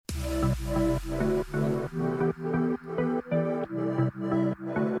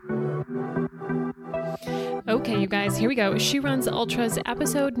Okay, you guys, here we go. She Runs Ultras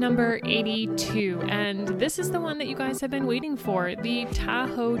episode number 82. And this is the one that you guys have been waiting for, the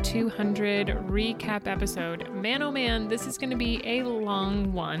Tahoe 200 recap episode. Man, oh man, this is going to be a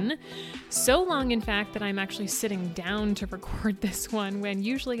long one. So long, in fact, that I'm actually sitting down to record this one when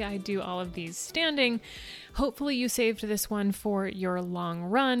usually I do all of these standing. Hopefully you saved this one for your long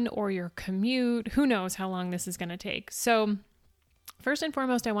run or your commute. Who knows how long this is going to take. So first and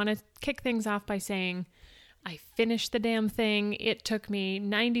foremost, I want to kick things off by saying I finished the damn thing. It took me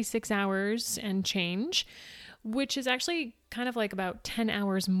 96 hours and change, which is actually kind of like about 10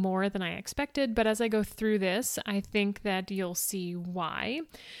 hours more than I expected. But as I go through this, I think that you'll see why.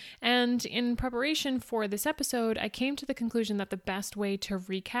 And in preparation for this episode, I came to the conclusion that the best way to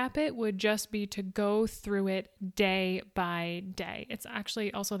recap it would just be to go through it day by day. It's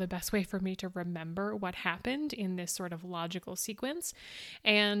actually also the best way for me to remember what happened in this sort of logical sequence.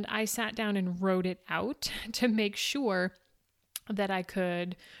 And I sat down and wrote it out to make sure that I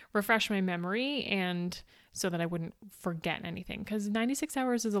could refresh my memory and so that I wouldn't forget anything, because 96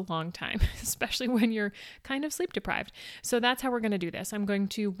 hours is a long time, especially when you're kind of sleep deprived. So that's how we're going to do this. I'm going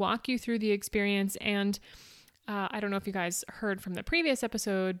to walk you through the experience, and I don't know if you guys heard from the previous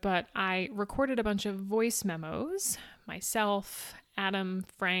episode, but I recorded a bunch of voice memos, myself, Adam,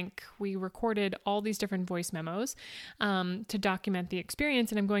 Frank. We recorded all these different voice memos to document the experience,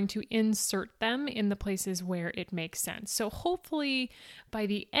 and I'm going to insert them in the places where it makes sense. So hopefully by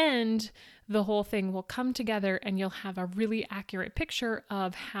the end, the whole thing will come together and you'll have a really accurate picture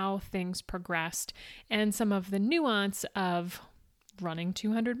of how things progressed and some of the nuance of running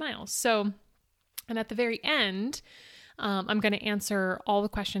 200 miles. So, and at the very end, I'm going to answer all the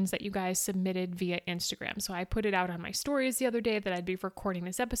questions that you guys submitted via Instagram. So I put it out on my stories the other day that I'd be recording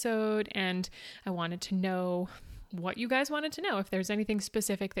this episode, and I wanted to know what you guys wanted to know, if there's anything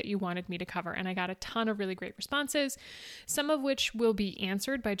specific that you wanted me to cover. And I got a ton of really great responses, some of which will be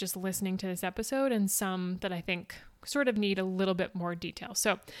answered by just listening to this episode, and some that I think sort of need a little bit more detail.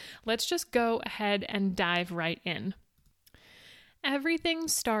 So let's just go ahead and dive right in. Everything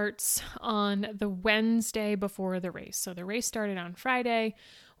starts on the Wednesday before the race. So the race started on Friday.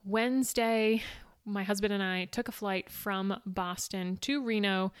 Wednesday, my husband and I took a flight from Boston to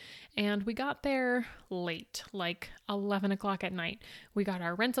Reno, and we got there late, like 11 o'clock at night. We got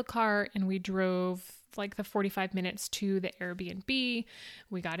our rental car and we drove like the 45 minutes to the Airbnb.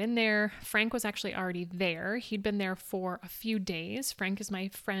 We got in there. Frank was actually already there. He'd been there for a few days. Frank is my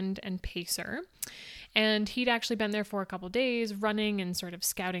friend and pacer. And he'd actually been there for a couple days running and sort of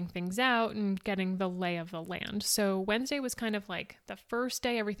scouting things out and getting the lay of the land. So Wednesday was kind of like the first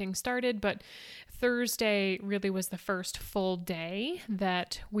day everything started, but Thursday really was the first full day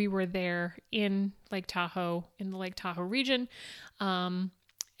that we were there in Lake Tahoe, in the Lake Tahoe region.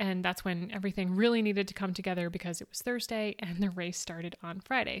 And that's when everything really needed to come together because it was Thursday and the race started on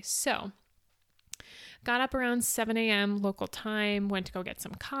Friday. So got up around 7 a.m. local time, went to go get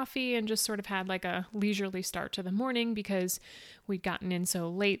some coffee, and just sort of had like a leisurely start to the morning because we'd gotten in so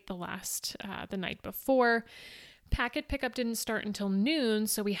late the night before. Packet pickup didn't start until noon,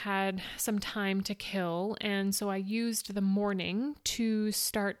 so we had some time to kill. And so I used the morning to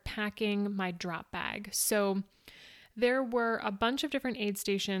start packing my drop bag. So there were a bunch of different aid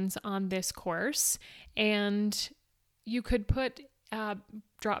stations on this course, and you could put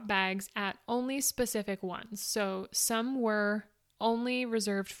drop bags at only specific ones. So some were only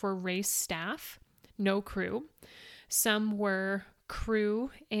reserved for race staff, no crew. Some were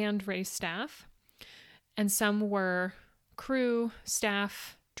crew and race staff. And some were crew,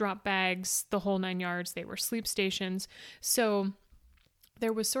 staff, drop bags, the whole 9 yards. They were sleep stations. So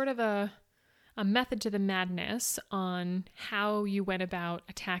there was sort of a method to the madness on how you went about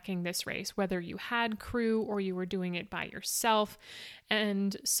attacking this race, whether you had crew or you were doing it by yourself.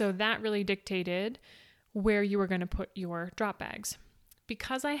 And so that really dictated where you were going to put your drop bags.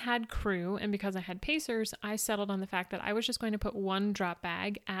 Because I had crew and because I had pacers, I settled on the fact that I was just going to put one drop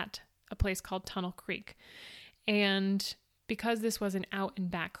bag at a place called Tunnel Creek. And because this was an out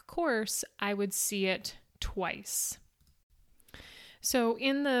and back course, I would see it twice. So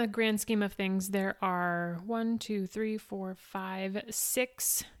in the grand scheme of things, there are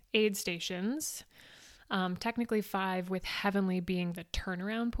 6 aid stations, technically 5 with Heavenly being the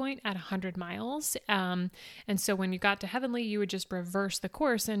turnaround point at 100 miles. And so when you got to Heavenly, you would just reverse the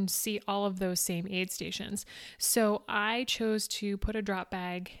course and see all of those same aid stations. So I chose to put a drop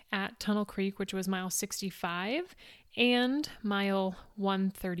bag at Tunnel Creek, which was mile 65, and mile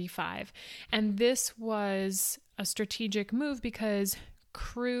 135. And this was a strategic move because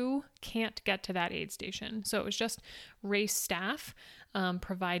crew can't get to that aid station. So it was just race staff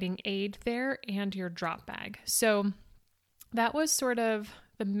providing aid there and your drop bag. So that was sort of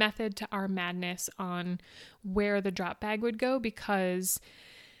the method to our madness on where the drop bag would go, because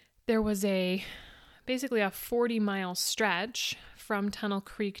there was basically a 40-mile stretch from Tunnel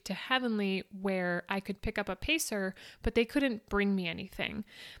Creek to Heavenly where I could pick up a pacer, but they couldn't bring me anything.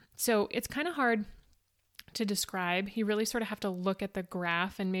 So it's kind of hard to describe. You really sort of have to look at the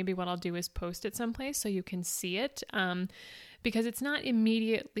graph, and maybe what I'll do is post it someplace so you can see it, because it's not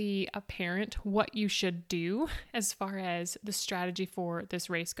immediately apparent what you should do as far as the strategy for this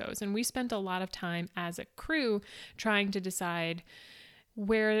race goes. And we spent a lot of time as a crew trying to decide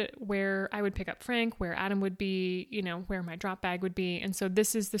where I would pick up Frank, where Adam would be, where my drop bag would be. And so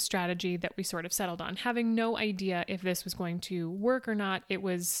this is the strategy that we sort of settled on, having no idea if this was going to work or not. It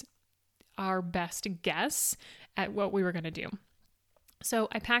was our best guess at what we were going to do. So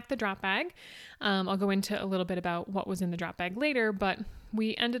I packed the drop bag. I'll go into a little bit about what was in the drop bag later, but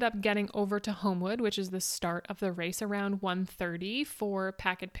we ended up getting over to Homewood, which is the start of the race, around 1:30 for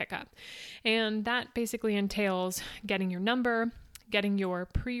packet pickup. And that basically entails getting your number, getting your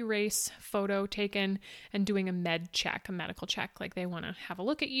pre-race photo taken, and doing a medical check. Like, they want to have a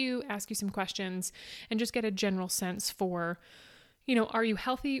look at you, ask you some questions, and just get a general sense for, are you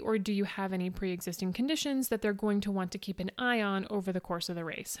healthy, or do you have any pre-existing conditions that they're going to want to keep an eye on over the course of the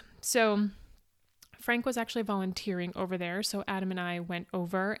race. So Frank was actually volunteering over there, so Adam and I went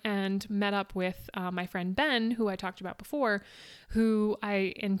over and met up with my friend Ben, who I talked about before, who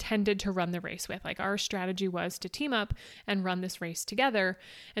I intended to run the race with. Like, our strategy was to team up and run this race together.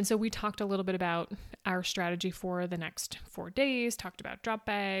 And so we talked a little bit about our strategy for the next 4 days, talked about drop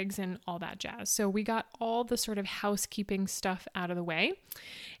bags and all that jazz. So we got all the sort of housekeeping stuff out of the way.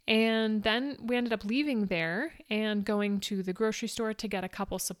 And then we ended up leaving there and going to the grocery store to get a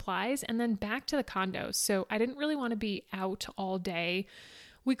couple supplies, and then back to the condo. So I didn't really want to be out all day.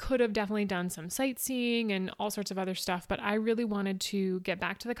 We could have definitely done some sightseeing and all sorts of other stuff, but I really wanted to get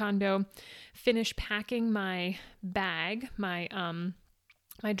back to the condo, finish packing my bag, my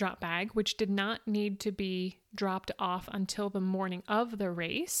drop bag, which did not need to be dropped off until the morning of the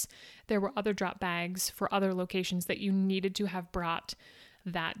race. There were other drop bags for other locations that you needed to have brought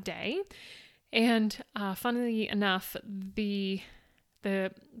that day. And funnily enough, the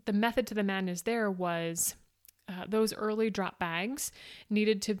method to the madness there was those early drop bags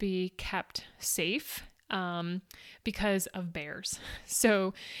needed to be kept safe because of bears.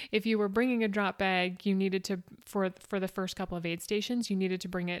 So if you were bringing a drop bag, you needed to, for the first couple of aid stations, you needed to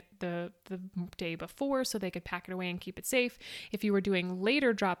bring it the day before so they could pack it away and keep it safe. If you were doing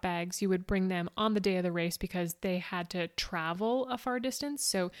later drop bags, you would bring them on the day of the race because they had to travel a far distance.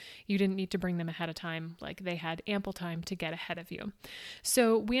 So you didn't need to bring them ahead of time. Like, they had ample time to get ahead of you.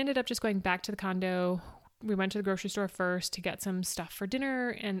 So we ended up just going back to the condo. We went to the grocery store first to get some stuff for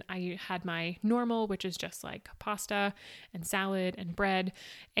dinner, and I had my normal, which is just like pasta and salad and bread.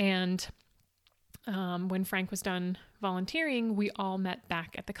 And when Frank was done volunteering, we all met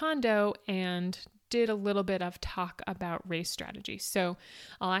back at the condo and did a little bit of talk about race strategy. So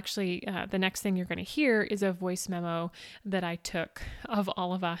I'll actually, the next thing you're going to hear is a voice memo that I took of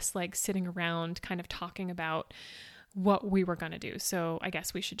all of us, like, sitting around kind of talking about what we were going to do. So I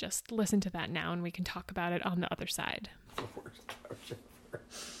guess we should just listen to that now, and we can talk about it on the other side.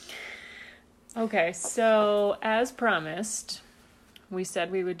 Okay, so as promised, we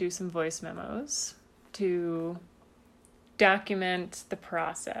said we would do some voice memos to document the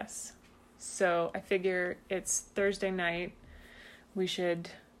process. So I figure it's Thursday night. We should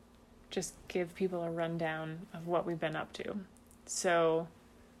just give people a rundown of what we've been up to. So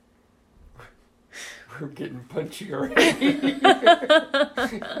we're getting punchy already.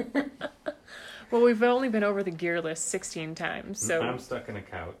 Well, we've only been over the gear list 16 times, so I'm stuck in a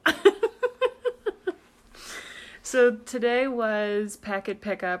couch. So today was packet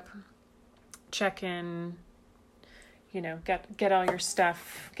pickup, check-in, get all your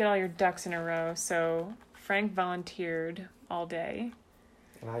stuff, get all your ducks in a row. So Frank volunteered all day.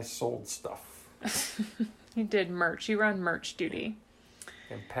 And I sold stuff. You did merch. You were on merch duty.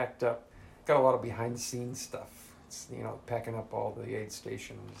 And packed up. Got a lot of behind-the-scenes stuff. It's, packing up all the aid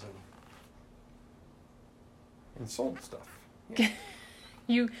stations and sold stuff. Yeah.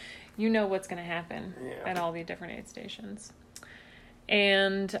 You know what's going to happen at all the different aid stations.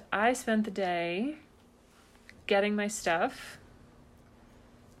 And I spent the day getting my stuff,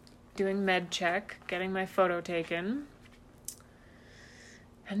 doing med check, getting my photo taken.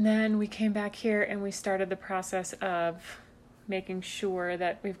 And then we came back here and we started the process of making sure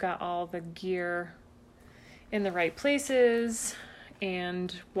that we've got all the gear in the right places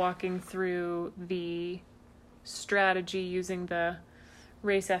and walking through the strategy using the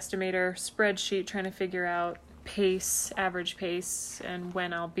race estimator spreadsheet, trying to figure out pace, average pace, and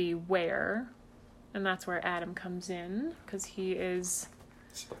when I'll be where. And that's where Adam comes in, because he is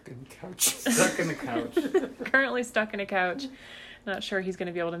Stuck in the couch. Stuck in the couch. currently stuck in a couch. Not sure he's going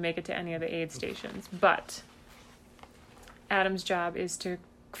to be able to make it to any of the aid stations. But Adam's job is to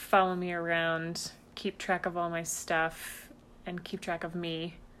follow me around, keep track of all my stuff, and keep track of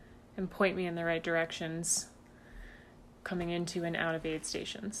me, and point me in the right directions coming into and out of aid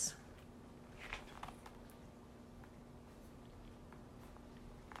stations.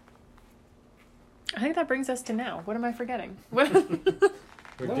 I think that brings us to now. What am I forgetting? We're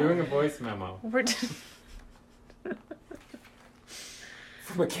doing a voice memo.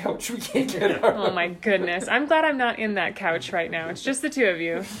 From a couch we can't get out. Oh my goodness. I'm glad I'm not in that couch right now. It's just the two of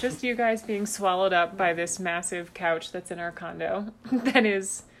you. Just you guys being swallowed up by this massive couch that's in our condo. That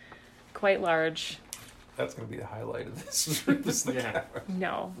is quite large. That's going to be the highlight of this. Yeah.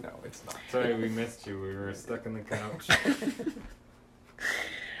 No. No, it's not. Sorry, we missed you. We were stuck in the couch.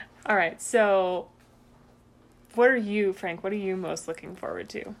 All right, so what are you, Frank, what are you most looking forward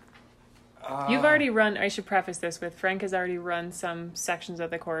to? You've already run, I should preface this with, Frank has already run some sections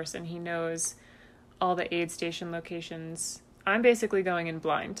of the course and he knows all the aid station locations. I'm basically going in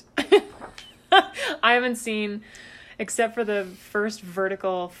blind. I haven't seen, except for the first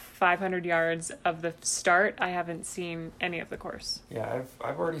vertical 500 yards of the start, I haven't seen any of the course. Yeah,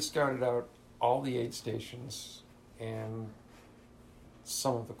 I've already scouted out all the aid stations and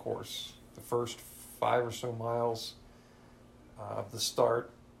some of the course. The first 5 or so miles of the start,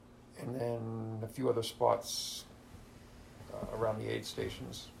 and then a few other spots around the aid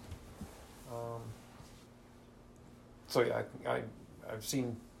stations. So yeah, I've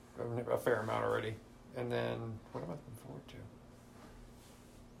seen a fair amount already. And then, what am I looking forward to?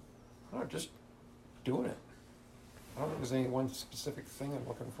 I don't know, just doing it. I don't think there's any one specific thing I'm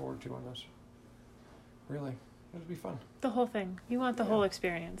looking forward to on this. Really, it'll be fun. The whole thing. You want the whole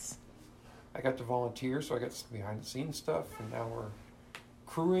experience. I got to volunteer, so I got some behind the scenes stuff, and now we're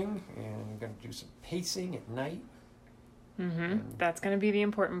crewing and going to do some pacing at night. Mm-hmm. That's going to be the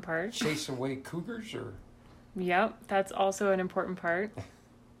important part. Chase away cougars, or Yep, that's also an important part.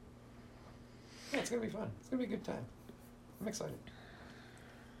 yeah, it's going to be fun. It's going to be a good time. I'm excited.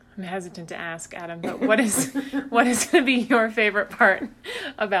 I'm hesitant to ask, Adam, but what is going to be your favorite part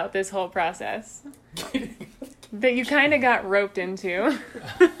about this whole process that you kind of got roped into?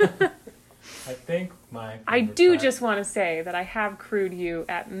 I think my I favorite do part- just want to say that I have crewed you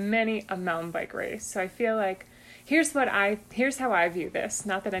at many a mountain bike race, so I feel like here's how I view this.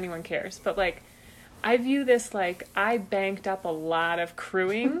 Not that anyone cares, but like I view this like I banked up a lot of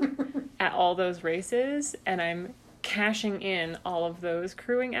crewing at all those races, and I'm cashing in all of those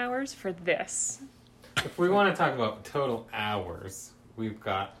crewing hours for this. If we want to talk about total hours, we've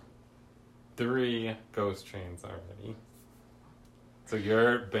got 3 ghost trains already. So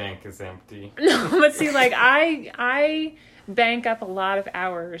your bank is empty. No, but see, like I bank up a lot of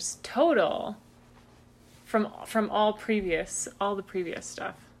hours total from all the previous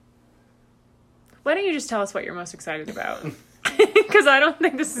stuff. Why don't you just tell us what you're most excited about? Because I don't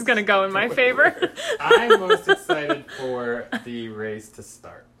think this is going to go in my favor. I'm most excited for the race to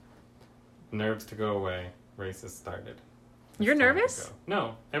start. Nerves to go away. Race has started. You're It's time to nervous? go.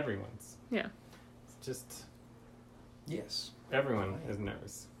 No, everyone's. Yeah, It's just Yes. everyone is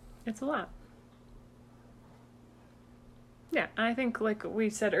nervous. it's a lot. Yeah, I think like we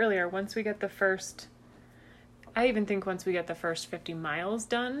said earlier, once we get the first 50 miles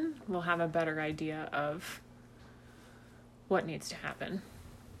done, we'll have a better idea of what needs to happen.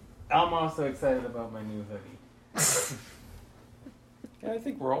 I'm also excited about my new hoodie. Yeah, I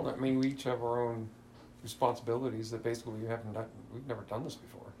think we're all. I mean, we each have our own responsibilities that basically we've never done this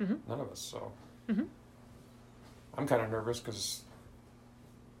before. Mm-hmm. None of us. So Mm-hmm. I'm kind of nervous because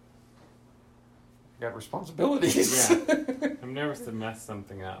I got responsibilities. Yeah. I'm nervous to mess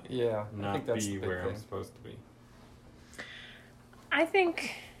something up. Yeah, I Not think that's be the big where thing. I'm supposed to be. I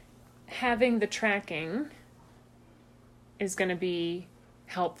think having the tracking is going to be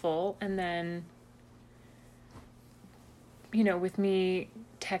helpful, and then, you know, with me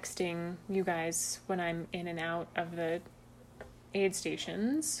texting you guys when I'm in and out of the aid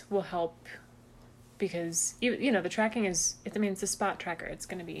stations will help, because you know the tracking is, it's a spot tracker. It's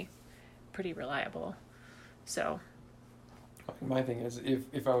going to be pretty reliable. So My thing is,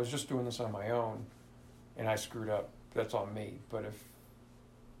 if I was just doing this on my own, and I screwed up, that's on me. But if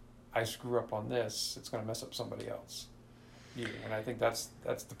I screw up on this, it's going to mess up somebody else. either. And I think that's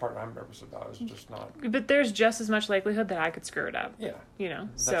the part I'm nervous about, is just not. But there's just as much likelihood that I could screw it up. Yeah. You know,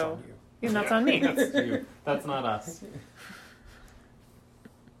 That's so. on you. And that's on me. That's you. That's not us.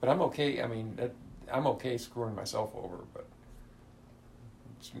 But I'm okay. I mean, I'm okay screwing myself over, but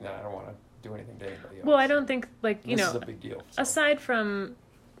I don't want to do anything to anybody else. Well, I don't think, like, this is a big deal. So. aside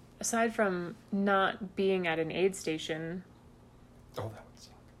from not being at an aid station Oh, that would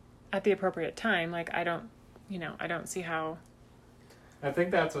suck. at the appropriate time, like, I don't see how. I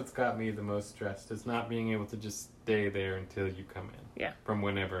think that's what's got me the most stressed, is not being able to just stay there until you come in. Yeah. From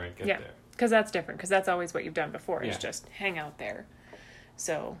whenever I get Yeah. there. Because that's different, because that's always what you've done before, is Yeah. just hang out there.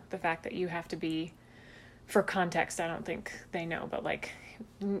 So the fact that you have to be, for context, I don't think they know, but like,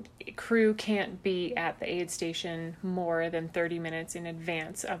 crew can't be at the aid station more than 30 minutes in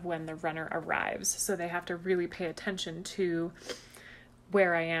advance of when the runner arrives. So they have to really pay attention to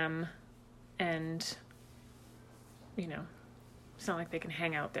where I am, and, you know, it's not like they can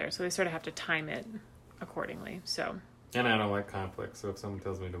hang out there. So they sort of have to time it accordingly. So. And I don't like conflict, so if someone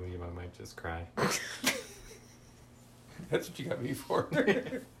tells me to leave, I might just cry. That's what you got me for.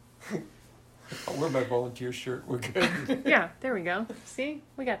 I'll wear my volunteer shirt. We're good. Yeah, there we go. See?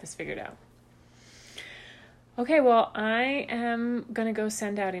 We got this figured out. Okay, well, I am going to go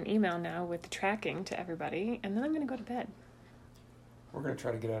send out an email now with the tracking to everybody, and then I'm going to go to bed. We're going to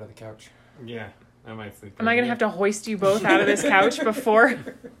try to get out of the couch. Yeah, I might sleep. Am I going to have to hoist you both out of this couch before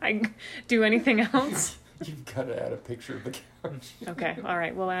I do anything else? You've got to add a picture of the couch. Okay, all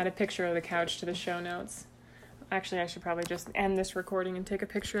right. We'll add a picture of the couch to the show notes. Actually, I should probably just end this recording and take a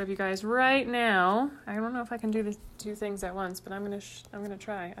picture of you guys right now. I don't know if I can do the two things at once, but I'm gonna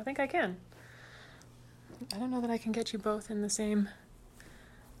try. I think I can. I don't know that I can get you both in the same.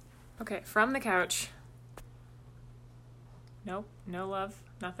 Okay, from the couch. Nope, no love,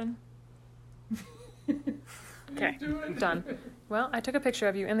 nothing. Okay, done. Well, I took a picture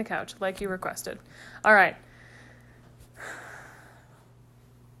of you in the couch, like you requested. All right.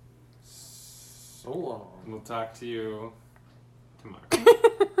 So long. We'll talk to you tomorrow.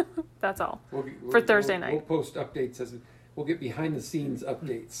 That's all. We'll For Thursday night. We'll post updates we'll get behind the scenes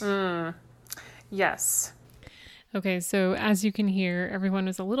updates. Yes. Okay, so as you can hear, everyone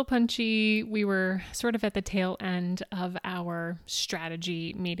was a little punchy. We were sort of at the tail end of our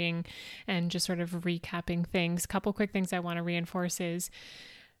strategy meeting and just sort of recapping things. A couple quick things I want to reinforce is,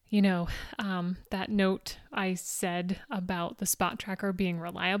 that note I said about the spot tracker being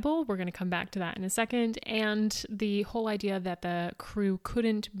reliable. We're going to come back to that in a second. And the whole idea that the crew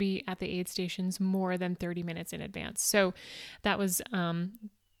couldn't be at the aid stations more than 30 minutes in advance. So that was,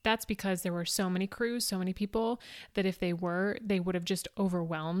 that's because there were so many crews, so many people, that if they would have just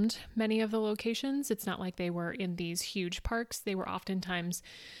overwhelmed many of the locations. It's not like they were in these huge parks. They were oftentimes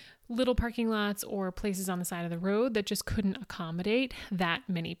little parking lots or places on the side of the road that just couldn't accommodate that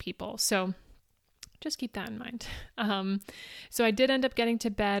many people. So just keep that in mind. So I did end up getting to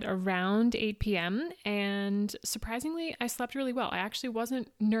bed around 8 p.m. and surprisingly, I slept really well. I actually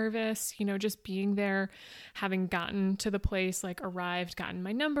wasn't nervous, just being there, having gotten to the place, arrived, gotten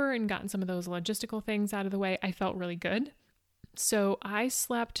my number and gotten some of those logistical things out of the way. I felt really good. So I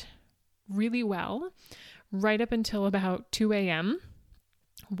slept really well right up until about 2 a.m.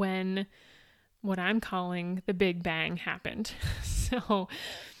 when what I'm calling the Big Bang happened. So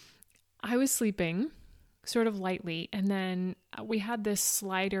I was sleeping sort of lightly, and then we had this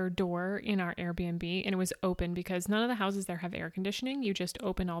slider door in our Airbnb, and it was open because none of the houses there have air conditioning. You just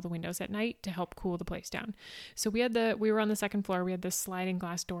open all the windows at night to help cool the place down. So we were on the second floor. We had this sliding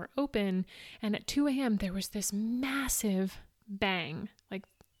glass door open, and at 2 a.m. there was this massive bang,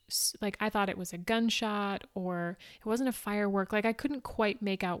 like I thought it was a gunshot or it wasn't a firework. I couldn't quite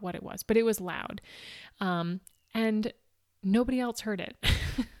make out what it was, but it was loud. And nobody else heard it,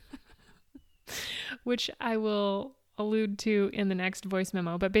 which I will allude to in the next voice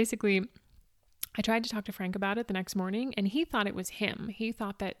memo. But basically, I tried to talk to Frank about it the next morning, and he thought it was him. He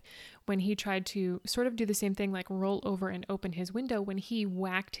thought that when he tried to sort of do the same thing, like roll over and open his window, when he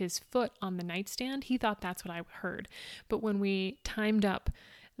whacked his foot on the nightstand, he thought that's what I heard. But when we timed up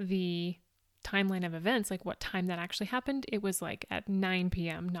the timeline of events, what time that actually happened, it was at 9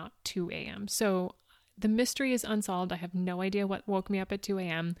 p.m., not 2 a.m. So the mystery is unsolved. I have no idea what woke me up at 2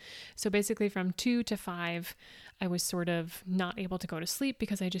 a.m. So basically from 2 to 5, I was sort of not able to go to sleep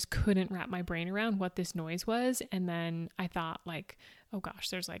because I just couldn't wrap my brain around what this noise was. And then I thought oh gosh,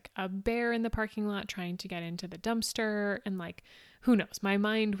 there's a bear in the parking lot trying to get into the dumpster, and who knows? My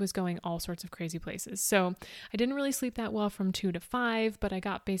mind was going all sorts of crazy places. So I didn't really sleep that well from 2 to 5, but I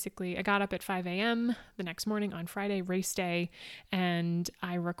got up at 5 a.m. the next morning on Friday, race day, and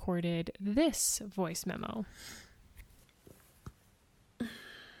I recorded this voice memo.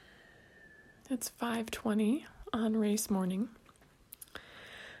 It's 5:20 on race morning,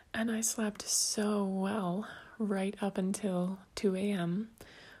 and I slept so well right up until 2 a.m.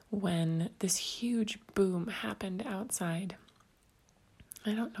 when this huge boom happened outside.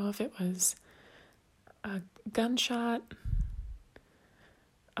 I don't know if it was a gunshot,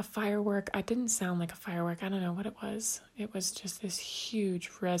 a firework. It didn't sound like a firework. I don't know what it was. It was just this huge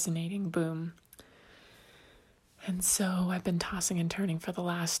resonating boom. And so I've been tossing and turning for the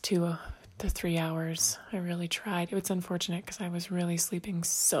last 2 to 3 hours. I really tried. It's unfortunate because I was really sleeping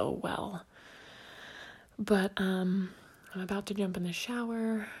so well. But I'm about to jump in the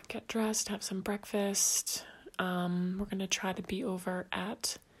shower, get dressed, have some breakfast. We're going to try to be over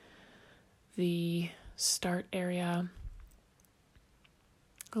at the start area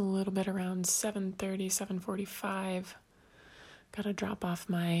a little bit around 7:30, 7:45. Got to drop off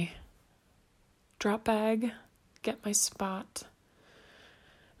my drop bag, get my spot,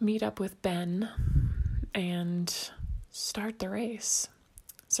 meet up with Ben, and start the race.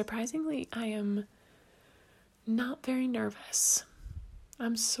 Surprisingly, I am not very nervous.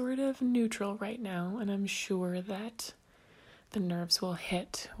 I'm sort of neutral right now, and I'm sure that the nerves will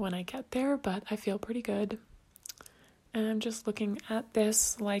hit when I get there, but I feel pretty good. And I'm just looking at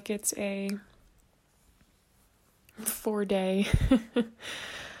this like it's a 4-day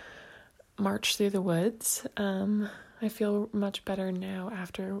march through the woods. I feel much better now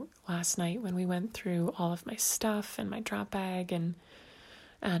after last night when we went through all of my stuff and my drop bag, and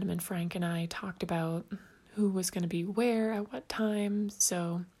Adam and Frank and I talked about who was going to be where at what time.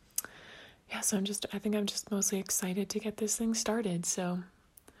 So yeah, I think I'm just mostly excited to get this thing started.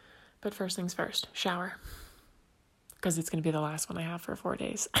 But first things first, shower, because it's going to be the last one I have for 4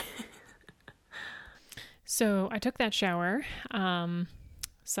 days. So I took that shower.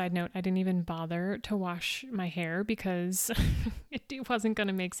 Side note, I didn't even bother to wash my hair because it wasn't going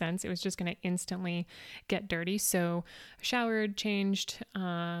to make sense. It was just going to instantly get dirty. So I showered, changed,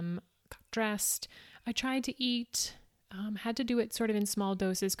 got dressed. I tried to eat, had to do it sort of in small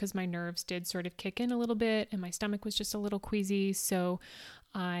doses because my nerves did sort of kick in a little bit and my stomach was just a little queasy. So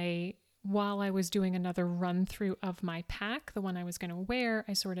while I was doing another run through of my pack, the one I was going to wear,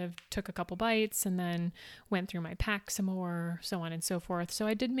 I sort of took a couple bites and then went through my pack some more, so on and so forth. So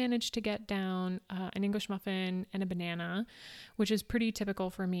I did manage to get down an English muffin and a banana, which is pretty typical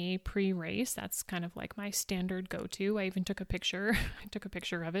for me pre-race. That's kind of like my standard go-to. I even took a picture. I took a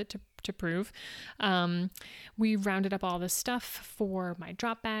picture of it to prove. We rounded up all the stuff for my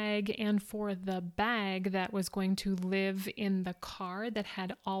drop bag and for the bag that was going to live in the car that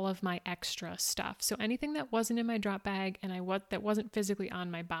had all of my extra stuff. So anything that wasn't in my drop bag and that wasn't physically on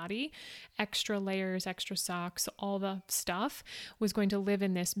my body, extra layers, extra socks, all the stuff was going to live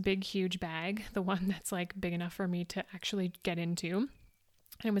in this big, huge bag, the one that's like big enough for me to actually get into. And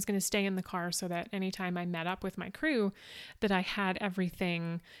it was going to stay in the car so that anytime I met up with my crew, that I had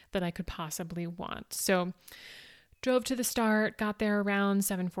everything that I could possibly want. So drove to the start, got there around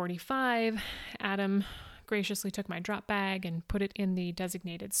 7:45. Adam graciously took my drop bag and put it in the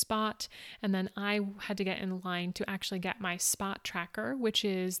designated spot. And then I had to get in line to actually get my spot tracker, which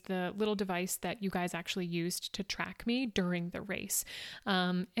is the little device that you guys actually used to track me during the race.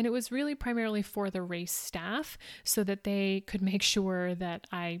 And it was really primarily for the race staff so that they could make sure that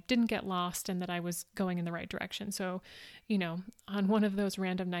I didn't get lost and that I was going in the right direction. So, on one of those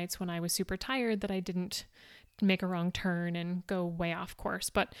random nights when I was super tired, that I didn't make a wrong turn and go way off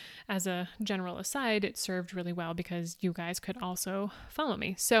course. But as a general aside, it served really well because you guys could also follow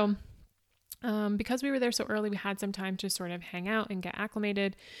me. So because we were there so early, we had some time to sort of hang out and get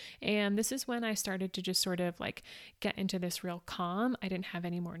acclimated. And this is when I started to just sort of like get into this real calm. I didn't have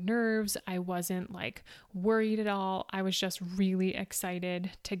any more nerves. I wasn't like worried at all. I was just really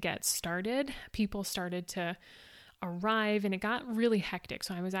excited to get started. People started to arrive and it got really hectic.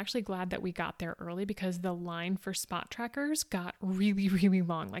 So I was actually glad that we got there early because the line for spot trackers got really, really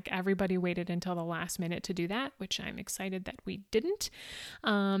long. Like everybody waited until the last minute to do that, which I'm excited that we didn't.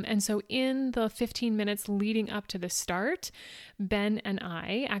 And so in the 15 minutes leading up to the start, Ben and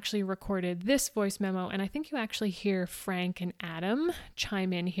I actually recorded this voice memo. And I think you actually hear Frank and Adam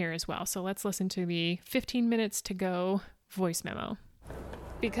chime in here as well. So let's listen to the 15 minutes to go voice memo.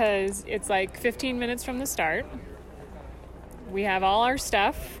 Because it's like 15 minutes from the start. We have all our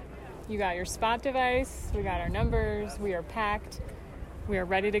stuff. You got your spot device. We got our numbers. We are packed. We are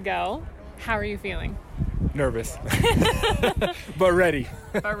ready to go. How are you feeling? Nervous. But ready.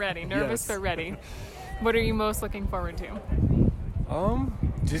 But ready. Nervous, yes. But ready. What are you most looking forward to?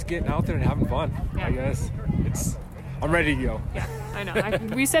 Just getting out there and having fun, yeah. I guess. I'm ready to go. Yeah, I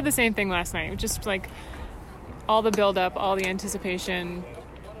know. We said the same thing last night. Just like all the build up, all the anticipation,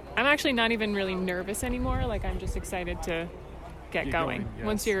 I'm actually not even really nervous anymore. Like, I'm just excited to get going.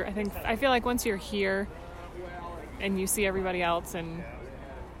 Yes. I feel like once you're here and you see everybody else and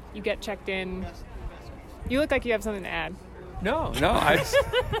you get checked in, you look like you have something to add. No.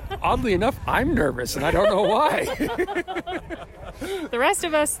 Oddly enough, I'm nervous, and I don't know why. The rest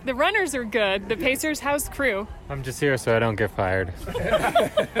of us, the runners are good. The Pacers, how's the crew? I'm just here so I don't get fired.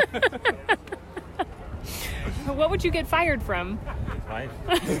 What would you get fired from? Life.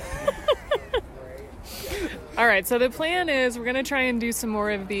 All right, so the plan is we're going to try and do some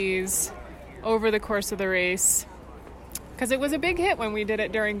more of these over the course of the race, because it was a big hit when we did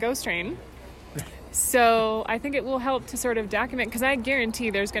it during Ghost Train. So I think it will help to sort of document, because I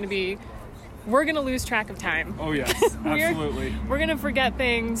guarantee we're going to lose track of time. Oh, yes. Absolutely. We're going to forget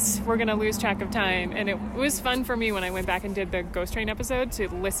things. We're going to lose track of time. And it was fun for me when I went back and did the Ghost Train episode to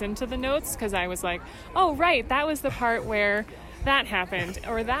listen to the notes, because I was like, oh, right, that was the part where that happened,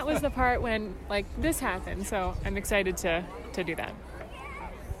 or that was the part when, like, this happened. So I'm excited to do that.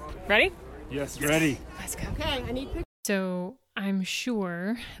 Ready? Yes, ready. Let's go. Okay, I need pictures. So I'm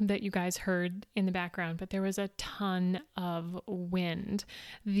sure that you guys heard in the background, but there was a ton of wind.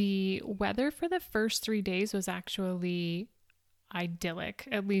 The weather for the first 3 days was actually idyllic,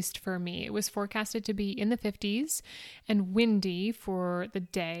 at least for me. It was forecasted to be in the 50s and windy for the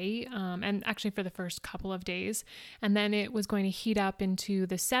day, and actually for the first couple of days. And then it was going to heat up into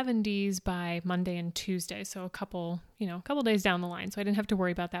the 70s by Monday and Tuesday. So a couple days down the line. So I didn't have to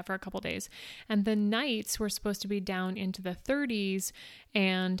worry about that for a couple days. And the nights were supposed to be down into the 30s.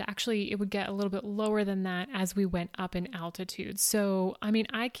 And actually it would get a little bit lower than that as we went up in altitude. So, I mean,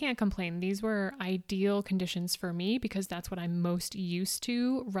 I can't complain. These were ideal conditions for me because that's what I'm most used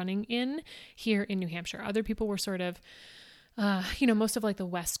to running in here in New Hampshire. Other people were sort of, most of like the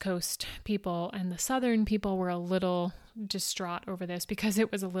West Coast people and the Southern people were a little distraught over this because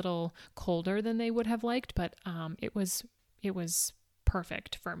it was a little colder than they would have liked, but it was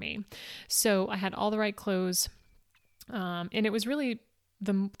perfect for me. So I had all the right clothes, and it was really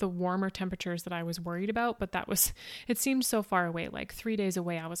the warmer temperatures that I was worried about, but it seemed so far away, like 3 days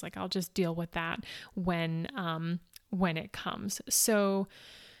away. I was like, I'll just deal with that when it comes. So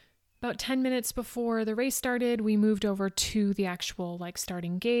about 10 minutes before the race started, we moved over to the actual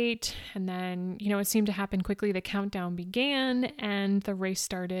starting gate. And then, it seemed to happen quickly. The countdown began and the race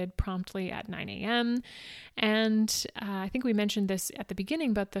started promptly at 9 a.m. And I think we mentioned this at the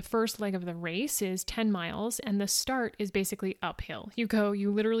beginning, but the first leg of the race is 10 miles and the start is basically uphill. You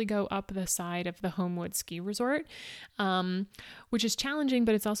literally go up the side of the Homewood Ski Resort, which is challenging,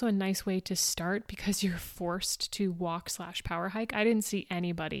 but it's also a nice way to start because you're forced to walk/power hike. I didn't see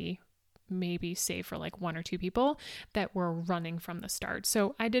anybody, maybe save for like one or two people, that were running from the start.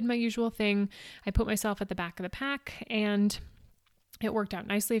 So I did my usual thing. I put myself at the back of the pack and it worked out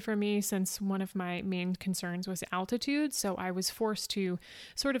nicely for me since one of my main concerns was altitude. So I was forced to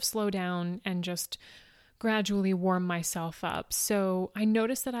sort of slow down and just gradually warm myself up. So I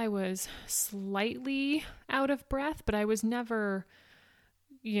noticed that I was slightly out of breath, but I was never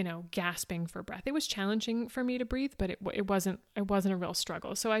gasping for breath. It was challenging for me to breathe, but it wasn't a real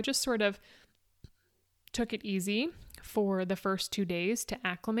struggle. So I just sort of took it easy for the first 2 days to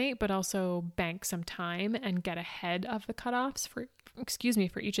acclimate, but also bank some time and get ahead of the cutoffs for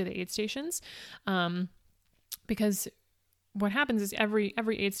each of the aid stations. Because what happens is every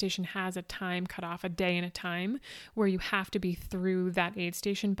aid station has a time cutoff, a day and a time, where you have to be through that aid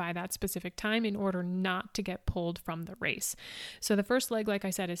station by that specific time in order not to get pulled from the race. So the first leg, like I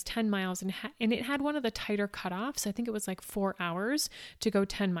said, is 10 miles and it had one of the tighter cutoffs. I think it was like 4 hours to go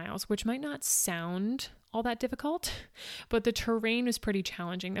 10 miles, which might not sound all that difficult, but the terrain is pretty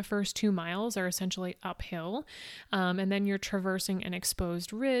challenging. The first 2 miles are essentially uphill, and then you're traversing an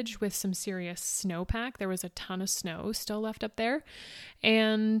exposed ridge with some serious snowpack. There was a ton of snow still left up there,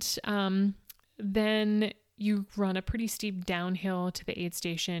 and then you run a pretty steep downhill to the aid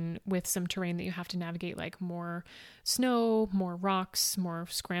station with some terrain that you have to navigate, like more snow, more rocks, more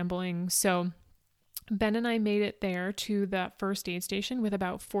scrambling. So Ben and I made it there to that first aid station with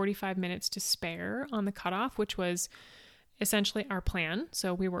about 45 minutes to spare on the cutoff, which was essentially our plan.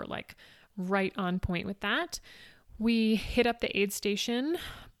 So we were like right on point with that. We hit up the aid station,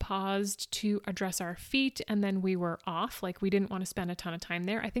 paused to address our feet, and then we were off. Like, we didn't want to spend a ton of time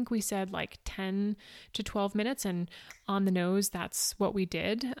there. I think we said like 10 to 12 minutes, and on the nose, that's what we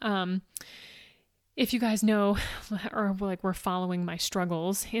did. If you guys know, or like were following my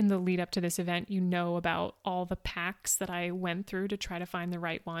struggles in the lead up to this event, you know about all the packs that I went through to try to find the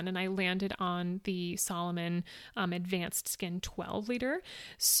right one. And I landed on the Salomon Advanced Skin 12 liter.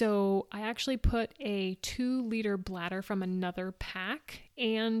 So I actually put a 2-liter bladder from another pack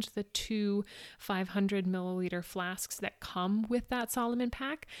and the 2 500 milliliter flasks that come with that Salomon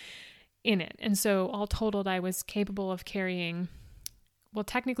pack in it. And so all totaled, I was capable of carrying, well,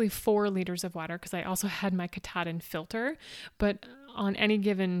 technically 4 liters of water because I also had my Katahdin filter, but on any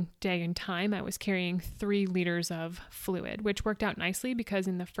given day and time, I was carrying 3 liters of fluid, which worked out nicely because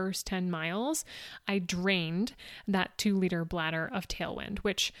in the first 10 miles, I drained that 2-liter bladder of Tailwind,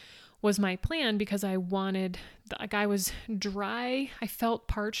 which was my plan because I wanted, like, I was dry. I felt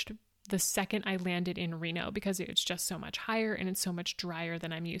parched the second I landed in Reno because it's just so much higher and it's so much drier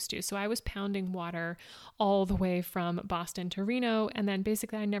than I'm used to. So I was pounding water all the way from Boston to Reno. And then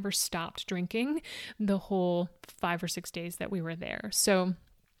basically I never stopped drinking the whole 5 or 6 days that we were there. So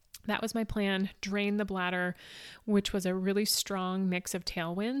that was my plan, drain the bladder, which was a really strong mix of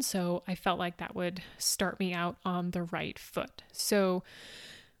Tailwind. So I felt like that would start me out on the right foot. So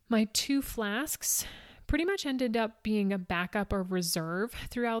my 2 flasks pretty much ended up being a backup or reserve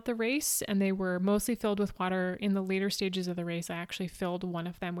throughout the race, and they were mostly filled with water. In the later stages of the race, I actually filled one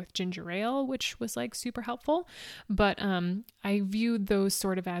of them with ginger ale, which was like super helpful, but I viewed those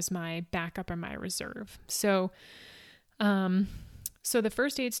sort of as my backup or my reserve. So the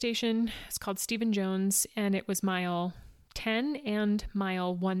first aid station is called Stephen Jones, and it was mile 10 and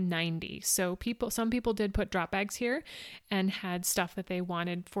mile 190. So some people did put drop bags here and had stuff that they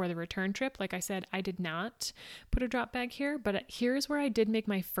wanted for the return trip. Like I said, I did not put a drop bag here, but here's where I did make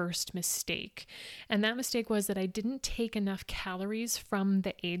my first mistake. And that mistake was that I didn't take enough calories from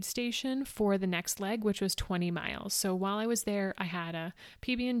the aid station for the next leg, which was 20 miles. So while I was there, I had a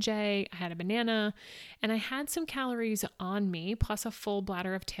PB&J, I had a banana, and I had some calories on me, plus a full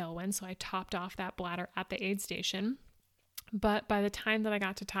bladder of Tailwind. So I topped off that bladder at the aid station. But by the time that I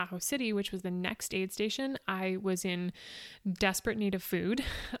got to Tahoe City, which was the next aid station, I was in desperate need of food.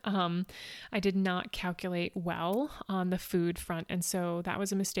 I did not calculate well on the food front. And so that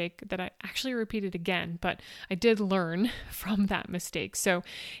was a mistake that I actually repeated again, but I did learn from that mistake. So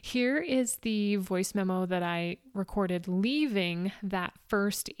here is the voice memo that I recorded leaving that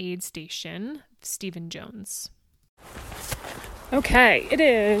first aid station, Stephen Jones. Okay, it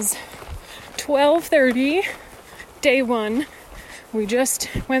is 12:30. Day 1, we just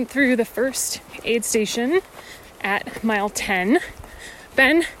went through the first aid station at mile 10.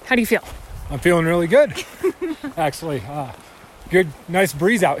 Ben, how do you feel? I'm feeling really good. Actually, good, nice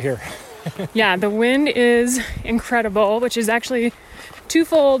breeze out here. Yeah, the wind is incredible, which is actually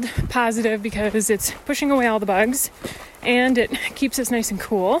twofold positive because it's pushing away all the bugs and it keeps us nice and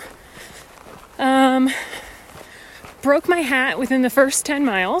cool. Broke my hat within the first 10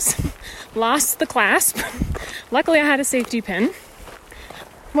 miles, lost the clasp. Luckily, I had a safety pin.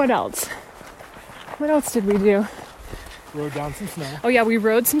 What else? What else did we do? Rode down some snow. Oh yeah, we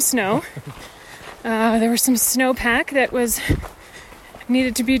rode some snow. There was some snowpack that was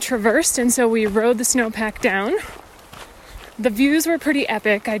needed to be traversed, and so we rode the snowpack down. The views were pretty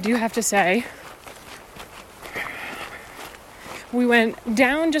epic, I do have to say. We went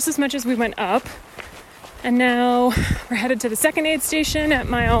down just as much as we went up. And now we're headed to the second aid station at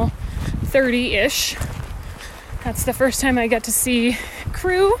mile 30-ish. That's the first time I get to see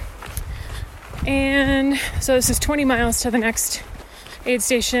crew. And so this is 20 miles to the next aid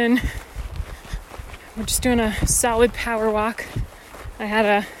station. We're just doing a solid power walk. I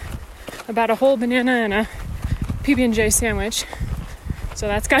had about a whole banana and a PB&J sandwich. So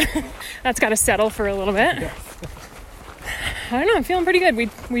that's got to settle for a little bit. I don't know, I'm feeling pretty good.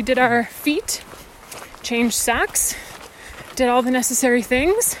 We did our feet, changed socks, did all the necessary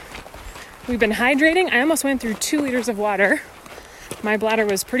things. We've been hydrating. I almost went through 2 liters of water. My bladder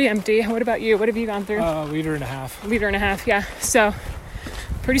was pretty empty. What about you? What have you gone through? Liter and a half. Liter and a half, yeah. So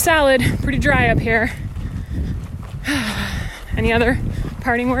pretty solid, pretty dry up here. Any other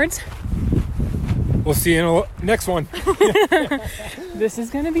parting words? We'll see you in the next one. This is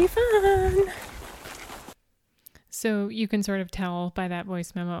going to be fun. So you can sort of tell by that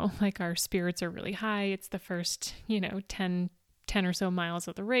voice memo, like our spirits are really high. It's the first, 10 or so miles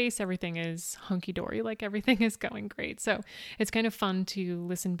of the race. Everything is hunky-dory, like everything is going great. So it's kind of fun to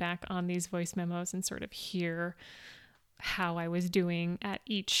listen back on these voice memos and sort of hear how I was doing at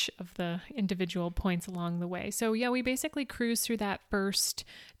each of the individual points along the way. So yeah, we basically cruised through that first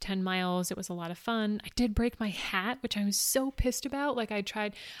 10 miles. It was a lot of fun. I did break my hat, which I was so pissed about. Like I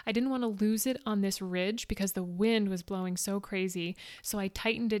didn't want to lose it on this ridge because the wind was blowing so crazy. So I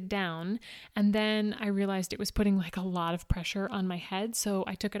tightened it down, and then I realized it was putting like a lot of pressure on my head. So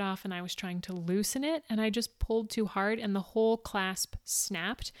I took it off and I was trying to loosen it, and I just pulled too hard and the whole clasp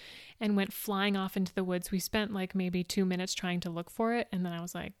snapped and went flying off into the woods. We spent like maybe 2 minutes trying to look for it. And then I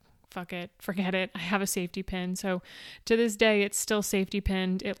was like, fuck it, forget it. I have a safety pin. So to this day, it's still safety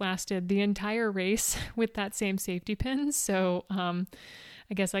pinned. It lasted the entire race with that same safety pin. So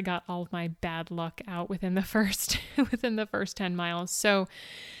I guess I got all of my bad luck out within the first 10 miles. So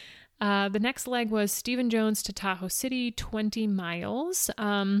the next leg was Stephen Jones to Tahoe City, 20 miles.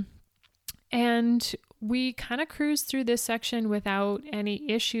 And we kind of cruised through this section without any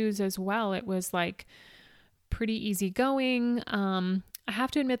issues as well. It was like pretty easy going. I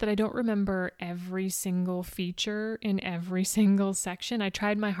have to admit that I don't remember every single feature in every single section. I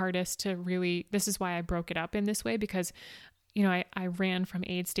tried my hardest to really, this is why I broke it up in this way, because you know, I ran from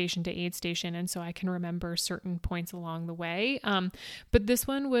aid station to aid station, and so I can remember certain points along the way. But this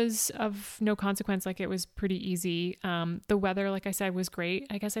one was of no consequence. Like, it was pretty easy. The weather, like I said, was great.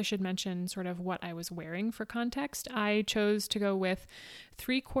 I guess I should mention sort of what I was wearing for context. I chose to go with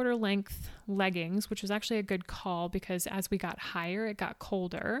 3/4 length leggings, which was actually a good call because as we got higher, it got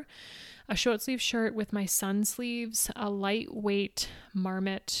colder. A short sleeve shirt with my sun sleeves, a lightweight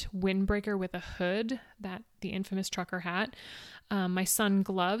Marmot windbreaker with a hood, the infamous trucker hat, my sun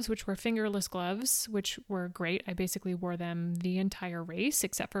gloves, which were fingerless gloves, which were great. I basically wore them the entire race,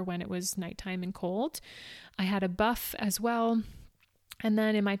 except for when it was nighttime and cold. I had a buff as well. And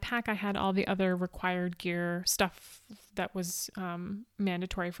then in my pack, I had all the other required gear stuff that was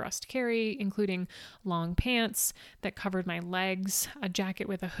mandatory for us to carry, including long pants that covered my legs, a jacket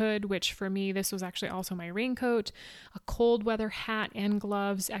with a hood, which for me, this was actually also my raincoat, a cold weather hat and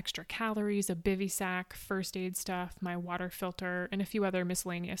gloves, extra calories, a bivy sack, first aid stuff, my water filter, and a few other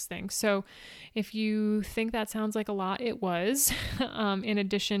miscellaneous things. So if you think that sounds like a lot, it was. In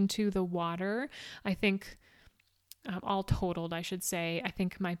addition to the water, I think... all totaled, I should say, I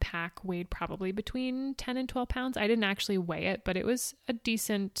think my pack weighed probably between 10 and 12 pounds. I didn't actually weigh it, but it was a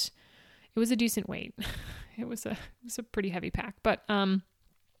decent weight. It was a pretty heavy pack. But,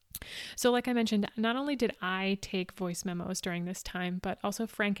 so like I mentioned, not only did I take voice memos during this time, but also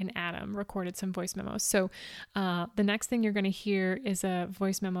Frank and Adam recorded some voice memos. So, the next thing you're going to hear is a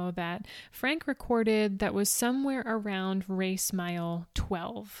voice memo that Frank recorded that was somewhere around race mile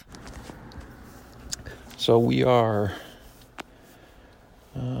 12. So we are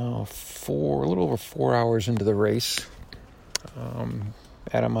a little over 4 hours into the race.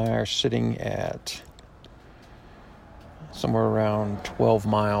 Adam and I are sitting at somewhere around 12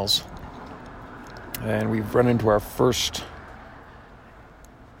 miles. And we've run into our first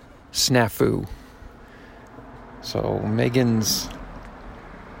snafu. So Megan's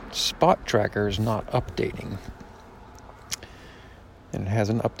spot tracker is not updating. And it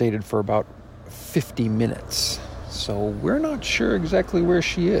hasn't updated for about 50 minutes. So we're not sure exactly where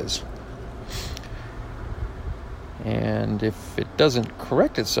she is. And if it doesn't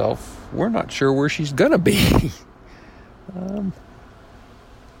correct itself, we're not sure where she's gonna be.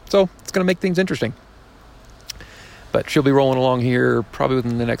 So it's gonna make things interesting. But she'll be rolling along here probably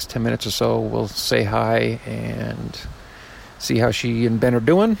within the next 10 minutes or so. We'll say hi and see how she and Ben are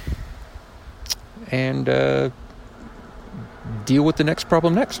doing. And deal with the next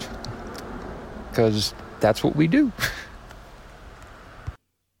problem next. Because that's what we do.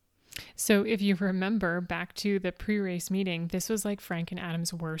 So if you remember back to the pre-race meeting, this was like Frank and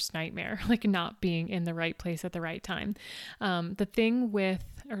Adam's worst nightmare, like not being in the right place at the right time.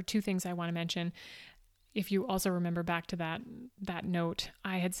 Two things I want to mention. If you also remember back to that note,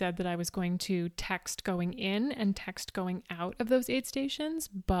 I had said that I was going to text going in and text going out of those aid stations,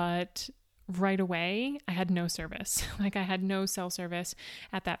 but right away, I had no service. Like I had no cell service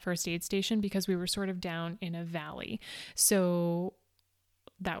at that first aid station because we were sort of down in a valley. So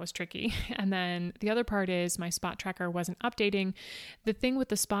that was tricky. And then the other part is my spot tracker wasn't updating. The thing with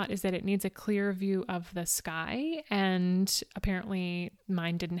the spot is that it needs a clear view of the sky, and apparently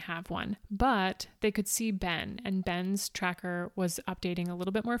mine didn't have one, but they could see Ben, and Ben's tracker was updating a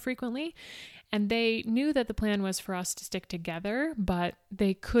little bit more frequently. And they knew that the plan was for us to stick together, but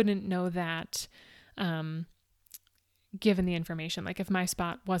they couldn't know that, given the information. Like if my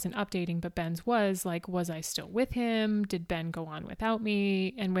spot wasn't updating, but Ben's was I still with him? Did Ben go on without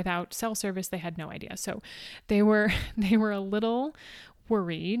me? And without cell service, they had no idea. So they were a little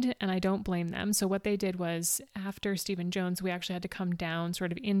worried, and I don't blame them. So what they did was, after Stephen Jones, we actually had to come down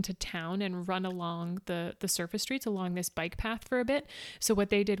sort of into town and run along the surface streets along this bike path for a bit. So what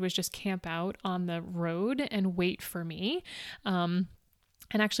they did was just camp out on the road and wait for me. And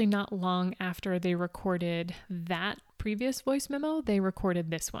actually not long after they recorded that previous voice memo, they recorded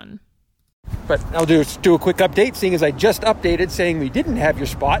this one. But I'll just do a quick update, seeing as I just updated saying we didn't have your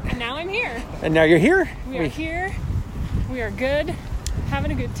spot. And now I'm here. And now you're here? We are here. We are good.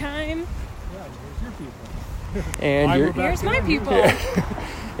 Having a good time. And here's my people.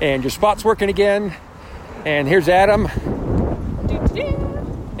 And your spot's working again. And here's Adam. Do-do-do.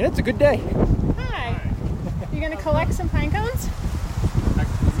 And it's a good day. Hi. You going to collect some pine cones?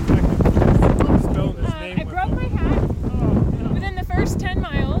 I broke my hat within the first 10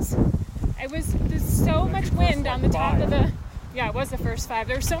 miles. There's so much wind on the top of the... Yeah, it was the first 5.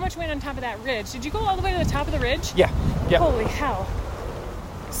 There was so much wind on top of that ridge. Did you go all the way to the top of the ridge? Yeah. Holy hell.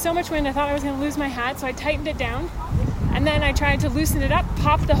 So much wind, I thought I was going to lose my hat, so I tightened it down. And then I tried to loosen it up,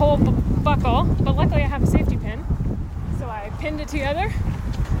 popped the whole buckle, but luckily I have a safety pin. So I pinned it together,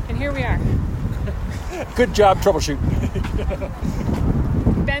 and here we are. Good job troubleshooting.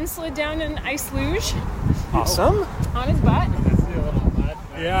 Ben slid down an ice luge. Awesome. On his butt.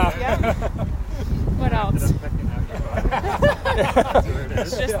 Yeah. Yep. What else?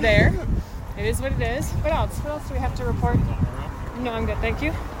 It's just there. It is what it is. What else? What else do we have to report? No, I'm good. Thank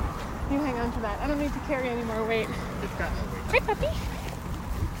you. You hang on to that. I don't need to carry any more weight. Hi, puppy.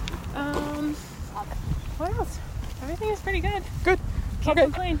 What else? Everything is pretty good. Good. Can't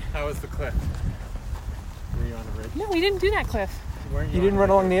complain. How was the cliff? Were you on the ridge? No, we didn't do that cliff. You didn't run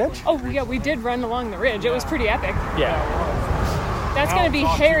along the edge? Oh, yeah, we did run along the ridge. It was pretty epic. Yeah. That's going to be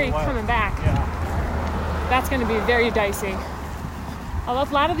hairy coming back. Yeah. That's going to be very dicey. A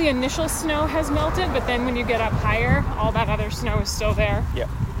lot of the initial snow has melted, but then when you get up higher, all that other snow is still there. Yep.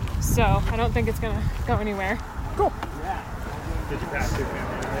 So I don't think it's going to go anywhere. Cool. Did you pass your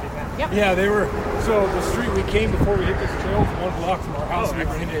family already, Ben? Yep. Yeah, they were. So the street we came before we hit this trail was 1 block from our house. We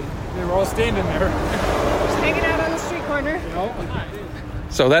were in it. They were all standing there. Just hanging out on the street corner. You know?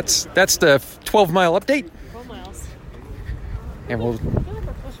 So that's the 12-mile update. 12 miles. And we'll... I feel like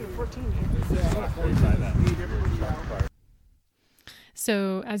we're closer to 14 here.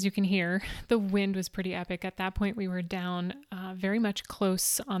 So as you can hear, the wind was pretty epic. At that point, we were down very much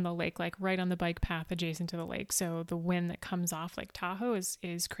close on the lake, like right on the bike path adjacent to the lake. So the wind that comes off Lake Tahoe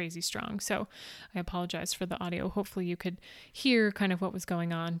is crazy strong. So I apologize for the audio. Hopefully you could hear kind of what was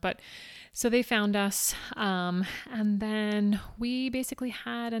going on. But so they found us. And then we basically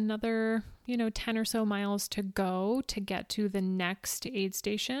had another 10 or so miles to go to get to the next aid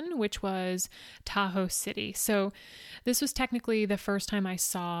station, which was Tahoe City. So this was technically the first time I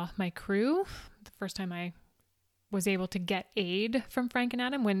saw my crew, the first time I was able to get aid from Frank and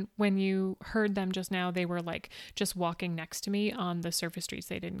Adam. When you heard them just now, they were like just walking next to me on the surface streets.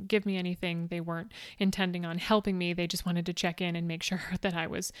 They didn't give me anything. They weren't intending on helping me. They just wanted to check in and make sure that I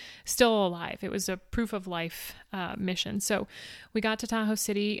was still alive. It was a proof of life mission. So we got to Tahoe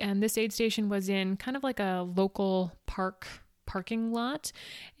City, and this aid station was in kind of like a local parking lot,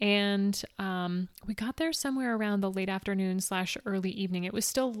 and we got there somewhere around the late afternoon / early evening. It was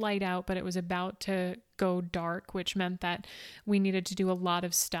still light out, but it was about to go dark, which meant that we needed to do a lot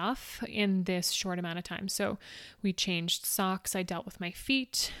of stuff in this short amount of time. So we changed socks. I dealt with my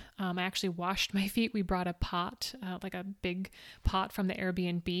feet. I actually washed my feet. We brought a pot, like a big pot from the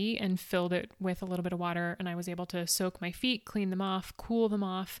Airbnb, and filled it with a little bit of water, and I was able to soak my feet, clean them off, cool them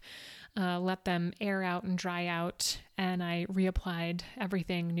off, let them air out and dry out, and I reapplied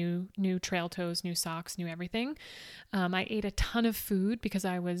everything, new trail toes, new socks, new everything. I ate a ton of food because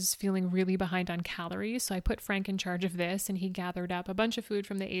I was feeling really behind on calories, so I put Frank in charge of this, and he gathered up a bunch of food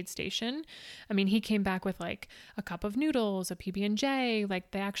from the aid station. I mean, he came back with like a cup of noodles, a PB&J,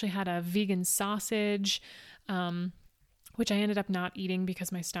 like they actually had a vegan sausage, which I ended up not eating because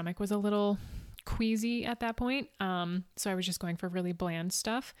my stomach was a little queasy at that point. So I was just going for really bland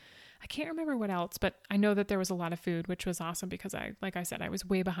stuff. I can't remember what else, but I know that there was a lot of food, which was awesome because like I said, I was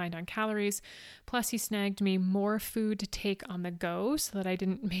way behind on calories. Plus he snagged me more food to take on the go so that I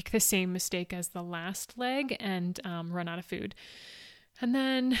didn't make the same mistake as the last leg and run out of food. And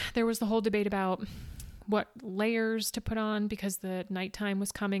then there was the whole debate about what layers to put on because the nighttime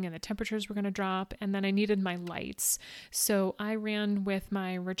was coming and the temperatures were going to drop, and then I needed my lights. So I ran with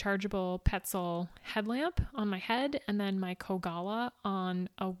my rechargeable Petzl headlamp on my head and then my Kogala on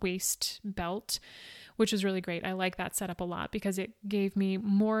a waist belt, which was really great. I like that setup a lot because it gave me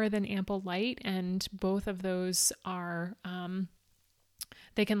more than ample light, and both of those are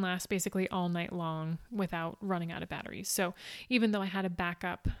they can last basically all night long without running out of batteries. So even though I had a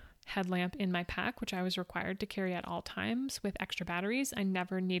backup headlamp in my pack, which I was required to carry at all times with extra batteries, I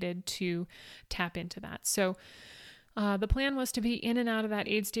never needed to tap into that. So the plan was to be in and out of that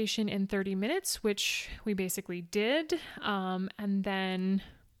aid station in 30 minutes, which we basically did. And then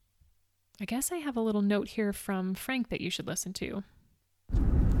I guess I have a little note here from Frank that you should listen to.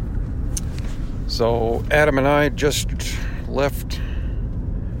 So Adam and I just left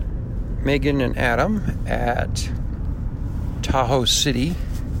Megan and Adam at Tahoe City,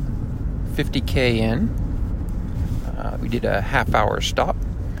 50K in. We did a half-hour stop,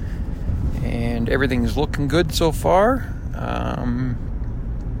 and everything's looking good so far.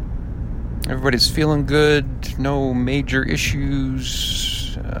 Everybody's feeling good. No major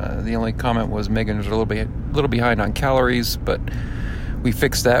issues. The only comment was Megan was a little behind on calories, but we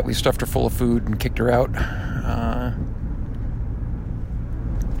fixed that. We stuffed her full of food and kicked her out.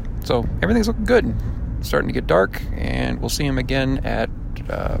 So everything's looking good. It's starting to get dark, and we'll see him again at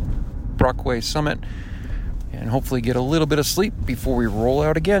Brockway Summit, and hopefully get a little bit of sleep before we roll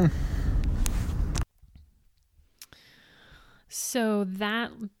out again. So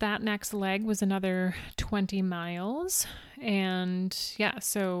that next leg was another 20 miles. And yeah,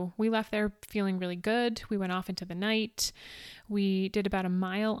 so we left there feeling really good. We went off into the night. We did about a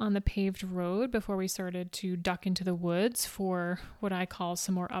mile on the paved road before we started to duck into the woods for what I call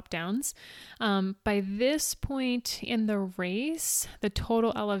some more up downs. By this point in the race, the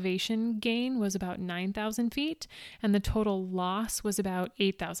total elevation gain was about 9,000 feet and the total loss was about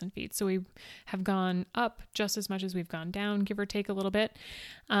 8,000 feet. So we have gone up just as much as we've gone down, give or take a little bit.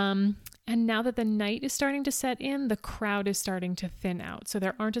 And now that the night is starting to set in, the crowd is starting to thin out. So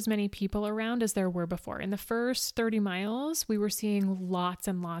there aren't as many people around as there were before. In the first 30 miles, we were seeing lots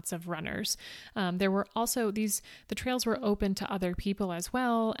and lots of runners. There were also the trails were open to other people as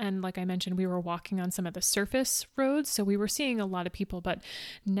well. And like I mentioned, we were walking on some of the surface roads. So we were seeing a lot of people, but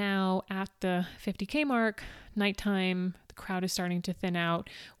now at the 50K mark, nighttime, the crowd is starting to thin out.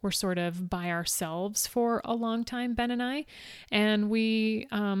 We're sort of by ourselves for a long time, Ben and I, and we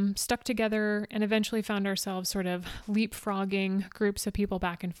stuck together and eventually found ourselves sort of leapfrogging groups of people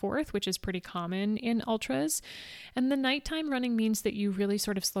back and forth, which is pretty common in ultras. And the nighttime running means that you really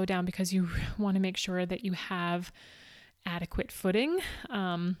sort of slow down because you want to make sure that you have adequate footing.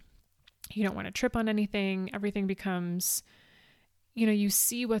 You don't want to trip on anything. Everything becomes, you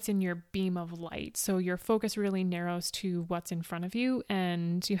see what's in your beam of light. So your focus really narrows to what's in front of you,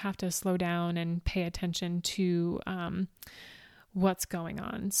 and you have to slow down and pay attention to what's going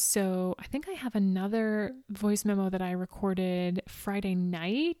on. So I think I have another voice memo that I recorded Friday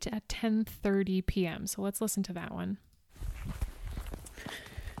night at 10:30 p.m. So let's listen to that one.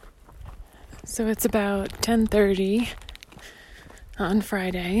 So it's about 10:30 on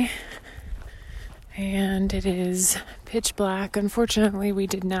Friday, and it is pitch black. Unfortunately, we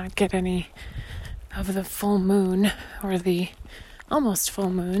did not get any of the full moon, or the almost full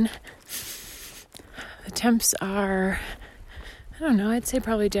moon. The temps are, I don't know, I'd say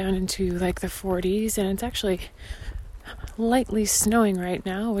probably down into like the 40s, and it's actually lightly snowing right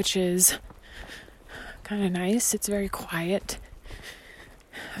now, which is kind of nice. It's very quiet.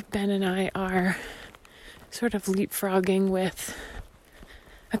 Ben and I are sort of leapfrogging with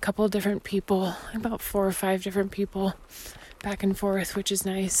a couple different people, about 4 or 5 different people back and forth, which is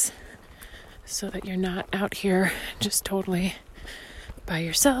nice, so that you're not out here just totally by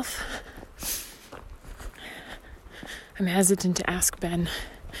yourself. I'm hesitant to ask Ben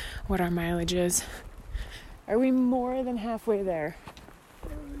what our mileage is. Are we more than halfway there?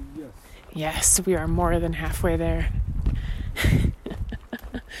 Yes. Yes, we are more than halfway there.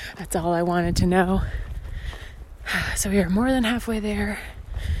 That's all I wanted to know. So we are more than halfway there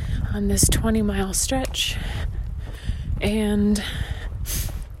on this 20-mile stretch, and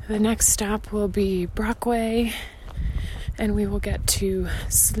the next stop will be Brockway, and we will get to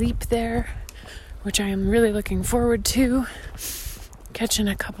sleep there, which I am really looking forward to, catching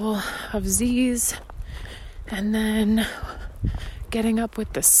a couple of Z's, and then getting up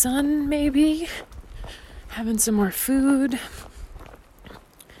with the sun, maybe having some more food.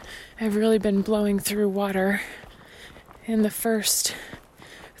 I've really been blowing through water. In the first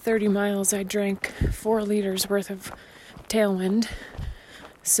 30 miles, I drank 4 liters worth of Tailwind.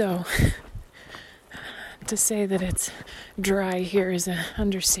 So to say that it's dry here is an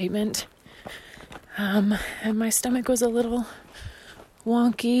understatement. And my stomach was a little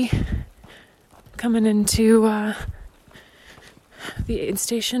wonky coming into the aid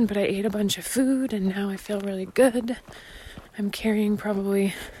station, but I ate a bunch of food and now I feel really good. I'm carrying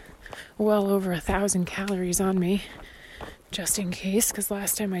probably well over 1,000 calories on me. just in case, because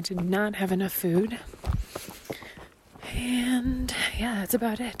last time I did not have enough food. And yeah, that's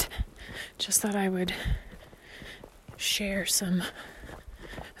about it. Just thought I would share some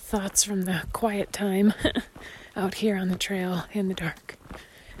thoughts from the quiet time out here on the trail in the dark.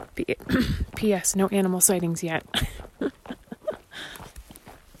 P.S. No animal sightings yet.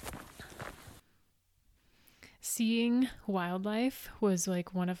 Seeing wildlife was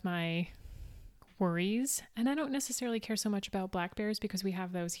like one of my worries, and I don't necessarily care so much about black bears because we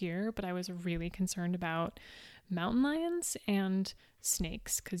have those here, but I was really concerned about mountain lions and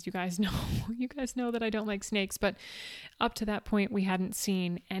snakes, because you guys know that I don't like snakes. But up to that point we hadn't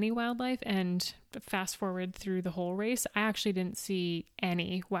seen any wildlife, and fast forward through the whole race, I actually didn't see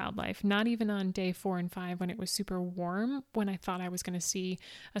any wildlife, not even on day 4 and 5 when it was super warm, when I thought I was going to see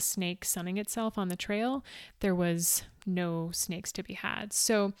a snake sunning itself on the trail. There was no snakes to be had.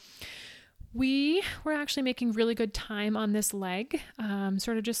 So we were actually making really good time on this leg,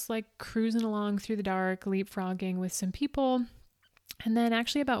 sort of just like cruising along through the dark, leapfrogging with some people. And then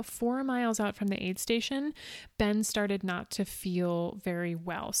actually about 4 miles out from the aid station, Ben started not to feel very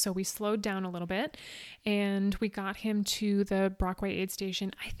well. So we slowed down a little bit and we got him to the Brockway aid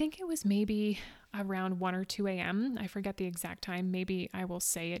station. I think it was maybe around 1 or 2 a.m. I forget the exact time. Maybe I will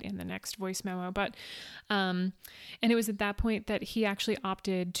say it in the next voice memo. But, and it was at that point that he actually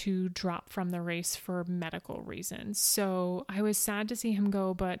opted to drop from the race for medical reasons. So I was sad to see him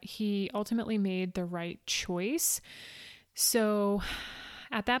go, but he ultimately made the right choice. So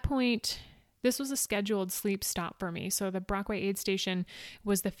at that point, this was a scheduled sleep stop for me. So the Brockway aid station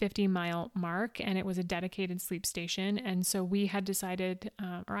was the 50-mile mark, and it was a dedicated sleep station. And so we had decided,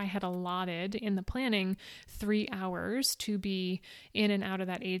 or I had allotted in the planning, 3 hours to be in and out of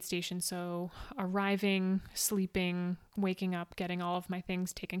that aid station. So arriving, sleeping, waking up, getting all of my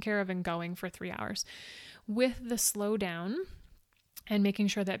things taken care of, and going for 3 hours. With the slowdown and making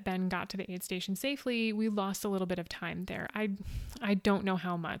sure that Ben got to the aid station safely, we lost a little bit of time there. I don't know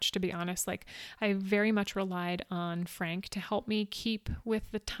how much, to be honest. Like, I very much relied on Frank to help me keep with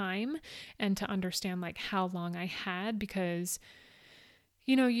the time and to understand like how long I had, because,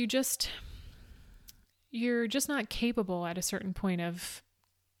 you know, you're just not capable at a certain point of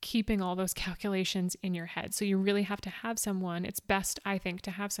keeping all those calculations in your head. So you really have to have someone. It's best, I think,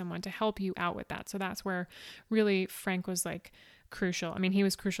 to have someone to help you out with that. So that's where really Frank was like crucial. I mean, he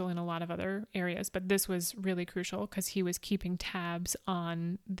was crucial in a lot of other areas, but this was really crucial because he was keeping tabs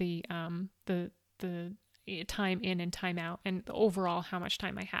on the time in and time out and the overall how much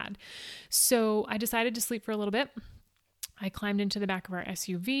time I had. So I decided to sleep for a little bit. I climbed into the back of our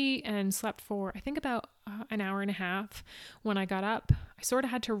SUV and slept for, I think, about an hour and a half. When I got up, I sort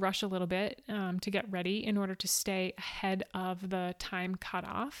of had to rush a little bit to get ready in order to stay ahead of the time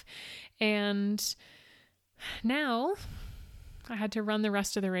cutoff. And now I had to run the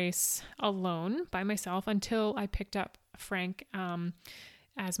rest of the race alone by myself until I picked up Frank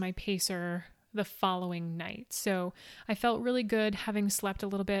as my pacer the following night. So I felt really good having slept a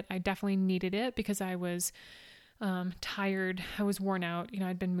little bit. I definitely needed it because I was tired. I was worn out. You know,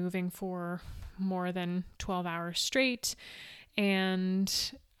 I'd been moving for more than 12 hours straight,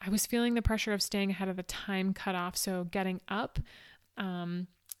 and I was feeling the pressure of staying ahead of the time cutoff. So getting up,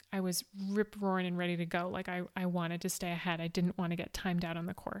 I was rip-roaring and ready to go. Like I wanted to stay ahead. I didn't want to get timed out on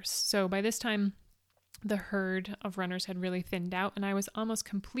the course. So by this time, the herd of runners had really thinned out, and I was almost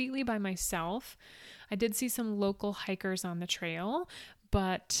completely by myself. I did see some local hikers on the trail,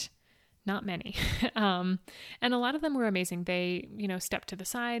 but not many. And a lot of them were amazing. They, you know, stepped to the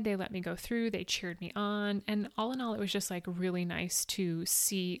side. They let me go through. They cheered me on. And all in all, it was just like really nice to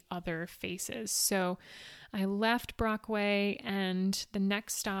see other faces. So I left Brockway, and the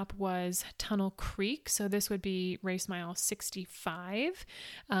next stop was Tunnel Creek. So this would be race mile 65.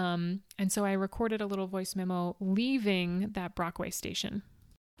 And so I recorded a little voice memo leaving that Brockway station.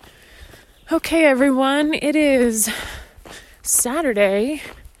 Okay, everyone, it is Saturday,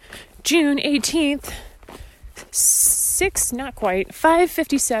 June 18th,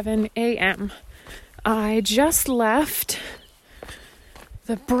 5:57 a.m. I just left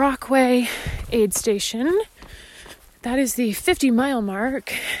the Brockway aid station. That is the 50-mile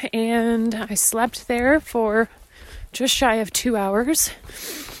mark, and I slept there for just shy of 2 hours.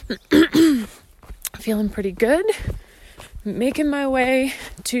 Feeling pretty good. Making my way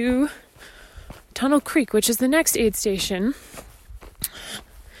to Tunnel Creek, which is the next aid station.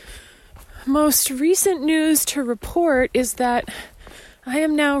 Most recent news to report is that I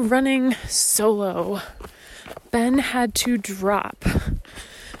am now running solo. Ben had to drop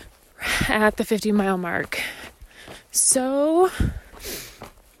at the 50-mile mark. So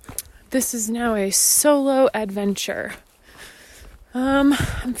this is now a solo adventure.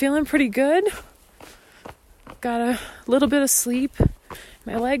 I'm feeling pretty good. Got a little bit of sleep.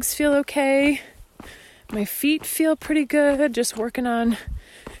 My legs feel okay. My feet feel pretty good. Just working on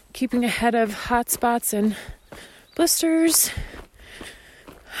keeping ahead of hot spots and blisters.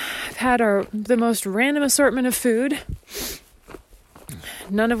 I've had the most random assortment of food.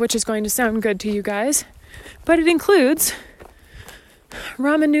 None of which is going to sound good to you guys. But it includes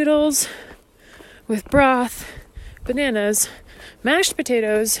ramen noodles with broth, bananas, mashed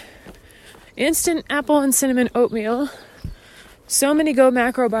potatoes, instant apple and cinnamon oatmeal, so many Go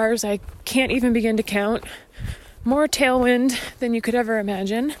macro bars I can't even begin to count, more Tailwind than you could ever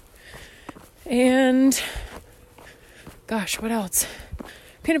imagine, and gosh, what else?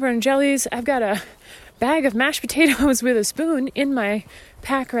 Peanut butter and jellies. I've got a bag of mashed potatoes with a spoon in my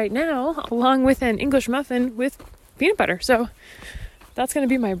pack right now, along with an English muffin with peanut butter. So that's going to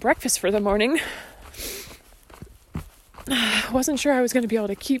be my breakfast for the morning. Wasn't sure I was going to be able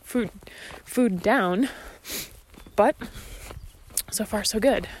to keep food down, but so far so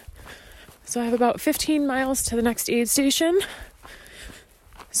good. So I have about 15 miles to the next aid station.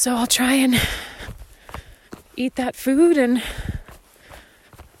 So I'll try and eat that food and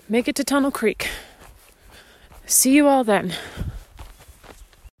make it to Tunnel Creek. See you all then.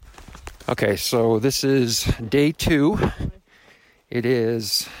 Okay, so this is day 2. It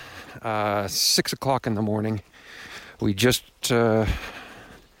is 6 o'clock in the morning. We just,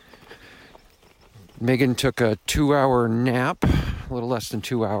 Megan took a 2-hour nap, a little less than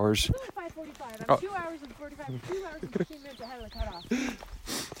 2 hours. It's only 5:45. I'm 2 hours and 45, 2 hours and 15 minutes ahead of the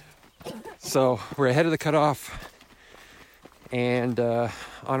cutoff. So we're ahead of the cutoff. And on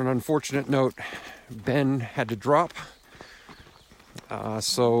an unfortunate note, Ben had to drop.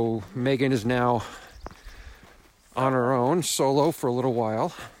 So Megan is now on her own, solo for a little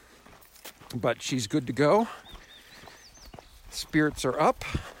while. But she's good to go. Spirits are up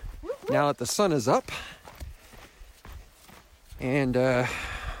now that the sun is up. And Now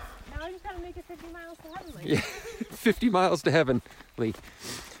I just gotta make it 50 miles to Heavenly. yeah, 50 miles to Heavenly.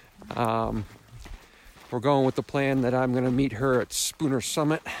 We're going with the plan that I'm going to meet her at Spooner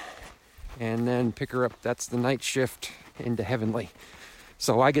Summit and then pick her up. That's the night shift into Heavenly.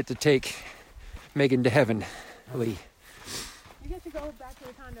 So I get to take Megan to Heavenly. You get to go back to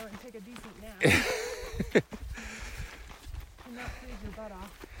the condo and take a decent nap. And not freeze your butt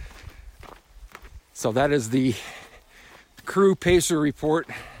off. So that is the crew pacer report.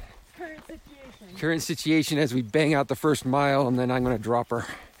 Current situation as we bang out the first mile, and then I'm going to drop her.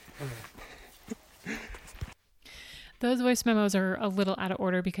 Those voice memos are a little out of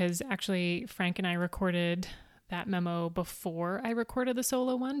order because actually Frank and I recorded that memo before I recorded the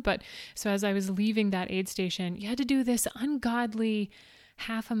solo one. But so as I was leaving that aid station, you had to do this ungodly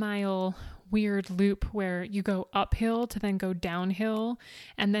half-a-mile weird loop where you go uphill to then go downhill,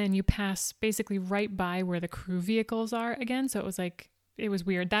 and then you pass basically right by where the crew vehicles are again. So it was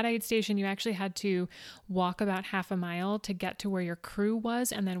weird. That aid station, you actually had to walk about half a mile to get to where your crew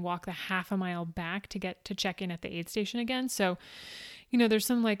was, and then walk the half a mile back to get to check in at the aid station again. So, there's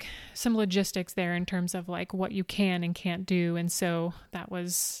some logistics there in terms of like what you can and can't do. And so that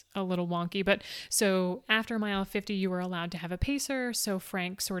was a little wonky. But so after mile 50, you were allowed to have a pacer. So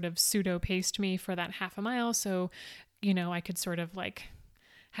Frank sort of pseudo paced me for that half a mile. So, I could sort of like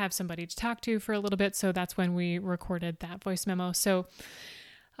have somebody to talk to for a little bit. So that's when we recorded that voice memo. So,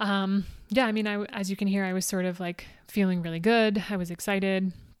 as you can hear, I was sort of like feeling really good. I was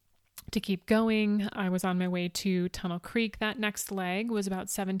excited to keep going. I was on my way to Tunnel Creek. That next leg was about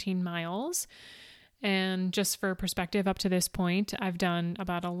 17 miles. And just for perspective, up to this point, I've done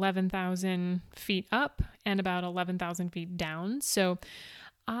about 11,000 feet up and about 11,000 feet down. So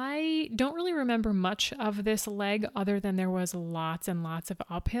I don't really remember much of this leg other than there was lots and lots of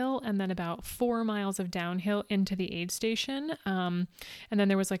uphill and then about 4 miles of downhill into the aid station. And then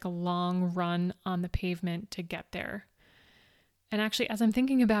there was like a long run on the pavement to get there. And actually, as I'm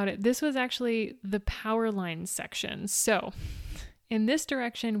thinking about it, this was actually the power lines section. So in this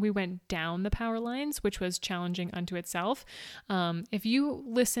direction, we went down the power lines, which was challenging unto itself. If you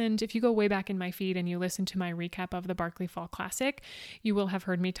go way back in my feed and you listen to my recap of the Barkley Fall Classic, you will have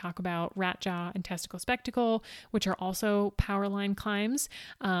heard me talk about Rat Jaw and Testicle Spectacle, which are also power line climbs.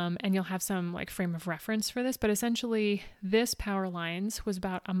 And you'll have some like frame of reference for this, but essentially this power lines was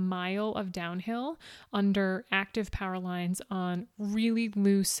about a mile of downhill under active power lines on really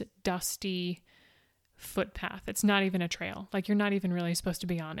loose, dusty footpath. It's not even a trail. Like you're not even really supposed to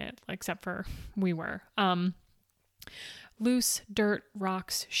be on it, except for we were. Loose dirt,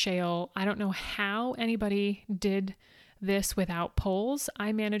 rocks, shale. I don't know how anybody did this without poles.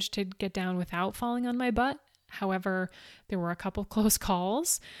 I managed to get down without falling on my butt. However, there were a couple close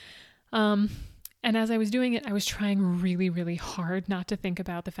calls. And as I was doing it, I was trying really, really hard not to think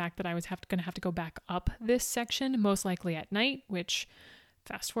about the fact that I was going to have to go back up this section, most likely at night, which,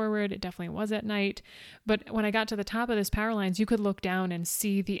 fast forward, it definitely was at night. But when I got to the top of this power lines, you could look down and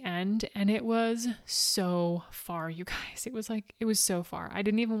see the end, and it was so far, you guys. It was so far. I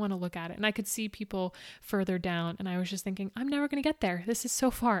didn't even want to look at it, and I could see people further down, and I was just thinking, I'm never going to get there. This is so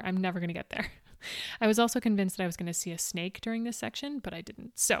far. I'm never going to get there. I was also convinced that I was going to see a snake during this section, but I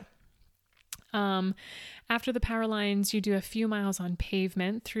didn't. So after the power lines, you do a few miles on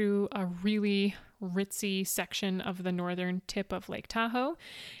pavement through a really ritzy section of the northern tip of Lake Tahoe.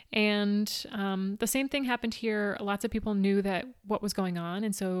 And the same thing happened here. Lots of people knew that what was going on.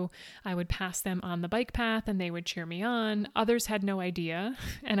 And so I would pass them on the bike path and they would cheer me on. Others had no idea.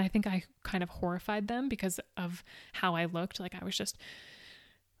 And I think I kind of horrified them because of how I looked. Like I was just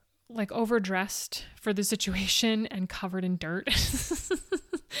like overdressed for the situation and covered in dirt.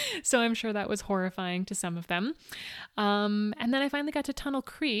 So I'm sure that was horrifying to some of them. And then I finally got to Tunnel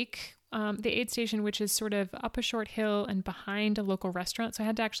Creek, the aid station, which is sort of up a short hill and behind a local restaurant. So I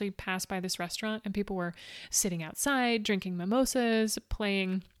had to actually pass by this restaurant, and people were sitting outside, drinking mimosas,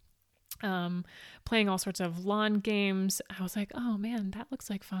 playing all sorts of lawn games. I was like, oh man, that looks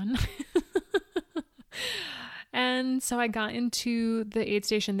like fun. And so I got into the aid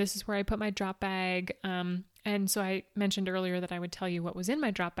station. This is where I put my drop bag. And so I mentioned earlier that I would tell you what was in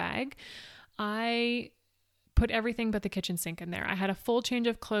my drop bag. I put everything but the kitchen sink in there. I had a full change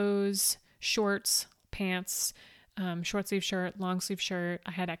of clothes, shorts, pants, short sleeve shirt, long sleeve shirt.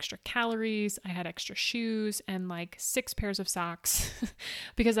 I had extra calories. I had extra shoes and like 6 pairs of socks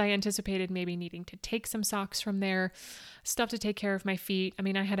because I anticipated maybe needing to take some socks from there, stuff to take care of my feet. I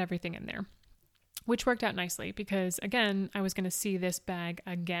mean, I had everything in there, which worked out nicely because, again, I was going to see this bag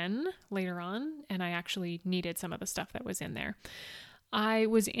again later on, and I actually needed some of the stuff that was in there. I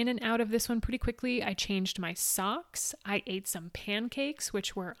was in and out of this one pretty quickly. I changed my socks. I ate some pancakes,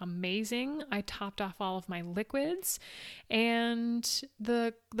 which were amazing. I topped off all of my liquids. And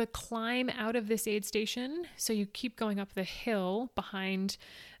the climb out of this aid station, so you keep going up the hill behind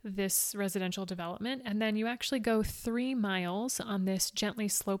this residential development, and then you actually go 3 miles on this gently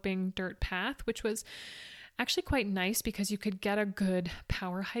sloping dirt path, which was actually quite nice because you could get a good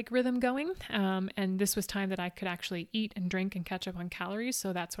power hike rhythm going. And this was time that I could actually eat and drink and catch up on calories.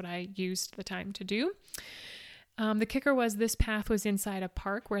 So that's what I used the time to do. The kicker was this path was inside a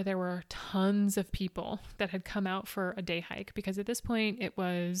park where there were tons of people that had come out for a day hike because at this point it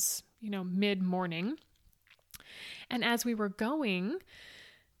was, mid-morning. And as we were going,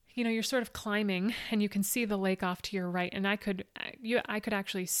 you're sort of climbing and you can see the lake off to your right. And I could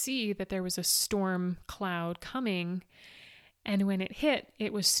actually see that there was a storm cloud coming. And when it hit,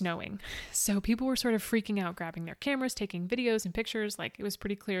 it was snowing. So people were sort of freaking out, grabbing their cameras, taking videos and pictures. Like it was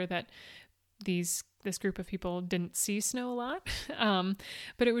pretty clear that this group of people didn't see snow a lot.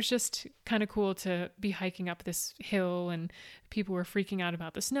 But it was just kind of cool to be hiking up this hill and people were freaking out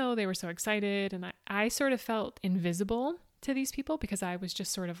about the snow. They were so excited. And I sort of felt invisible to these people because I was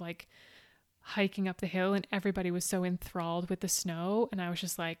just sort of like hiking up the hill and everybody was so enthralled with the snow. And I was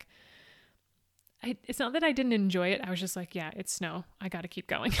just like, it's not that I didn't enjoy it. I was just like, yeah, it's snow. I got to keep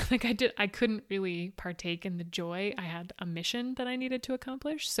going. I couldn't really partake in the joy. I had a mission that I needed to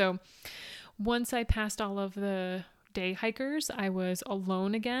accomplish. So once I passed all of the day hikers, I was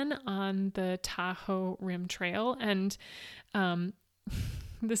alone again on the Tahoe Rim Trail. And,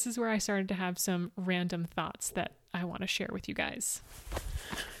 this is where I started to have some random thoughts that I want to share with you guys.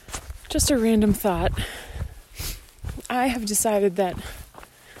 Just a random thought. I have decided that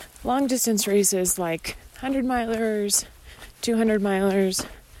long distance races like 100 milers, 200 milers,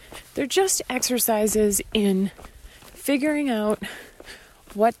 they're just exercises in figuring out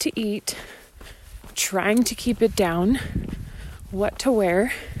what to eat, trying to keep it down, what to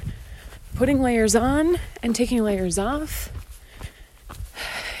wear, putting layers on and taking layers off.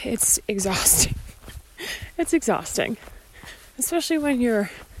 It's exhausting. It's exhausting, especially when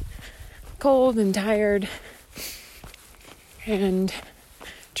you're cold and tired and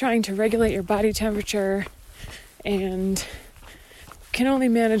trying to regulate your body temperature and can only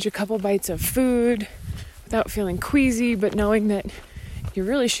manage a couple bites of food without feeling queasy, but knowing that you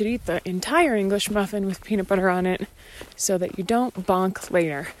really should eat the entire English muffin with peanut butter on it so that you don't bonk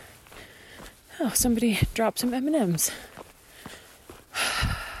later. Oh, somebody dropped some M&Ms.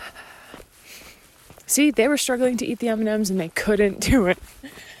 See, they were struggling to eat the M&Ms and they couldn't do it.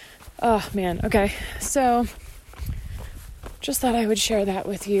 Oh, man. Okay. So, just thought I would share that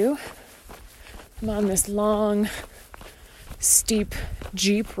with you. I'm on this long, steep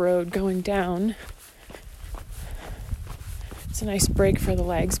Jeep road going down. It's a nice break for the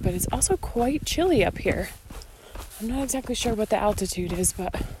legs, but it's also quite chilly up here. I'm not exactly sure what the altitude is,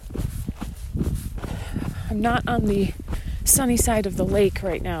 but I'm not on the sunny side of the lake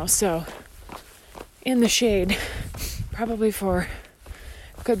right now, so in the shade, probably for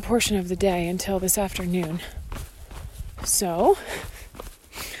a good portion of the day until this afternoon. So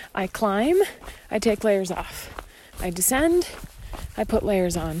I climb, I take layers off. I descend, I put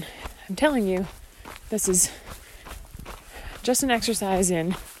layers on. I'm telling you, this is just an exercise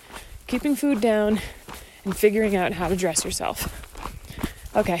in keeping food down and figuring out how to dress yourself.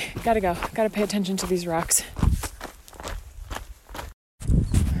 Okay, gotta go. Gotta pay attention to these rocks.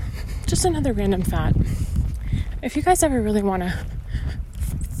 Just another random thought. If you guys ever really want to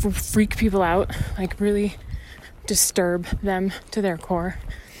freak people out, like really disturb them to their core,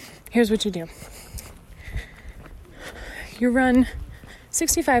 here's what you do. You run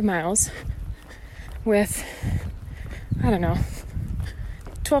 65 miles with,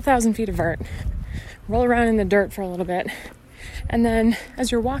 12,000 feet of vert. Roll around in the dirt for a little bit. And then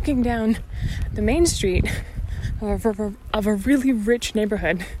as you're walking down the main street of a really rich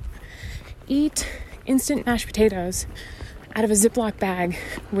neighborhood, eat instant mashed potatoes out of a Ziploc bag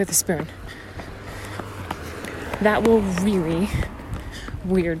with a spoon. That will really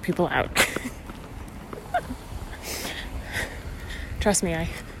weird people out. Trust me, I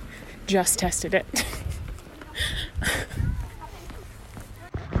just tested it.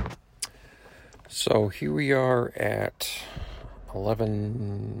 So here we are at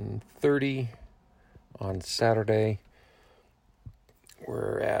 11:30 on Saturday.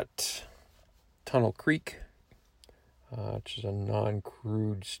 We're at Tunnel Creek, which is a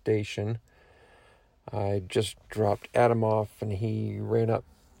non-crude station. I just dropped Adam off and he ran up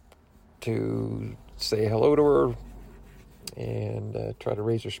to say hello to her and try to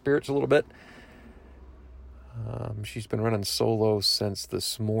raise her spirits a little bit. She's been running solo since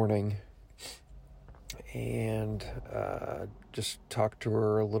this morning, and just talked to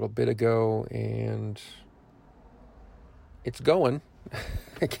her a little bit ago, and it's going,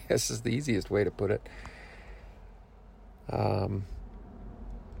 I guess is the easiest way to put it.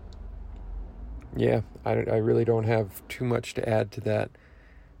 Yeah, I really don't have too much to add to that.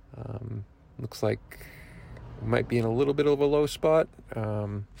 Looks like we might be in a little bit of a low spot.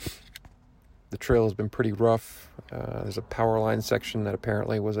 The trail has been pretty rough. There's a power line section that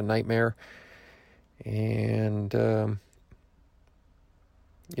apparently was a nightmare. And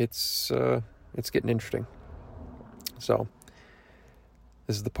it's getting interesting. So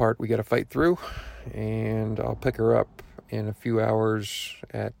this is the part we got to fight through, and I'll pick her up in a few hours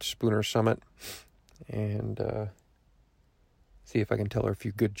at Spooner Summit and see if I can tell her a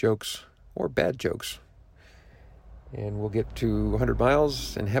few good jokes or bad jokes. And we'll get to 100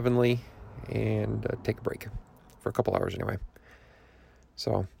 miles in Heavenly and take a break for a couple hours anyway.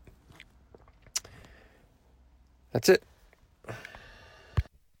 So that's it.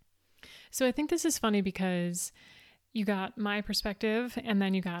 So I think this is funny because you got my perspective and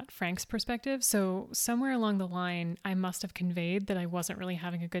then you got Frank's perspective. So somewhere along the line, I must have conveyed that I wasn't really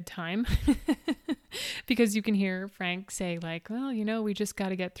having a good time because you can hear Frank say like, well, we just got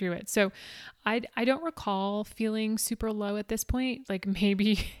to get through it. So I don't recall feeling super low at this point. Like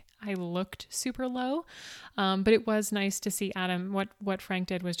maybe I looked super low, but it was nice to see Adam. What Frank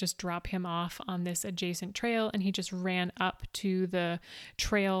did was just drop him off on this adjacent trail, and he just ran up to the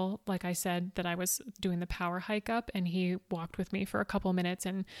trail, like I said, that I was doing the power hike up, and he walked with me for a couple minutes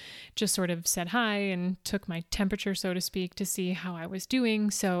and just sort of said hi and took my temperature, so to speak, to see how I was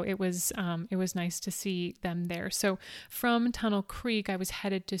doing. So it was nice to see them there. So from Tunnel Creek, I was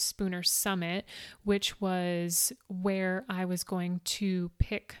headed to Spooner Summit, which was where I was going to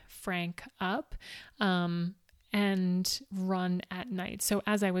pick Frank up and run at night. So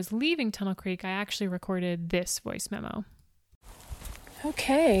as I was leaving Tunnel Creek, I actually recorded this voice memo.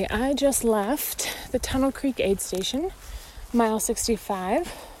 Okay, I just left the Tunnel Creek aid station, mile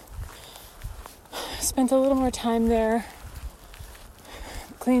 65. Spent a little more time there,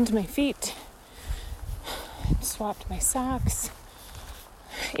 cleaned my feet, swapped my socks,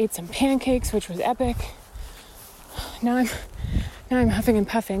 ate some pancakes, which was epic. Now I'm huffing and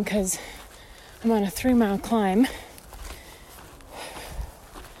puffing because I'm on a 3-mile climb.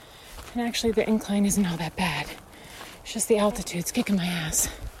 And actually the incline isn't all that bad. It's just the altitude's kicking my ass.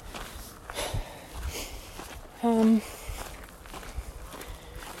 I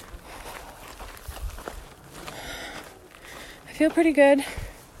feel pretty good.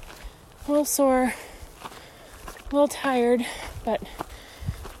 A little sore, a little tired, but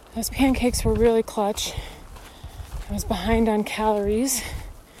those pancakes were really clutch. I was behind on calories.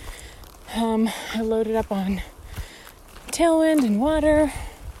 I loaded up on tailwind and water.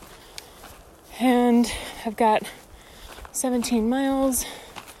 And I've got 17 miles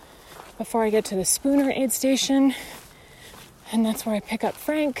before I get to the Spooner aid station. And that's where I pick up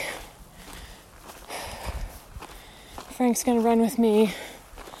Frank. Frank's going to run with me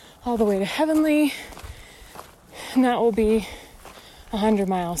all the way to Heavenly. And that will be 100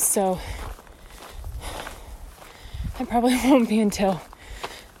 miles. So it probably won't be until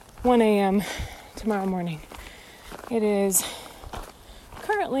 1 a.m. tomorrow morning. It is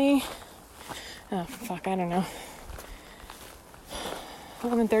currently, I don't know,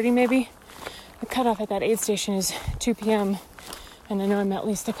 11:30 maybe. The cutoff at that aid station is 2 p.m. and I know I'm at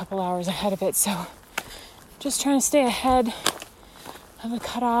least a couple hours ahead of it, so just trying to stay ahead of the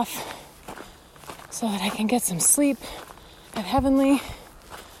cutoff so that I can get some sleep at Heavenly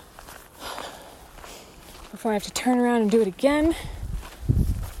before I have to turn around and do it again.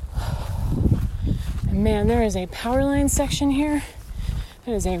 And man, there is a power line section here.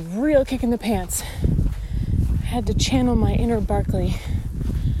 That is a real kick in the pants. I had to channel my inner Barkley,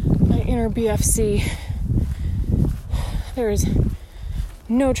 my inner BFC. There is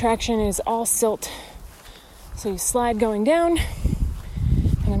no traction, it is all silt. So you slide going down,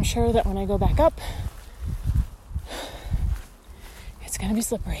 and I'm sure that when I go back up, it's gonna be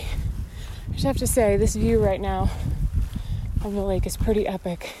slippery. I just have to say, this view right now of the lake is pretty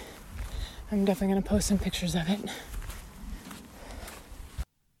epic. I'm definitely gonna post some pictures of it.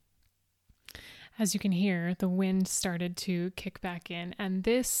 As you can hear, the wind started to kick back in, and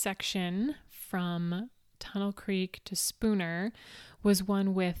this section from Tunnel Creek to Spooner was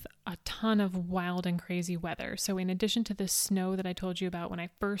one with a ton of wild and crazy weather. So in addition to the snow that I told you about when I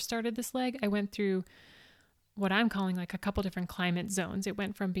first started this leg, I went through what I'm calling like a couple different climate zones. It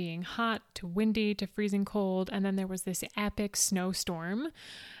went from being hot to windy to freezing cold, and then there was this epic snowstorm.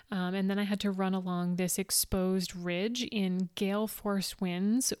 And then I had to run along this exposed ridge in gale force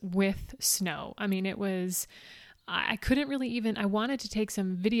winds with snow. I mean, I couldn't really even, I wanted to take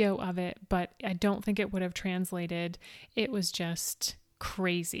some video of it, but I don't think it would have translated. It was just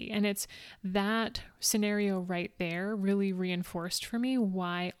crazy. And it's that scenario right there really reinforced for me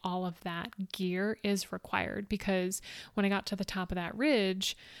why all of that gear is required. Because when I got to the top of that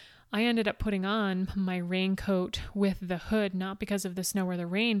ridge, I ended up putting on my raincoat with the hood, not because of the snow or the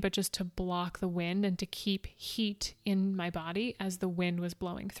rain, but just to block the wind and to keep heat in my body as the wind was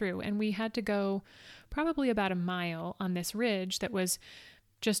blowing through. And we had to go probably about a mile on this ridge that was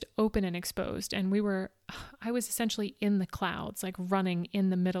just open and exposed. And I was essentially in the clouds, like running in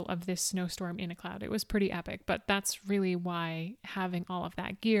the middle of this snowstorm in a cloud. It was pretty epic, but that's really why having all of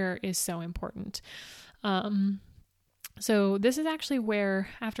that gear is so important. So this is actually where,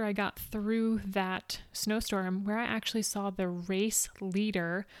 after I got through that snowstorm, where I actually saw the race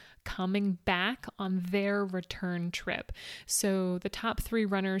leader coming back on their return trip. So the top 3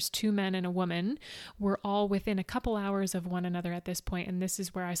 runners, 2 men and a woman, were all within a couple hours of one another at this point. And this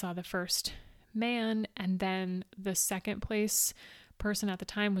is where I saw the first man, and then the second place person at the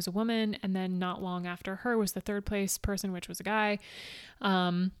time was a woman. And then not long after her was the third place person, which was a guy.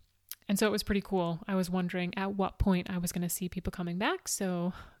 And so it was pretty cool. I was wondering at what point I was going to see people coming back.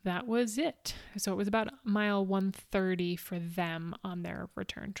 So that was it. So it was about mile 130 for them on their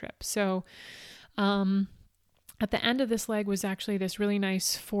return trip. So at the end of this leg was actually this really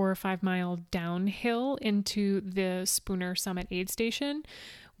nice 4 or 5 mile downhill into the Spooner Summit aid station,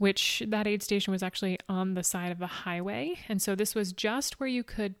 which that aid station was actually on the side of the highway. And so this was just where you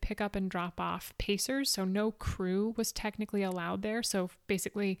could pick up and drop off pacers. So no crew was technically allowed there. So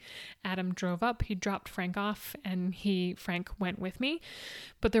basically Adam drove up, he dropped Frank off, and Frank went with me.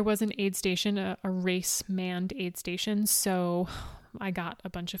 But there was an aid station, a race manned aid station. So I got a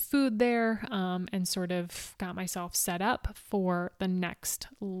bunch of food there and sort of got myself set up for the next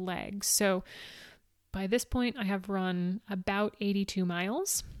leg. So by this point, I have run about 82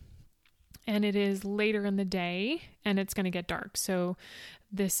 miles, and it is later in the day, and it's going to get dark. So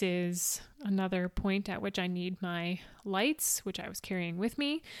this is another point at which I need my lights, which I was carrying with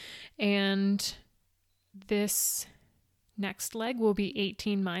me. And this next leg will be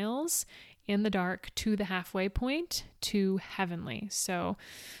 18 miles in the dark to the halfway point to Heavenly. So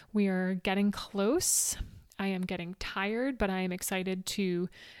we are getting close. I am getting tired, but I am excited to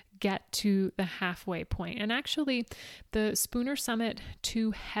get to the halfway point. And actually, the Spooner Summit to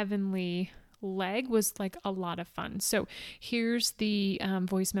Heavenly leg was like a lot of fun. So here's the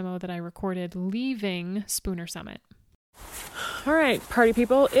voice memo that I recorded leaving Spooner Summit. All right, party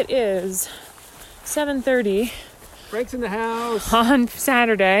people, it is 7:30. Frank's in the house. On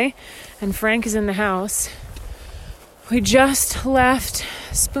Saturday, and Frank is in the house. We just left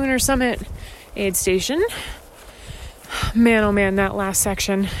Spooner Summit aid station. Man, oh man, that last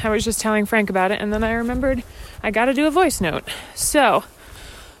section. I was just telling Frank about it, and then I remembered I got to do a voice note. So,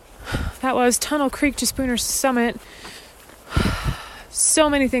 that was Tunnel Creek to Spooner Summit. So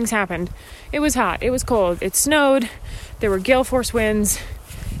many things happened. It was hot. It was cold. It snowed. There were gale force winds.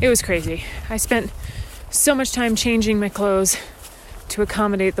 It was crazy. I spent so much time changing my clothes to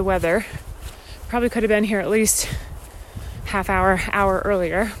accommodate the weather. Probably could have been here at least hour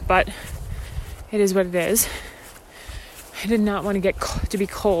earlier, but it is what it is. I did not want to get to be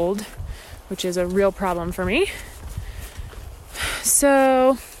cold, which is a real problem for me.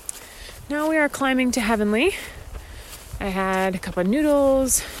 So now we are climbing to Heavenly. I had a cup of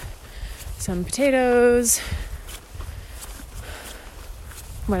noodles, some potatoes.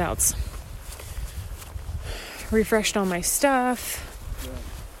 What else? Refreshed all my stuff.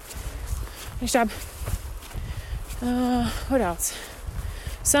 Nice job. What else?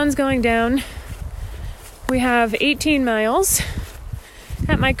 Sun's going down. We have 18 miles.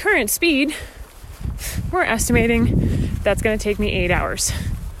 At my current speed, we're estimating that's going to take me 8 hours.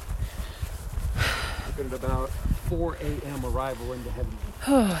 Looking at about 4 a.m. arrival into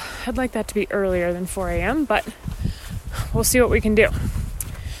Heavenly. I'd like that to be earlier than 4 a.m., but we'll see what we can do.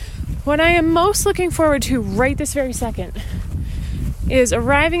 What I am most looking forward to right this very second is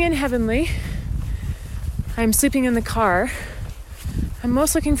arriving in Heavenly. I'm sleeping in the car. I'm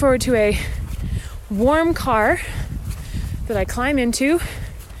most looking forward to a warm car that I climb into,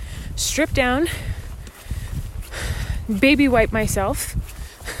 strip down, baby wipe myself.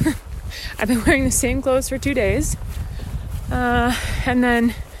 I've been wearing the same clothes for 2 days. And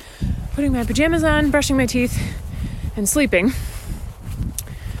then putting my pajamas on, brushing my teeth, and sleeping.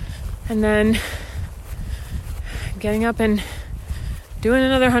 And then getting up and doing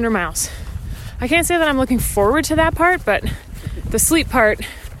another 100 miles. I can't say that I'm looking forward to that part, but the sleep part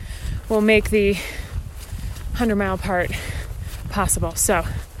will make the 100-mile part possible. So,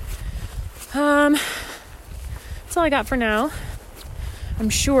 that's all I got for now. I'm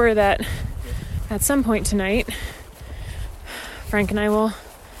sure that at some point tonight, Frank and I will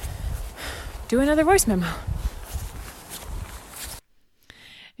do another voice memo.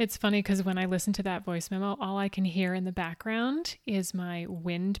 It's funny because when I listen to that voice memo, all I can hear in the background is my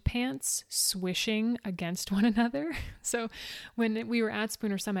wind pants swishing against one another. So when we were at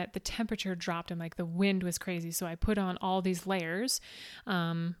Spooner Summit, the temperature dropped and like the wind was crazy. So I put on all these layers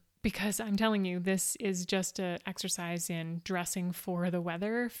because I'm telling you, this is just an exercise in dressing for the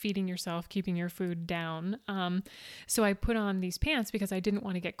weather, feeding yourself, keeping your food down. So I put on these pants because I didn't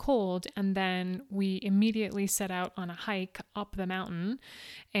want to get cold. And then we immediately set out on a hike up the mountain.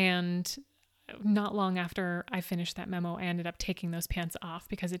 And not long after I finished that memo, I ended up taking those pants off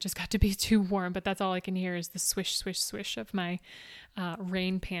because it just got to be too warm. But that's all I can hear is the swish, swish, swish of my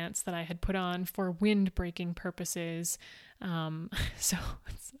rain pants that I had put on for wind breaking purposes. So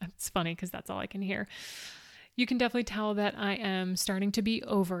it's funny because that's all I can hear. You can definitely tell that I am starting to be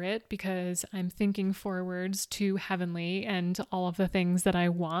over it because I'm thinking forwards to Heavenly and all of the things that I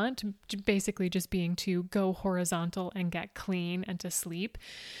want, basically just being to go horizontal and get clean and to sleep.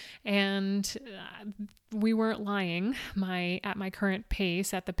 And we weren't lying. At my current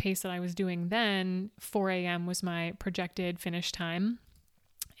pace, at the pace that I was doing then, 4 a.m. was my projected finish time.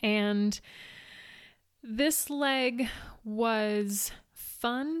 And this leg was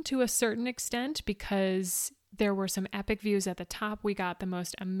fun to a certain extent because there were some epic views at the top. We got the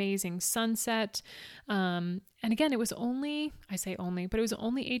most amazing sunset. And again, it was only, I say only, but it was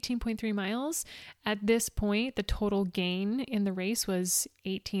only 18.3 miles. At this point, the total gain in the race was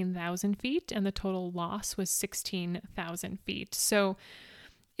 18,000 feet and the total loss was 16,000 feet. So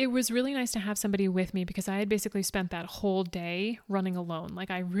it was really nice to have somebody with me because I had basically spent that whole day running alone.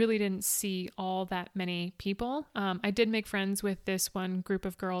 Like I really didn't see all that many people. I did make friends with this one group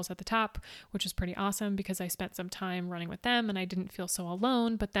of girls at the top, which was pretty awesome because I spent some time running with them and I didn't feel so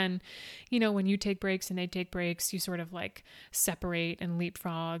alone. But then, when you take breaks and they take breaks, you sort of like separate and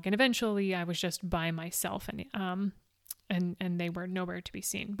leapfrog. And eventually I was just by myself and they were nowhere to be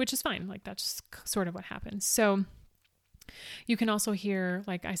seen, which is fine. Like that's sort of what happens. So you can also hear,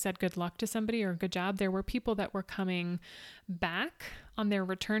 like I said, good luck to somebody or good job. There were people that were coming back on their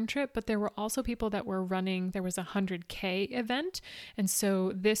return trip, but there were also people that were running. There was a 100K event. And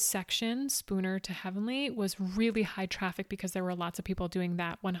so this section, Spooner to Heavenly, was really high traffic because there were lots of people doing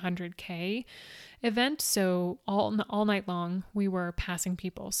that 100K event. So all night long, we were passing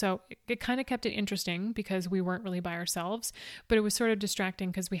people. So it kind of kept it interesting because we weren't really by ourselves, but it was sort of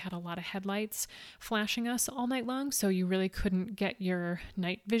distracting because we had a lot of headlights flashing us all night long. So you really couldn't get your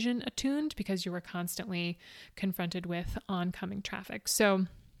night vision attuned because you were constantly confronted with oncoming traffic. So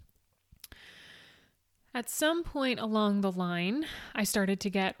At some point along the line, I started to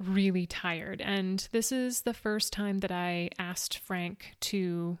get really tired. And this is the first time that I asked Frank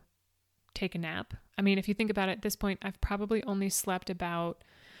to take a nap. I mean, if you think about it, at this point, I've probably only slept about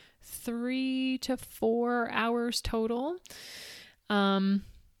 3 to 4 hours total.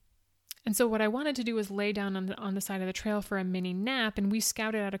 And so what I wanted to do was lay down on the side of the trail for a mini nap, and we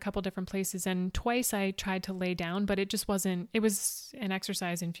scouted out a couple different places, and twice I tried to lay down, but it was an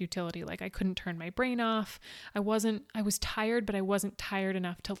exercise in futility. Like I couldn't turn my brain off. I was tired, but I wasn't tired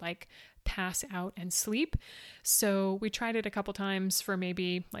enough to like pass out and sleep. So we tried it a couple times for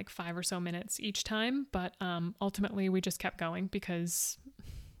maybe like 5 or so minutes each time, but ultimately we just kept going because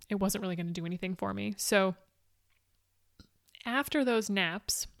it wasn't really going to do anything for me. So after those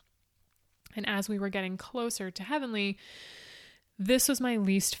naps, and as we were getting closer to Heavenly, this was my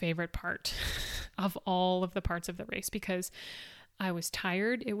least favorite part of all of the parts of the race because I was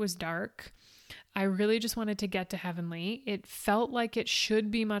tired. It was dark. I really just wanted to get to Heavenly. It felt like it should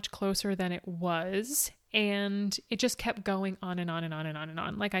be much closer than it was. And it just kept going on and on and on and on and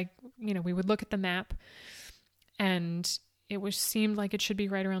on. Like we would look at the map and it seemed like it should be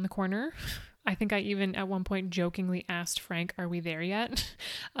right around the corner. I think I even at one point jokingly asked Frank, "Are we there yet?"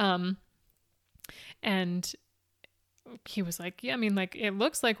 And he was like, "Yeah, I mean, like, it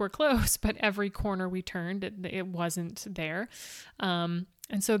looks like we're close," but every corner we turned, it wasn't there. And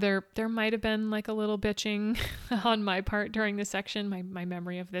so there might have been like a little bitching on my part during this section. My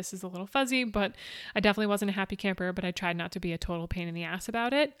memory of this is a little fuzzy, but I definitely wasn't a happy camper, but I tried not to be a total pain in the ass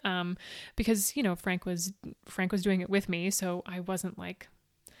about it. Because, Frank was doing it with me. So I wasn't like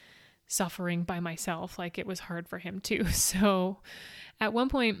suffering by myself. Like it was hard for him too. So at one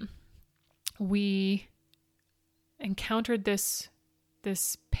point we encountered this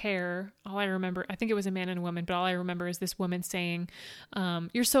pair. All I remember, I think it was a man and a woman, but all I remember is this woman saying,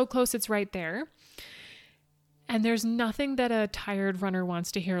 "You're so close, it's right there." And there's nothing that a tired runner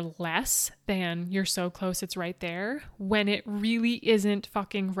wants to hear less than "you're so close, it's right there," when it really isn't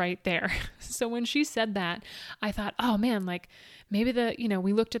fucking right there. So when she said that, I thought, oh man, like maybe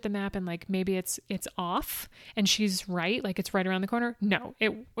we looked at the map and like maybe it's off and she's right, like it's right around the corner. No,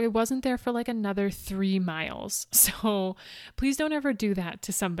 it wasn't there for like another 3 miles. So please don't ever do that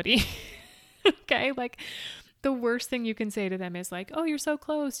to somebody. Okay, like the worst thing you can say to them is like, "Oh, you're so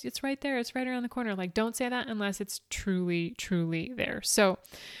close. It's right there. It's right around the corner." Like, don't say that unless it's truly, truly there. So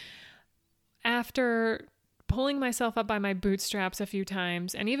after pulling myself up by my bootstraps a few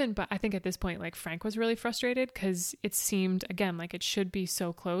times, but I think at this point, like Frank was really frustrated because it seemed, again, like it should be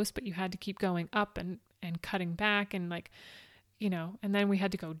so close, but you had to keep going up and cutting back and like, and then we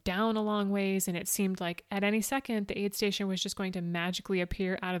had to go down a long ways. And it seemed like at any second, the aid station was just going to magically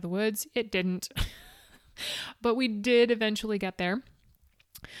appear out of the woods. It didn't. But we did eventually get there.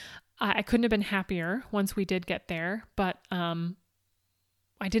 I couldn't have been happier once we did get there, but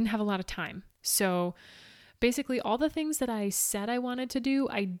I didn't have a lot of time. So basically all the things that I said I wanted to do,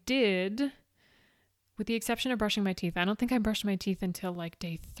 I did, with the exception of brushing my teeth. I don't think I brushed my teeth until like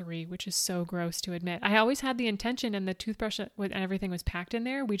day 3, which is so gross to admit. I always had the intention, and the toothbrush and everything was packed in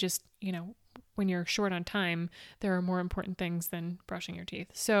there. We just, when you're short on time, there are more important things than brushing your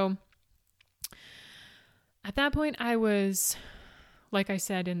teeth. So at that point, I was, like I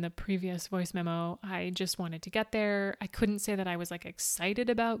said in the previous voice memo, I just wanted to get there. I couldn't say that I was like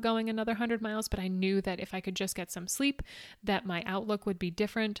excited about going another 100 miles, but I knew that if I could just get some sleep, that my outlook would be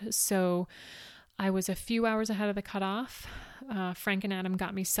different. So I was a few hours ahead of the cutoff. Frank and Adam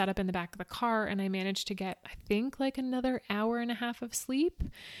got me set up in the back of the car, and I managed to get, I think, like another hour and a half of sleep.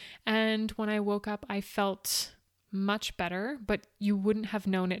 And when I woke up, I felt much better, but you wouldn't have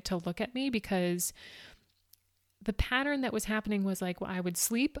known it to look at me because the pattern that was happening was like, I would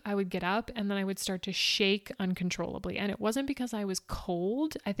sleep, I would get up, and then I would start to shake uncontrollably. And it wasn't because I was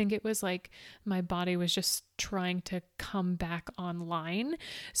cold. I think it was like my body was just trying to come back online.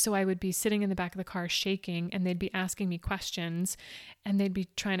 So I would be sitting in the back of the car shaking, and they'd be asking me questions, and they'd be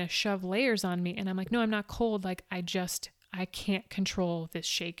trying to shove layers on me. And I'm like, no, I'm not cold. Like I can't control this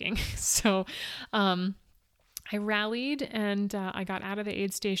shaking. So, I rallied and I got out of the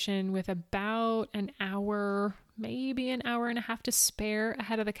aid station with about an hour, maybe an hour and a half to spare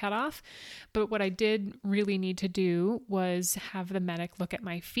ahead of the cutoff. But what I did really need to do was have the medic look at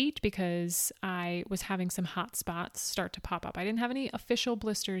my feet because I was having some hot spots start to pop up. I didn't have any official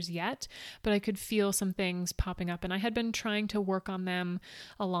blisters yet, but I could feel some things popping up, and I had been trying to work on them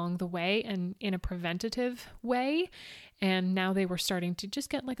along the way and in a preventative way. And now they were starting to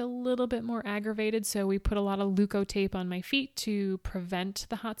just get like a little bit more aggravated. So we put a lot of Leuko tape on my feet to prevent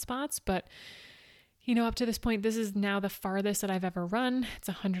the hot spots. But Up to this point, this is now the farthest that I've ever run. It's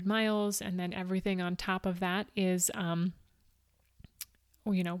 100 miles. And then everything on top of that is,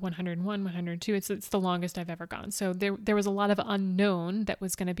 101, 102. It's the longest I've ever gone. So there was a lot of unknown that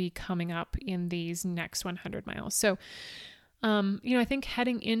was going to be coming up in these next 100 miles. So, I think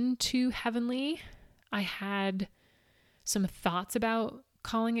heading into Heavenly, I had some thoughts about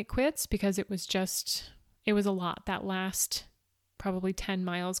calling it quits because it was a lot. That last probably 10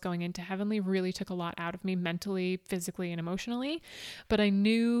 miles going into Heavenly really took a lot out of me mentally, physically, and emotionally. But I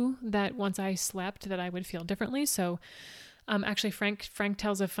knew that once I slept that I would feel differently. So actually Frank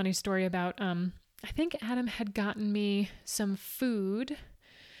tells a funny story about, I think Adam had gotten me some food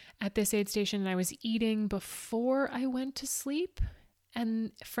at this aid station and I was eating before I went to sleep.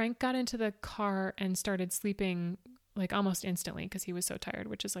 And Frank got into the car and started sleeping like almost instantly because he was so tired,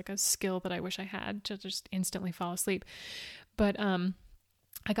 which is like a skill that I wish I had, to just instantly fall asleep. But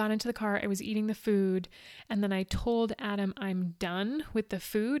I got into the car, I was eating the food, and then I told Adam I'm done with the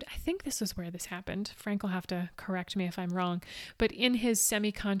food. I think this is where this happened. Frank will have to correct me if I'm wrong. But in his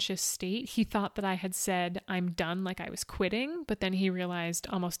semi-conscious state, he thought that I had said I'm done, like I was quitting. But then he realized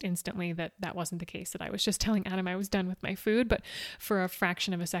almost instantly that that wasn't the case, that I was just telling Adam I was done with my food. But for a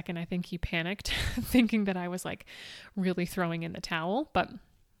fraction of a second, I think he panicked, thinking that I was like really throwing in the towel. But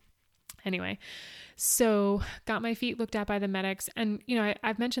anyway, so got my feet looked at by the medics. And,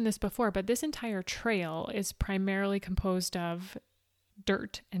 I've mentioned this before, but this entire trail is primarily composed of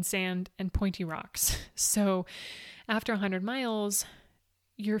dirt and sand and pointy rocks. So after 100 miles,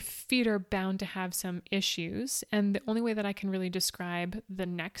 your feet are bound to have some issues. And the only way that I can really describe the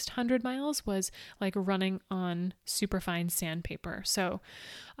next 100 miles was like running on superfine sandpaper. So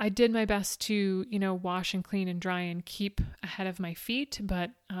I did my best to, wash and clean and dry and keep ahead of my feet.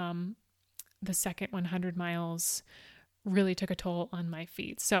 But, the second 100 miles really took a toll on my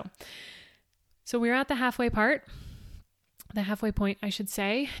feet. So we're at the halfway point, I should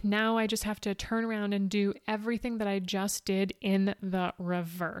say. Now I just have to turn around and do everything that I just did in the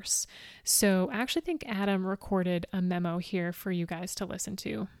reverse. So I actually think Adam recorded a memo here for you guys to listen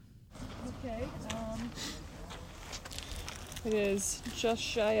to. Okay. It is just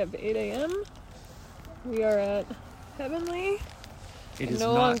shy of 8 a.m. We are at Heavenly. It I is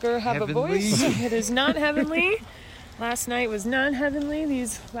no not longer have heavenly. a voice. It is not heavenly. Last night was not heavenly.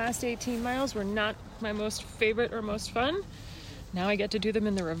 These last 18 miles were not my most favorite or most fun. Now I get to do them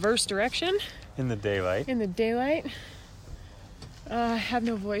in the reverse direction. In the daylight. I have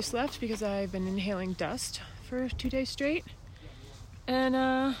no voice left because I've been inhaling dust for 2 days straight. And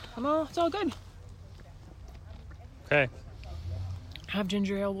it's all good. Okay. Have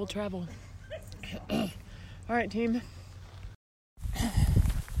ginger ale, we'll travel. All right, team.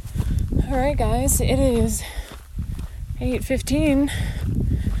 All right, guys, it is 8:15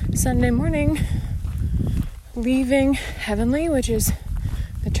 Sunday morning, leaving Heavenly, which is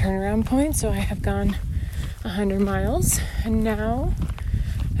the turnaround point. So I have gone 100 miles, and now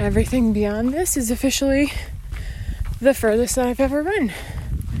everything beyond this is officially the furthest that I've ever run.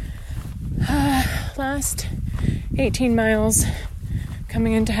 Last 18 miles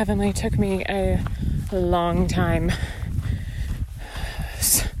coming into Heavenly took me a long time.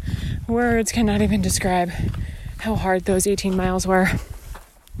 Words cannot even describe how hard those 18 miles were.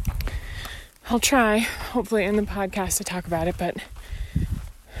 I'll try, hopefully in the podcast, to talk about it, but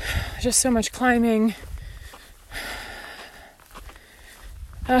just so much climbing.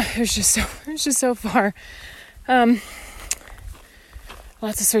 It was just so far. Lots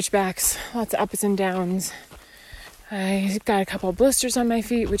of switchbacks, lots of ups and downs. I got a couple of blisters on my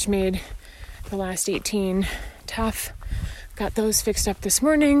feet, which made the last 18 tough. Got those fixed up this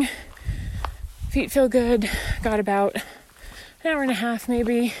morning. Feet feel good. Got about an hour and a half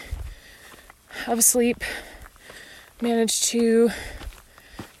maybe of sleep. Managed to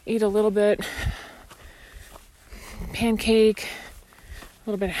eat a little bit pancake, a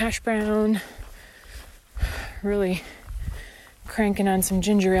little bit of hash brown. Really cranking on some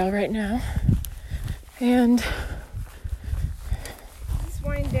ginger ale right now. And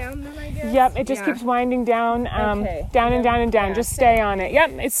wind down then, I guess? Yep, it just keeps winding down, Okay. down and down and down. Yeah. Just stay on it.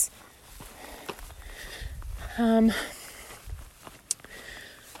 Yep, it's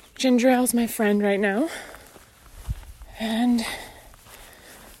ginger ale's my friend right now. And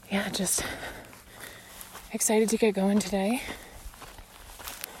yeah, just excited to get going today.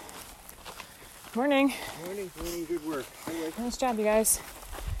 Morning. Morning, good work. Nice job, you guys.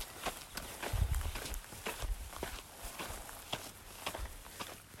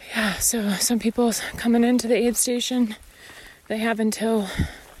 Yeah, so some people coming into the aid station, they have until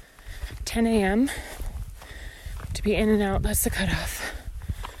 10 a.m. to be in and out. That's the cutoff.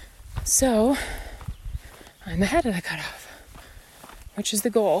 So I'm ahead of the cutoff, which is the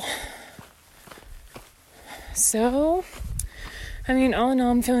goal. So, I mean, all in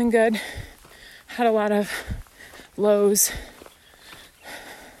all, I'm feeling good. Had a lot of lows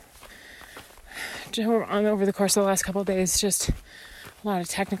over the course of the last couple of days. Just a lot of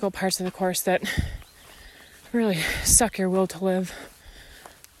technical parts of the course that really suck your will to live.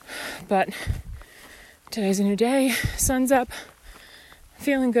 But today's a new day. Sun's up.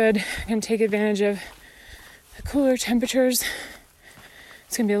 Feeling good. I'm going to take advantage of the cooler temperatures.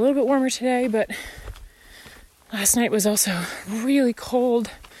 It's going to be a little bit warmer today, but last night was also really cold.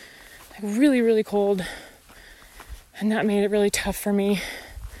 Like really, really cold. And that made it really tough for me.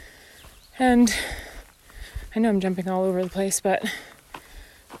 And I know I'm jumping all over the place, but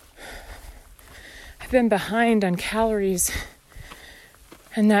I've been behind on calories.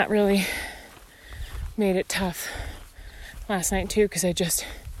 And that really made it tough last night too, because I just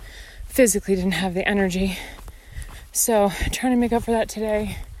physically didn't have the energy. So trying to make up for that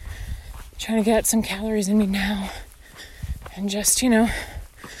today. Trying to get some calories in me now. And just,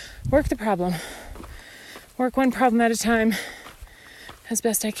 work the problem. Work one problem at a time as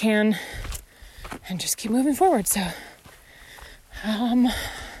best I can. And just keep moving forward. So I'm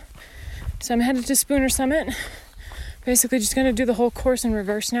headed to Spooner Summit. Basically just going to do the whole course in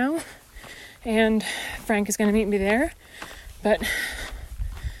reverse now. And Frank is going to meet me there. But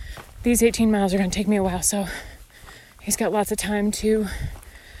these 18 miles are going to take me a while, so he's got lots of time to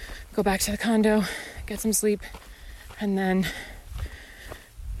go back to the condo, get some sleep, and then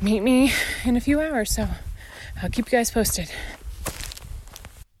meet me in a few hours. So I'll keep you guys posted.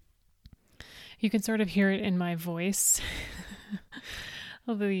 You can sort of hear it in my voice.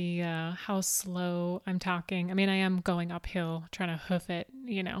 How slow I'm talking. I mean, I am going uphill, trying to hoof it,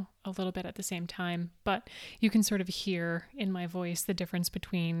 a little bit at the same time, but you can sort of hear in my voice the difference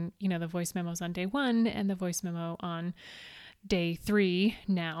between, the voice memos on day 1 and the voice memo on day 3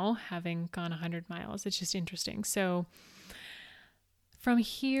 now, having gone 100 miles. It's just interesting. So from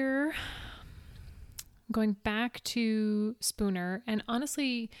here, I'm going back to Spooner, and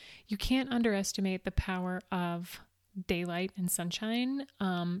honestly, you can't underestimate the power of daylight and sunshine.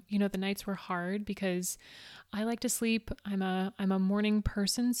 The nights were hard because I like to sleep. I'm a morning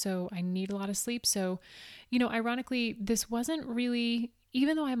person, so I need a lot of sleep. So, ironically, this wasn't really,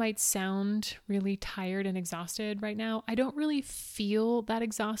 even though I might sound really tired and exhausted right now, I don't really feel that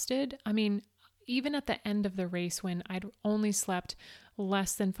exhausted. I mean, even at the end of the race, when I'd only slept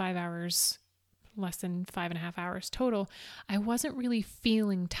less than 5 hours, less than 5.5 hours total, I wasn't really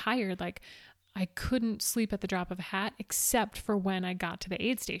feeling tired. Like, I couldn't sleep at the drop of a hat, except for when I got to the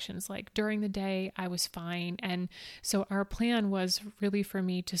aid stations. Like during the day, I was fine. And so our plan was really for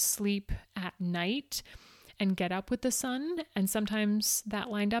me to sleep at night and get up with the sun. And sometimes that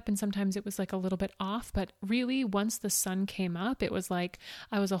lined up and sometimes it was like a little bit off. But really, once the sun came up, it was like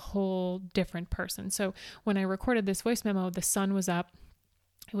I was a whole different person. So when I recorded this voice memo, the sun was up.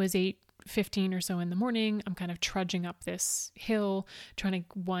 It was 8:15 or so in the morning. I'm kind of trudging up this hill, trying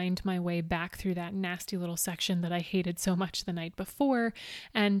to wind my way back through that nasty little section that I hated so much the night before.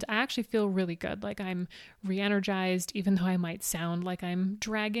 And I actually feel really good. Like I'm re-energized, even though I might sound like I'm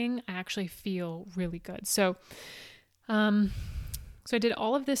dragging, I actually feel really good. So I did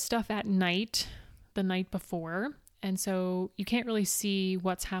all of this stuff at night, the night before. And so you can't really see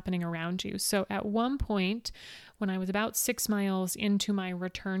what's happening around you. So at one point, when I was about 6 miles into my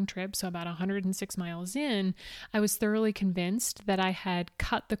return trip, so about 106 miles in, I was thoroughly convinced that I had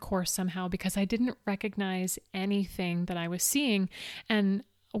cut the course somehow because I didn't recognize anything that I was seeing. And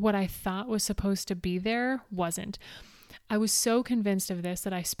what I thought was supposed to be there wasn't. I was so convinced of this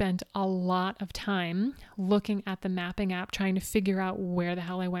that I spent a lot of time looking at the mapping app trying to figure out where the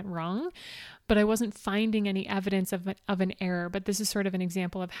hell I went wrong, but I wasn't finding any evidence of an error. But this is sort of an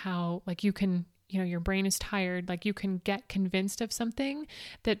example of how like you can, your brain is tired, like you can get convinced of something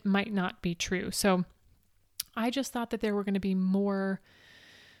that might not be true. So I just thought that there were going to be more.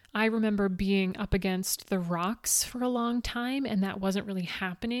 I remember being up against the rocks for a long time and that wasn't really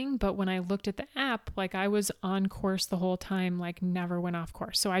happening. But when I looked at the app, like I was on course the whole time, like never went off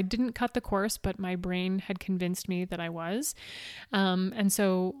course. So I didn't cut the course, but my brain had convinced me that I was. And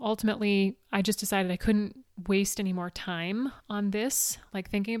so ultimately I just decided I couldn't waste any more time on this, like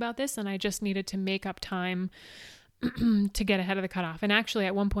thinking about this. And I just needed to make up time to get ahead of the cutoff. And actually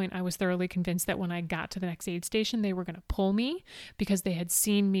at one point I was thoroughly convinced that when I got to the next aid station, they were going to pull me because they had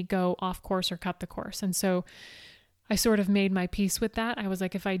seen me go off course or cut the course. And so I sort of made my peace with that. I was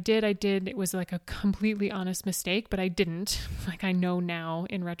like, if I did, it was like a completely honest mistake, but I didn't. Like, I know now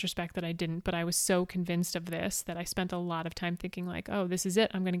in retrospect that I didn't, but I was so convinced of this that I spent a lot of time thinking like, oh, this is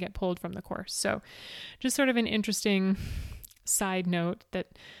it. I'm going to get pulled from the course. So just sort of an interesting side note that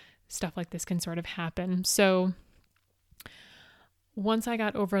stuff like this can sort of happen. So once I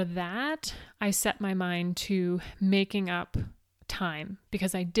got over that, I set my mind to making up time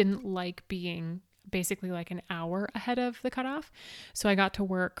because I didn't like being basically like an hour ahead of the cutoff. So I got to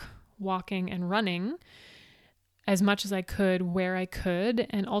work walking and running as much as I could where I could.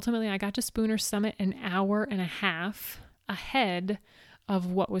 And ultimately I got to Spooner Summit an hour and a half ahead of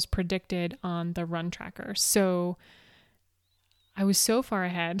what was predicted on the run tracker. So I was so far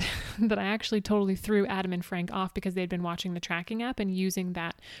ahead that I actually totally threw Adam and Frank off because they'd been watching the tracking app and using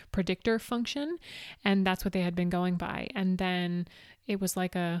that predictor function. And that's what they had been going by. And then it was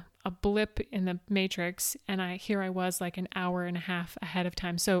like a blip in the matrix. And I was like an hour and a half ahead of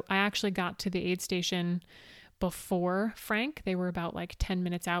time. So I actually got to the aid station before Frank. They were about like 10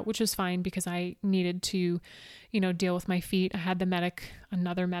 minutes out, which was fine because I needed to, deal with my feet. I had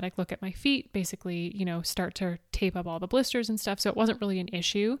another medic look at my feet, basically, start to tape up all the blisters and stuff. So it wasn't really an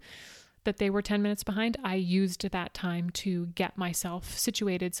issue that they were 10 minutes behind. I used that time to get myself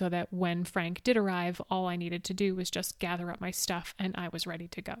situated so that when Frank did arrive, all I needed to do was just gather up my stuff and I was ready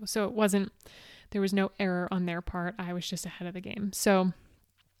to go. So there was no error on their part. I was just ahead of the game. So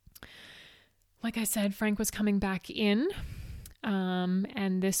like I said, Frank was coming back in,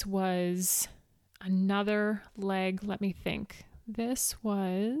 and this was another leg. Let me think. This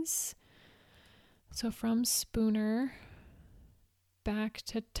was, so from Spooner back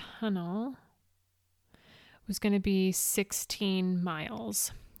to Tunnel was going to be 16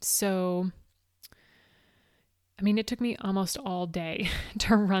 miles. So, it took me almost all day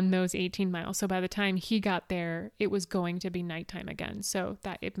to run those 18 miles. So by the time he got there, it was going to be nighttime again. So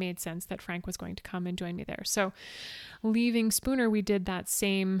that it made sense that Frank was going to come and join me there. So leaving Spooner, we did that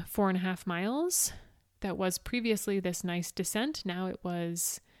same 4.5 miles that was previously this nice descent. Now it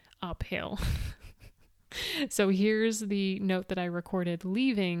was uphill. So here's the note that I recorded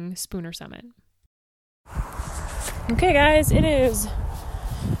leaving Spooner Summit. Okay, guys, it is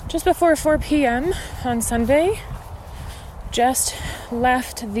just before 4 p.m. on Sunday. Just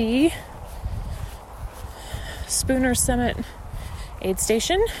left the Spooner Summit aid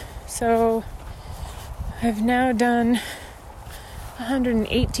station. So I've now done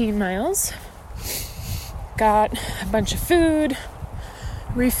 118 miles. Got a bunch of food,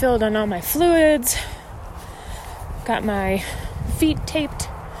 refilled on all my fluids, got my feet taped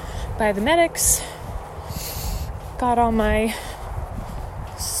by the medics, got all my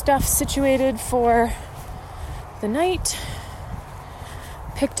stuff situated for the night,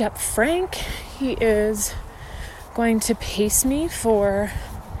 picked up Frank. He is going to pace me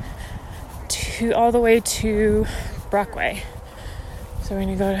all the way to Brockway. So we're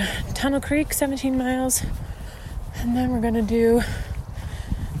going to go to Tunnel Creek, 17 miles, and then we're going to do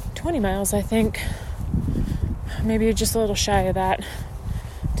 20 miles, I think. Maybe just a little shy of that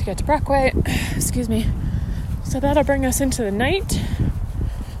to get to Brockway. Excuse me. So that'll bring us into the night.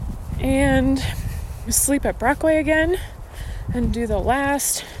 And sleep at Brockway again and do the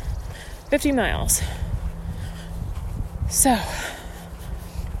last 50 miles. So,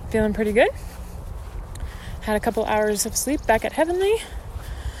 feeling pretty good. Had a couple hours of sleep back at Heavenly.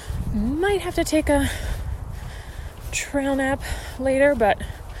 Might have to take a trail nap later, but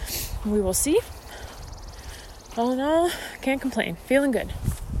we will see. All in all, can't complain. Feeling good.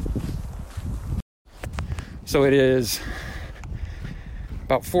 So it is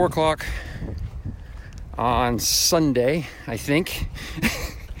about 4 o'clock on Sunday, I think.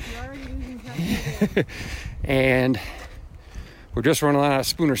 And we're just running out of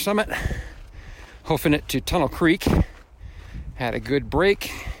Spooner Summit, hoofing it to Tunnel Creek. Had a good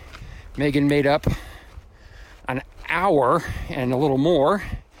break. Megan made up an hour and a little more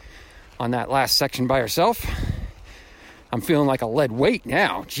on that last section by herself. I'm feeling like a lead weight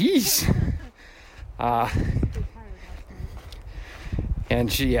now. Jeez.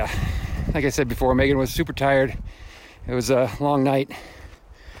 And she, like I said before, Megan was super tired. It was a long night.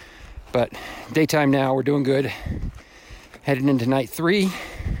 But daytime now, we're doing good. Heading into night 3.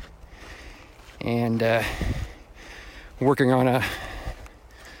 And working on a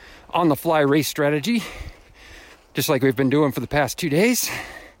on-the-fly race strategy. Just like we've been doing for the past 2 days.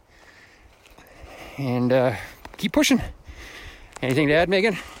 And keep pushing. Anything to add,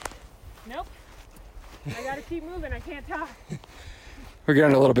 Megan? Nope. I gotta keep moving. I can't talk. We're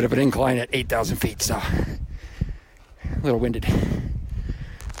getting a little bit of an incline at 8,000 feet, so a little winded.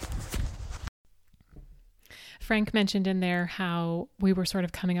 Frank mentioned in there how we were sort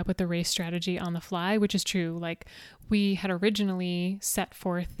of coming up with the race strategy on the fly, which is true. Like, we had originally set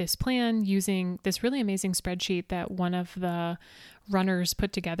forth this plan using this really amazing spreadsheet that one of the runners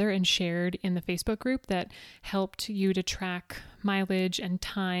put together and shared in the Facebook group that helped you to track mileage and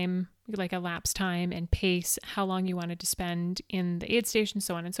time, like elapsed time and pace, how long you wanted to spend in the aid station,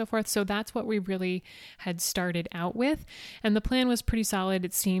 so on and so forth. So that's what we really had started out with. And the plan was pretty solid.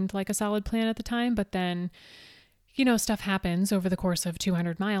 It seemed like a solid plan at the time, but then, stuff happens over the course of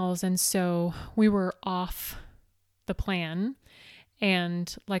 200 miles. And so we were off the plan.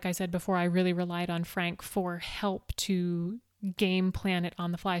 And like I said before, I really relied on Frank for help to game plan it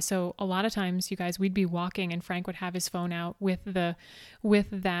on the fly. So a lot of times, you guys, we'd be walking and Frank would have his phone out with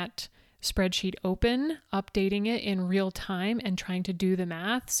that spreadsheet open, updating it in real time and trying to do the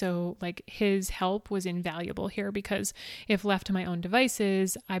math. So like, his help was invaluable here, because if left to my own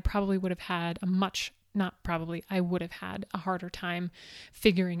devices, I probably would have had I would have had a harder time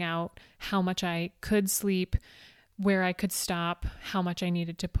figuring out how much I could sleep, where I could stop, how much I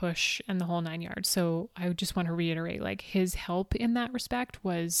needed to push, and the whole 9 yards. So I would just want to reiterate, like, his help in that respect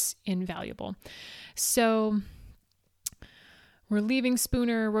was invaluable. So we're leaving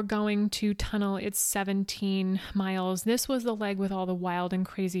Spooner. We're going to Tunnel. It's 17 miles. This was the leg with all the wild and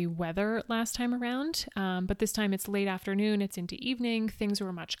crazy weather last time around. But this time it's late afternoon. It's into evening. Things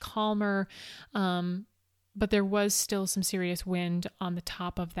were much calmer. But there was still some serious wind on the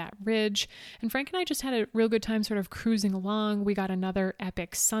top of that ridge. And Frank and I just had a real good time sort of cruising along. We got another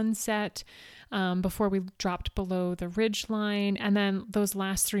epic sunset before we dropped below the ridge line. And then those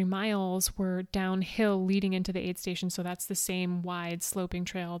last 3 miles were downhill leading into the aid station. So that's the same wide sloping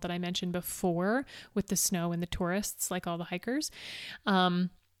trail that I mentioned before with the snow and the tourists, like all the hikers. And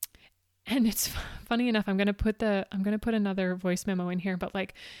it's funny enough, I'm going to put another voice memo in here, but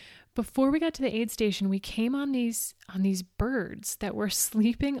like, before we got to the aid station, we came on these birds that were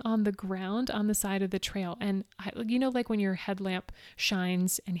sleeping on the ground on the side of the trail. And like when your headlamp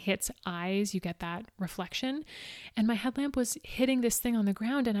shines and hits eyes, you get that reflection. And my headlamp was hitting this thing on the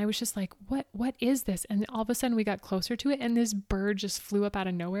ground, and I was just like, what is this? And all of a sudden we got closer to it, and this bird just flew up out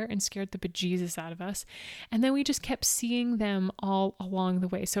of nowhere and scared the bejesus out of us. And then we just kept seeing them all along the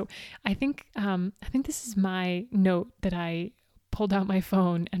way. So I think this is my note that I pulled out my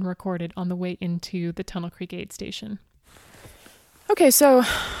phone and recorded on the way into the Tunnel Creek aid station. Okay, so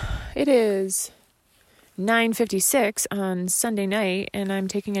it is 9:56 on Sunday night, and I'm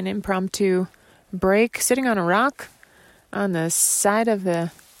taking an impromptu break, sitting on a rock on the side of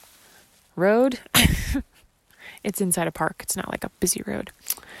the road. It's inside a park. It's not like a busy road.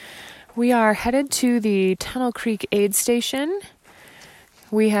 We are headed to the Tunnel Creek aid station.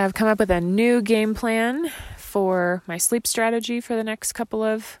 We have come up with a new game plan for my sleep strategy for the next couple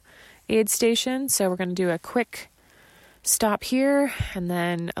of aid stations. So we're going to do a quick stop here and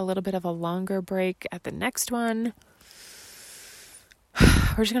then a little bit of a longer break at the next one.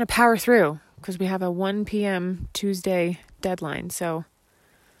 We're just going to power through because we have a 1 p.m. Tuesday deadline. So,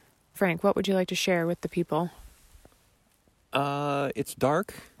 Frank, what would you like to share with the people? It's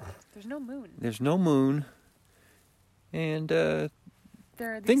dark. There's no moon. And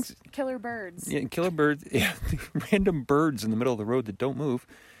there are these killer birds. Yeah, killer birds. Yeah, random birds in the middle of the road that don't move.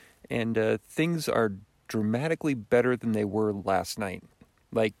 And things are dramatically better than they were last night.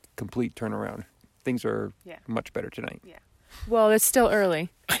 Like, complete turnaround. Things are much better tonight. Yeah. Well, it's still early.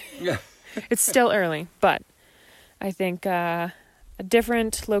 Yeah. It's still early, but I think a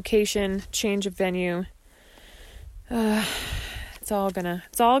different location, change of venue. It's all gonna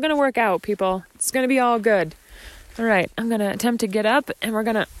work out, people. It's gonna be all good. All right, I'm going to attempt to get up, and we're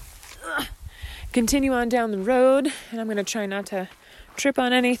going to continue on down the road, and I'm going to try not to trip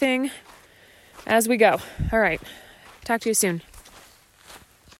on anything as we go. All right, talk to you soon.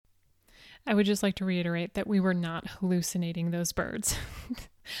 I would just like to reiterate that we were not hallucinating those birds.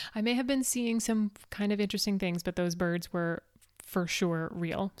 I may have been seeing some kind of interesting things, but those birds were for sure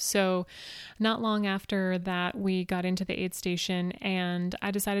real. So not long after that, we got into the aid station and I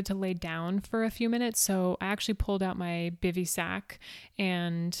decided to lay down for a few minutes. So I actually pulled out my bivy sack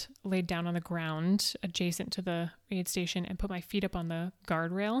and laid down on the ground adjacent to the aid station and put my feet up on the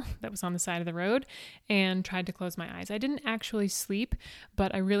guardrail that was on the side of the road and tried to close my eyes. I didn't actually sleep,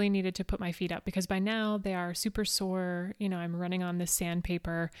 but I really needed to put my feet up because by now they are super sore. I'm running on this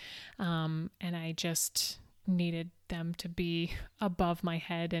sandpaper, and I just needed them to be above my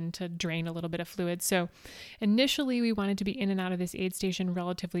head and to drain a little bit of fluid. So initially we wanted to be in and out of this aid station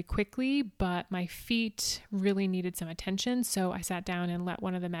relatively quickly, but my feet really needed some attention. So I sat down and let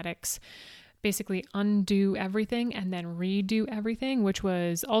one of the medics basically undo everything and then redo everything, which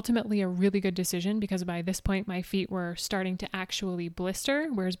was ultimately a really good decision because by this point my feet were starting to actually blister,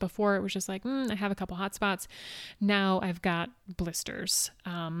 whereas before it was just like, I have a couple hot spots. Now I've got blisters.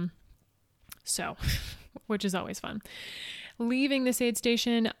 So, which is always fun. Leaving this aid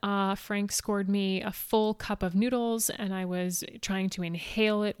station, Frank scored me a full cup of noodles, and I was trying to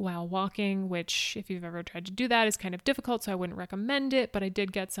inhale it while walking, which if you've ever tried to do that is kind of difficult, so I wouldn't recommend it, but I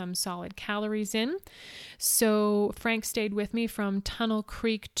did get some solid calories in. So Frank stayed with me from Tunnel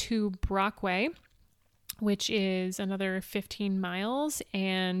Creek to Brockway, which is another 15 miles,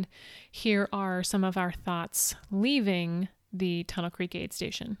 and here are some of our thoughts leaving the Tunnel Creek aid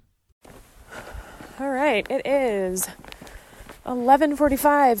station. All right, it is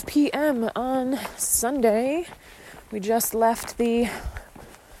 11:45 p.m. on Sunday. We just left the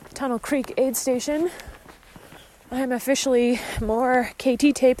Tunnel Creek aid station. I am officially more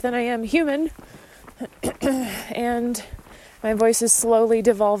KT tape than I am human, and my voice is slowly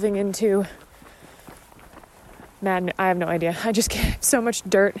devolving into madness. I have no idea. I just get so much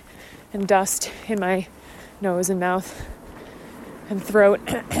dirt and dust in my nose and mouth and throat.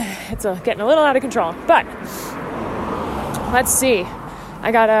 It's getting a little out of control, but let's see.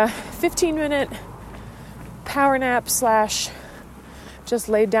 I got a 15-minute power nap / just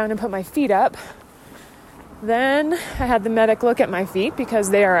laid down and put my feet up. Then I had the medic look at my feet because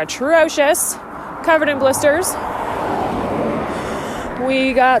they are atrocious, covered in blisters.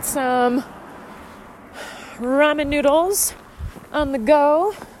 We got some ramen noodles on the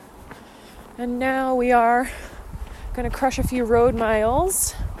go. And now we are going to crush a few road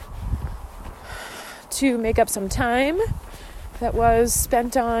miles to make up some time that was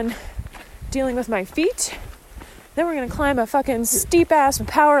spent on dealing with my feet. Then we're going to climb a fucking steep-ass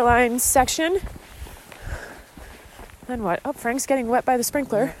power line section. Then what? Oh, Frank's getting wet by the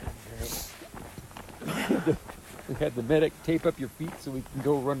sprinkler. We had the medic tape up your feet so we can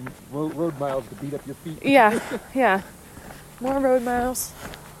go run road miles to beat up your feet. Yeah. More road miles.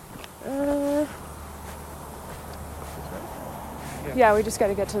 Yeah, we just got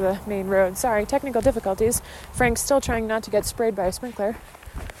to get to the main road. Sorry, technical difficulties. Frank's still trying not to get sprayed by a sprinkler.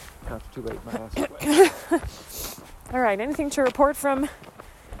 Not too late, my ass. All right, anything to report from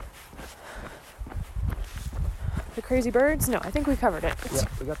the crazy birds? No, I think we covered it. Yeah,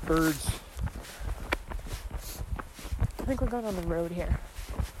 we got birds. I think we're going on the road here.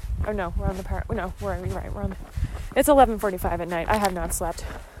 Oh no, we're on the power. No, you're right. We're on. It's 11:45 at night. I have not slept.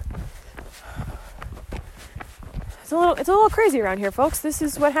 It's a little crazy around here, folks. This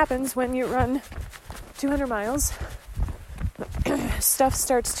is what happens when you run 200 miles. Stuff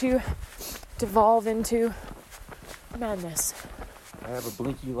starts to devolve into madness. I have a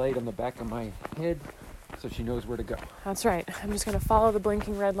blinky light on the back of my head so she knows where to go. That's right. I'm just going to follow the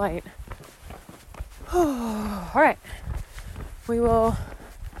blinking red light. All right. The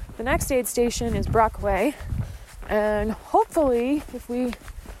next aid station is Brockway. And hopefully, if we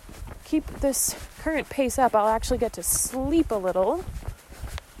keep this current pace up, I'll actually get to sleep a little.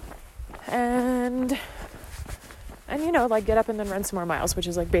 And get up and then run some more miles, which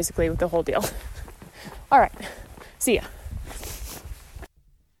is basically the whole deal. All right. See ya.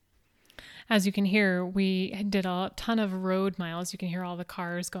 As you can hear, we did a ton of road miles. You can hear all the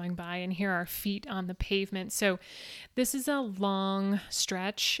cars going by and hear our feet on the pavement. So this is a long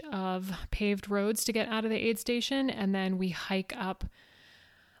stretch of paved roads to get out of the aid station. And then we hike up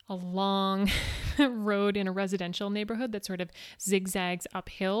a long road in a residential neighborhood that sort of zigzags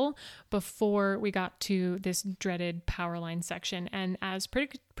uphill before we got to this dreaded power line section. And as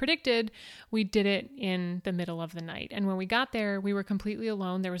predicted, we did it in the middle of the night. And when we got there, we were completely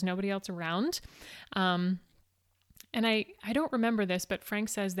alone. There was nobody else around. And I don't remember this, but Frank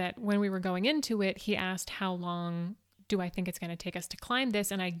says that when we were going into it, he asked how long do I think it's going to take us to climb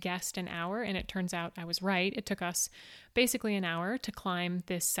this? And I guessed an hour, and it turns out I was right. It took us basically an hour to climb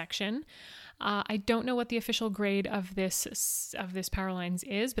this section. I don't know what the official grade of this power lines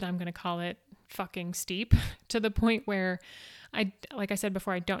is, but I'm going to call it fucking steep to the point where like I said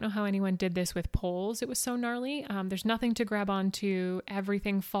before, I don't know how anyone did this with poles. It was so gnarly. There's nothing to grab onto.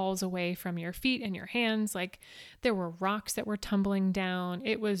 Everything falls away from your feet and your hands. There were rocks that were tumbling down.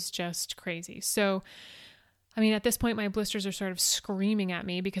 It was just crazy. So at this point, my blisters are sort of screaming at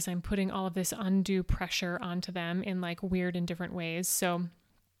me because I'm putting all of this undue pressure onto them in weird and different ways. So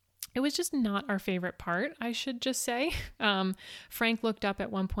it was just not our favorite part, I should just say. Frank looked up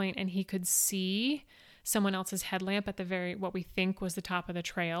at one point and he could see someone else's headlamp at what we think was the top of the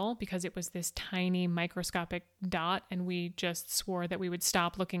trail, because it was this tiny microscopic dot, and we just swore that we would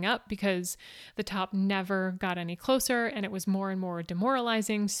stop looking up because the top never got any closer and it was more and more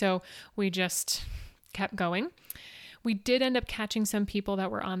demoralizing. So we just kept going. We did end up catching some people that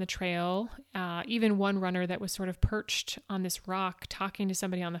were on the trail, even one runner that was sort of perched on this rock talking to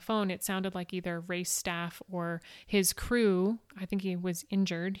somebody on the phone. It sounded like either race staff or his crew. I think he was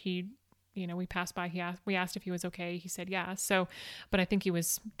injured. We passed by. We asked if he was okay. He said yeah. So, but I think he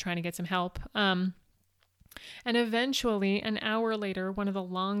was trying to get some help. And eventually, an hour later, one of the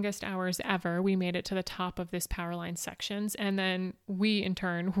longest hours ever, we made it to the top of this power line sections. And then we, in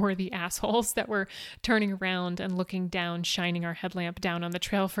turn, were the assholes that were turning around and looking down, shining our headlamp down on the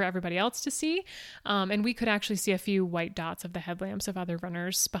trail for everybody else to see. And we could actually see a few white dots of the headlamps of other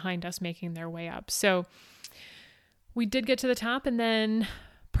runners behind us making their way up. So we did get to the top, and then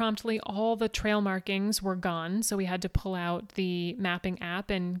promptly all the trail markings were gone. So we had to pull out the mapping app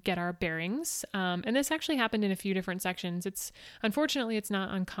and get our bearings. And this actually happened in a few different sections. Unfortunately, it's not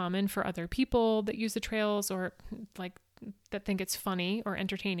uncommon for other people that use the trails or that think it's funny or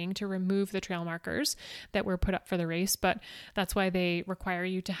entertaining to remove the trail markers that were put up for the race. But that's why they require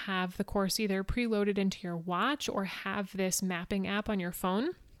you to have the course either preloaded into your watch or have this mapping app on your phone.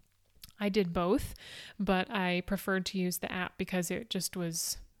 I did both, but I preferred to use the app because it just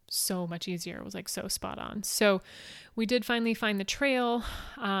was so much easier. It was so spot on. So we did finally find the trail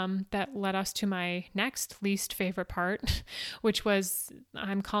that led us to my next least favorite part, which was,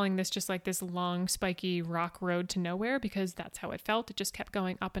 I'm calling this just this long spiky rock road to nowhere, because that's how it felt. It just kept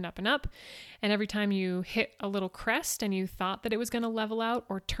going up and up and up. And every time you hit a little crest and you thought that it was going to level out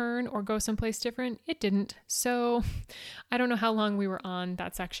or turn or go someplace different, it didn't. So I don't know how long we were on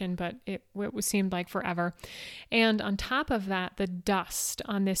that section, but it seemed like forever. And on top of that, the dust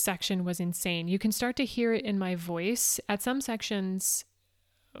on this section was insane. You can start to hear it in my voice at some sections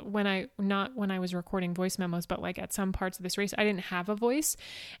when I was recording voice memos, but at some parts of this race, I didn't have a voice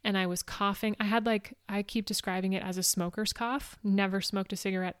and I was coughing. I had I keep describing it as a smoker's cough. Never smoked a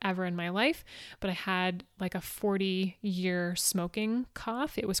cigarette ever in my life, but I had a 40-year smoking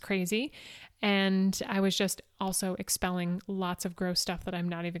cough. It was crazy. And I was just also expelling lots of gross stuff that I'm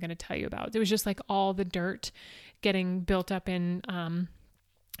not even going to tell you about. It was just all the dirt getting built up in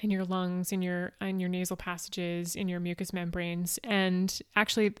your lungs, in your nasal passages, in your mucous membranes. And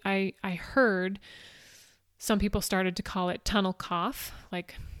actually, I heard some people started to call it tunnel cough,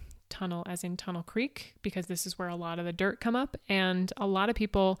 tunnel as in Tunnel Creek, because this is where a lot of the dirt come up. And a lot of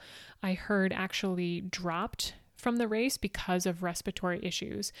people I heard actually dropped from the race because of respiratory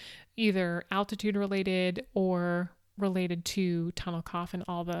issues, either altitude related or related to tunnel cough and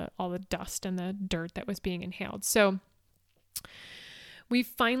all the dust and the dirt that was being inhaled. So we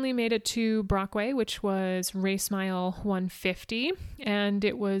finally made it to Brockway, which was race mile 150, and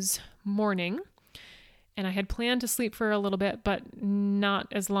it was morning. And I had planned to sleep for a little bit, but not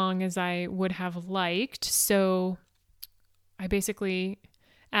as long as I would have liked. So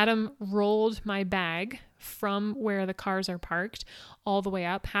Adam rolled my bag from where the cars are parked all the way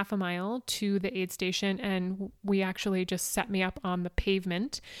up half a mile to the aid station. And we actually just set me up on the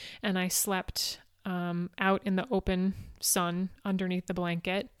pavement, and I slept out in the open sun underneath the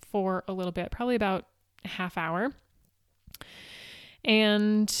blanket for a little bit, probably about a half hour.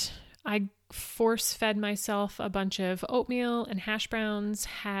 And I force fed myself a bunch of oatmeal and hash browns,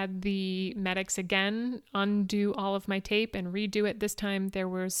 had the medics again undo all of my tape and redo it. This time there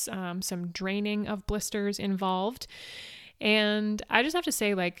was some draining of blisters involved. And I just have to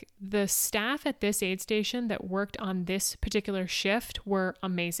say, the staff at this aid station that worked on this particular shift were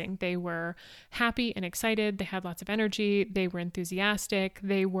amazing. They were happy and excited. They had lots of energy. They were enthusiastic.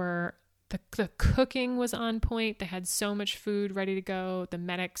 The cooking was on point. They had so much food ready to go. The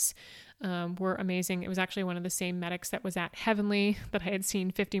medics were amazing. It was actually one of the same medics that was at Heavenly that I had seen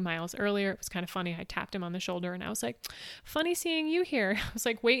 50 miles earlier. It was kind of funny. I tapped him on the shoulder and I was like, funny seeing you here. I was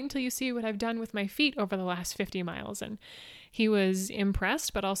like, wait until you see what I've done with my feet over the last 50 miles. And he was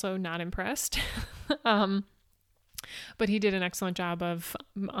impressed, but also not impressed. But he did an excellent job of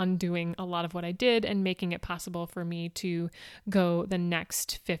undoing a lot of what I did and making it possible for me to go the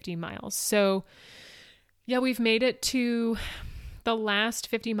next 50 miles. So yeah, we've made it to the last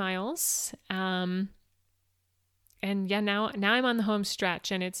 50 miles. And yeah, now I'm on the home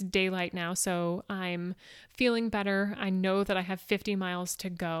stretch and it's daylight now. So I'm feeling better. I know that I have 50 miles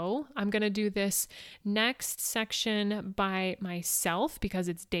to go. I'm going to do this next section by myself because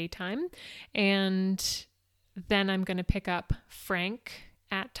it's daytime. And then I'm going to pick up Frank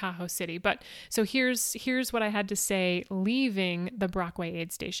at Tahoe City. But so here's what I had to say leaving the Brockway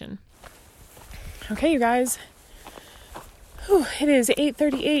aid station. Okay, you guys. It is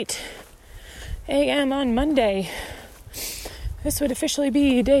 8:38 a.m. on Monday. This would officially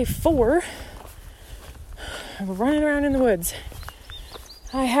be day 4 of running around in the woods.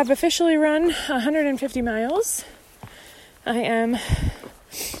 I have officially run 150 miles. I am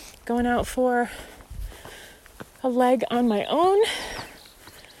going out for a leg on my own.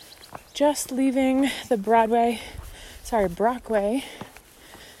 Just leaving the Brockway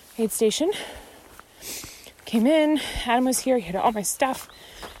aid station. Came in, Adam was here, he had all my stuff.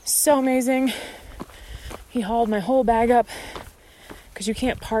 So amazing. He hauled my whole bag up because you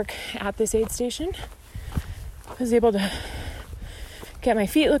can't park at this aid station. I was able to get my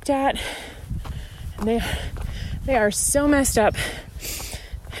feet looked at. And they are so messed up.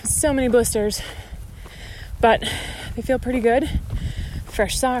 I have so many blisters. But they feel pretty good.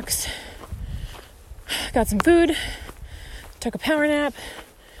 Fresh socks. Got some food. Took a power nap.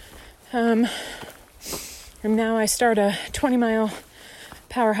 And now I start a 20-mile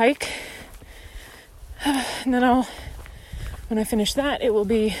power hike. And then when I finish that, it will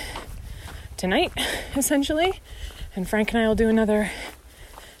be tonight, essentially. And Frank and I will do another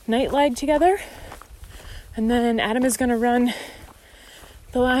night leg together. And then Adam is going to run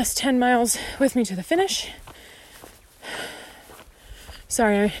the last 10 miles with me to the finish.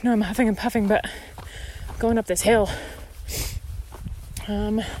 Sorry, I know I'm huffing and puffing, but I'm going up this hill.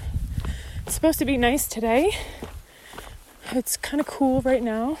 It's supposed to be nice today. It's kind of cool right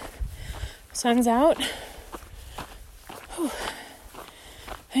now. Sun's out. Whew.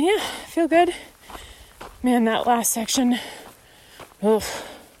 And yeah, I feel good. Man, that last section. Oof.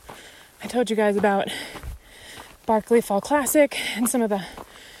 I told you guys about Barkley Fall Classic and some of the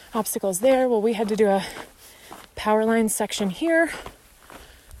obstacles there. Well, we had to do a power line section here.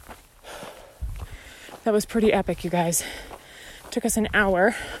 That was pretty epic, you guys. It took us an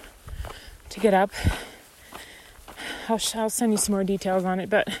hour to get up. I'll send you some more details on it,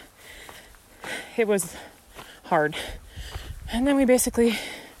 but it was hard. And then we basically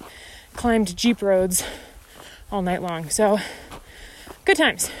climbed Jeep roads all night long. So, good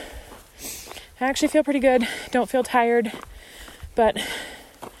times. I actually feel pretty good. Don't feel tired, but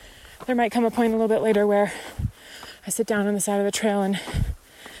there might come a point a little bit later where I sit down on the side of the trail and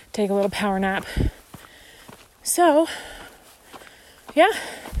take a little power nap. So, yeah,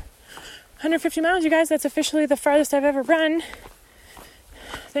 150 miles, you guys. That's officially the farthest I've ever run.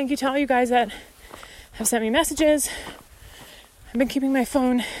 Thank you to all you guys that have sent me messages. I've been keeping my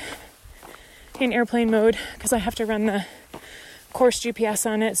phone in airplane mode because I have to run the course GPS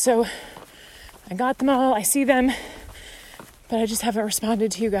on it. So I got them all. I see them, but I just haven't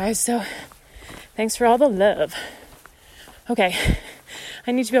responded to you guys. So thanks for all the love. Okay,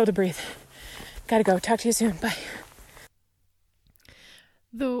 I need to be able to breathe. Gotta go. Talk to you soon. Bye.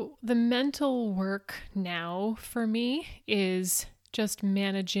 The mental work now for me is just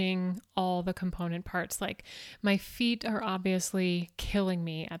managing all the component parts. Like, my feet are obviously killing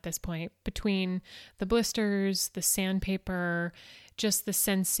me at this point between the blisters, the sandpaper, just the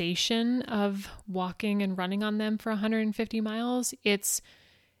sensation of walking and running on them for 150 miles. It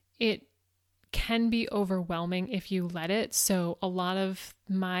can be overwhelming if you let it. So a lot of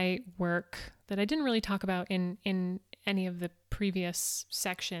my work that I didn't really talk about in any of the previous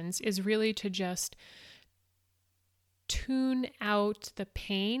sections is really to just tune out the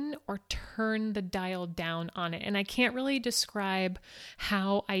pain or turn the dial down on it. And I can't really describe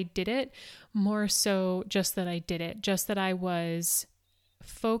how I did it, more so just that I did it, just that I was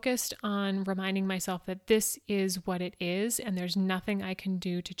focused on reminding myself that this is what it is and there's nothing I can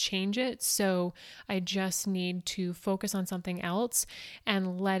do to change it. So I just need to focus on something else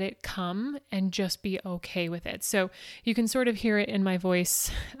and let it come and just be okay with it. So you can sort of hear it in my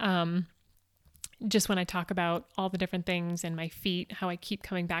voice, just when I talk about all the different things and my feet, how I keep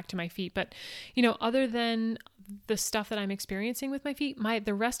coming back to my feet. But, other than the stuff that I'm experiencing with my feet,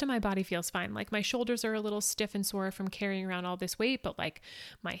 the rest of my body feels fine. Like, my shoulders are a little stiff and sore from carrying around all this weight, but like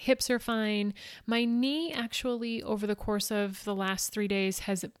my hips are fine. My knee actually, over the course of the last 3 days,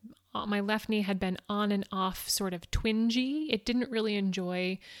 my left knee had been on and off, sort of twingy. It didn't really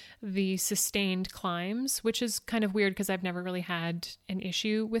enjoy the sustained climbs, which is kind of weird because I've never really had an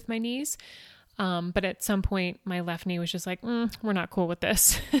issue with my knees. But at some point, my left knee was just like, we're not cool with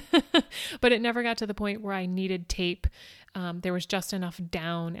this. But it never got to the point where I needed tape. There was just enough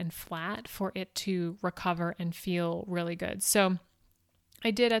down and flat for it to recover and feel really good. So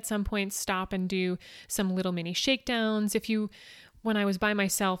I did at some point stop and do some little mini shakedowns. When I was by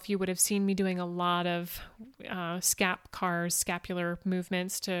myself, you would have seen me doing a lot of scapular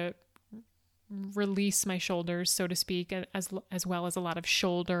movements to release my shoulders, so to speak, as well as a lot of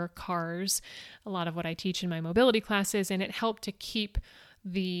shoulder cars, a lot of what I teach in my mobility classes, and it helped to keep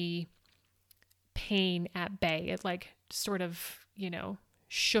the pain at bay. It like sort of,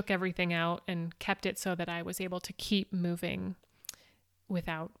 shook everything out and kept it so that I was able to keep moving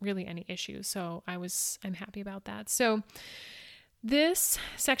without really any issues. So I'm happy about that. So this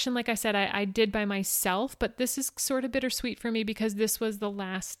section, like I said, I did by myself, but this is sort of bittersweet for me because this was the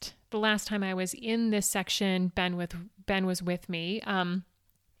last time I was in this section. Ben was with me.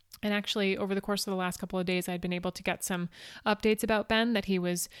 And actually, over the course of the last couple of days, I'd been able to get some updates about Ben, that he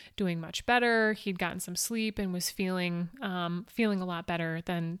was doing much better. He'd gotten some sleep and was feeling a lot better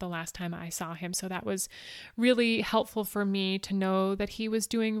than the last time I saw him. So that was really helpful for me to know that he was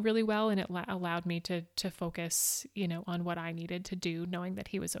doing really well, and it allowed me to focus, on what I needed to do, knowing that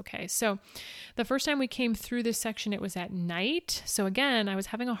he was okay. So the first time we came through this section, it was at night. So again, I was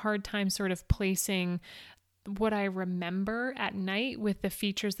having a hard time sort of placing what I remember at night with the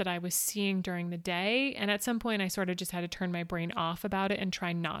features that I was seeing during the day. And at some point I sort of just had to turn my brain off about it and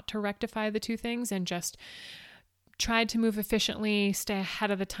try not to rectify the two things, and just tried to move efficiently, stay ahead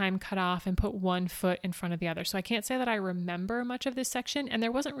of the time cutoff, and put one foot in front of the other. So I can't say that I remember much of this section, and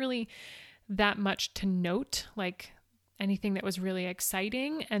there wasn't really that much to note, like anything that was really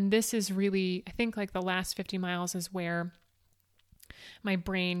exciting. And this is really, I think, like the last 50 miles is where my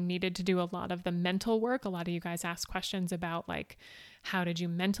brain needed to do a lot of the mental work. A lot of you guys asked questions about like, how did you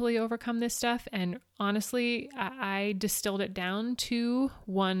mentally overcome this stuff? And honestly, I distilled it down to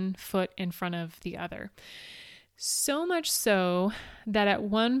one foot in front of the other. So much so that at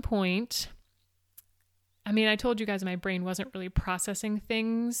one point, I told you guys my brain wasn't really processing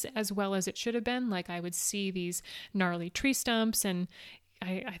things as well as it should have been. Like I would see these gnarly tree stumps, and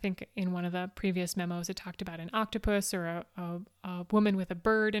I think in one of the previous memos, it talked about an octopus or a woman with a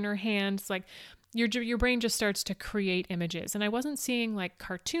bird in her hand. It's like your brain just starts to create images. And I wasn't seeing like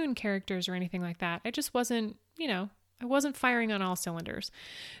cartoon characters or anything like that. I just wasn't, I wasn't firing on all cylinders.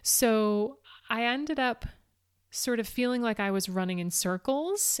 So I ended up sort of feeling like I was running in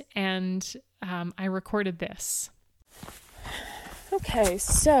circles, and I recorded this. Okay,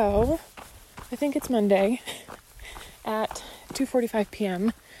 so I think it's Monday at 2:45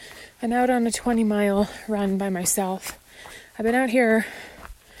 p.m. I'm out on a 20-mile run by myself. I've been out here,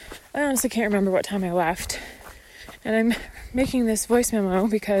 I honestly can't remember what time I left. And I'm making this voice memo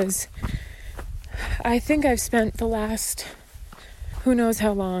because I think I've spent the last who knows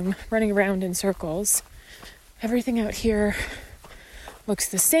how long running around in circles. Everything out here looks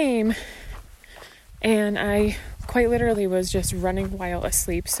the same, and I quite literally was just running while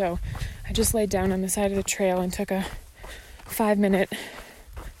asleep. So I just laid down on the side of the trail and took a 5-minute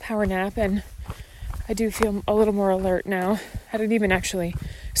power nap, and I do feel a little more alert now. I didn't even actually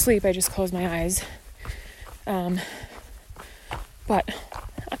sleep, I just closed my eyes. But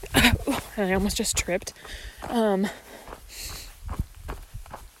I almost just tripped.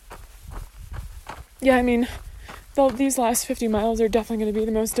 These last 50 miles are definitely going to be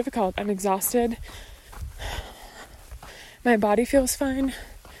the most difficult. I'm exhausted. My body feels fine,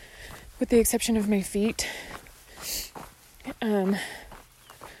 with the exception of my feet.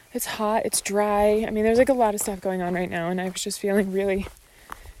 It's hot, it's dry. There's like a lot of stuff going on right now, and I was just feeling really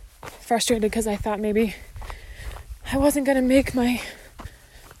frustrated because I thought maybe I wasn't going to make my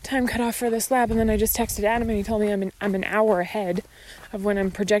time cut off for this lab, and then I just texted Adam and he told me I'm an hour ahead of when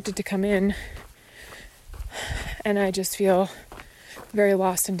I'm projected to come in, and I just feel very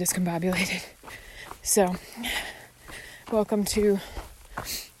lost and discombobulated. So, welcome to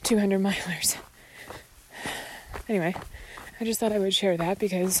 200 milers. Anyway, I just thought I would share that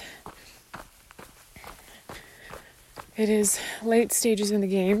because it is late stages in the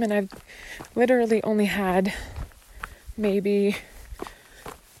game, and I've literally only had maybe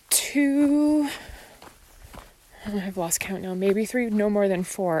I've lost count now, maybe 3, no more than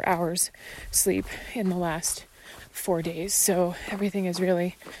 4 hours sleep in the last 4 days. So everything is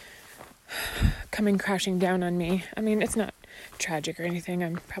really coming crashing down on me. It's not tragic or anything.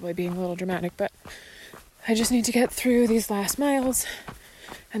 I'm probably being a little dramatic, but I just need to get through these last miles,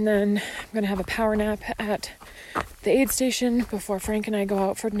 and then I'm going to have a power nap at the aid station before Frank and I go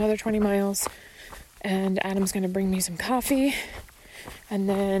out for another 20 miles, and Adam's going to bring me some coffee, and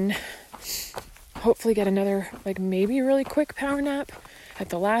then hopefully get another, maybe really quick power nap at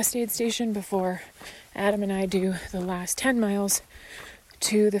the last aid station before Adam and I do the last 10 miles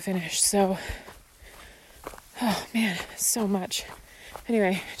to the finish. So, oh man, so much.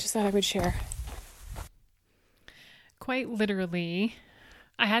 Anyway, just thought I would share. Quite literally,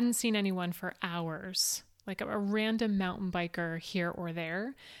 I hadn't seen anyone for hours, like a random mountain biker here or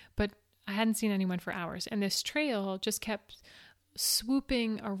there, but I hadn't seen anyone for hours. And this trail just kept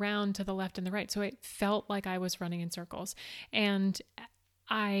swooping around to the left and the right. So it felt like I was running in circles. And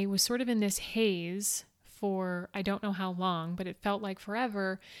I was sort of in this haze for I don't know how long, but it felt like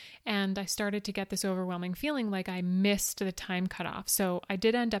forever. And I started to get this overwhelming feeling like I missed the time cutoff. So I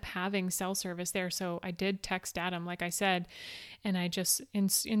did end up having cell service there. So I did text Adam, like I said, and I just in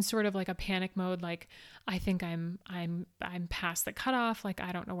sort of like a panic mode, like I think I'm past the cutoff. Like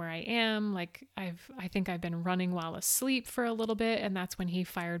I don't know where I am. Like I think I've been running while asleep for a little bit. And that's when he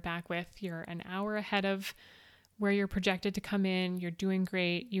fired back with, you're an hour ahead of where you're projected to come in. You're doing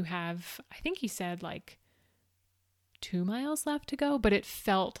great. You have, I think he said like 2 miles left to go, but it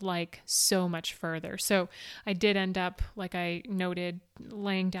felt like so much further. So I did end up, like I noted,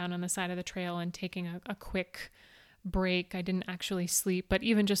 laying down on the side of the trail and taking a quick break. I didn't actually sleep, but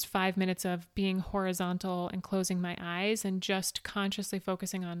even just 5 minutes of being horizontal and closing my eyes and just consciously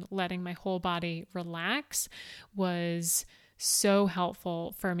focusing on letting my whole body relax was so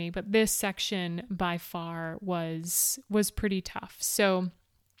helpful for me. But this section by far was pretty tough. So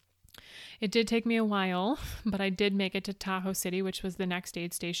it did take me a while, but I did make it to Tahoe City, which was the next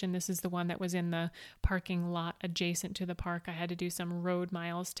aid station. This is the one that was in the parking lot adjacent to the park. I had to do some road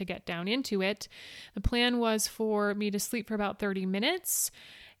miles to get down into it. The plan was for me to sleep for about 30 minutes,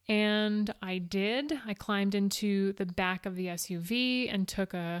 and I did. I climbed into the back of the SUV and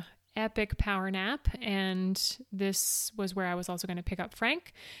took a epic power nap, and this was where I was also going to pick up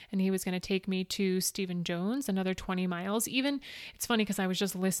Frank, and he was going to take me to Stephen Jones, another 20 miles. Even it's funny because I was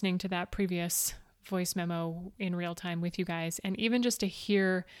just listening to that previous voice memo in real time with you guys, and even just to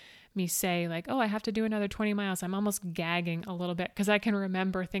hear me say like, oh, I have to do another 20 miles, I'm almost gagging a little bit because I can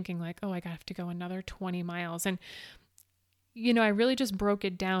remember thinking like, oh, I have to go another 20 miles. And you know, I really just broke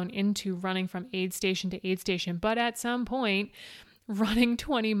it down into running from aid station to aid station, but at some point running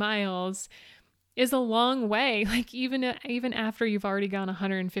 20 miles is a long way. Like even after you've already gone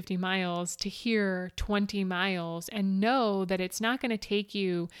 150 miles, to hear 20 miles and know that it's not going to take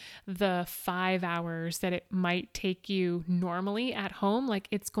you the 5 hours that it might take you normally at home. Like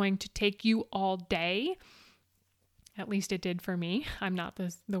it's going to take you all day. At least it did for me. I'm not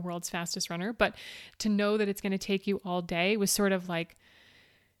the world's fastest runner, but to know that it's going to take you all day was sort of like,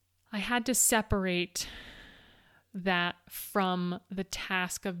 I had to separate that from the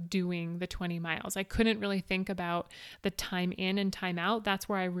task of doing the 20 miles. I couldn't really think about the time in and time out. That's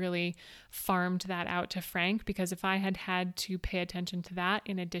where I really farmed that out to Frank, because if I had had to pay attention to that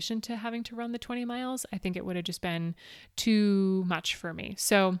in addition to having to run the 20 miles, I think it would have just been too much for me.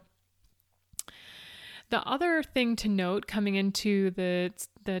 So the other thing to note coming into the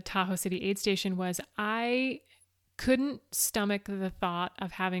Tahoe City aid station was I couldn't stomach the thought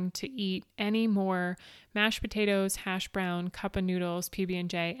of having to eat any more mashed potatoes, hash brown, cup of noodles,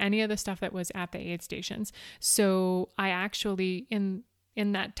 PB&J, any of the stuff that was at the aid stations. So I actually, in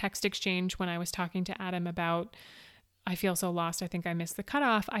that text exchange when I was talking to Adam about, I feel so lost, I think I missed the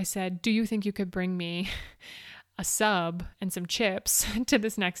cutoff, I said, do you think you could bring me a sub and some chips to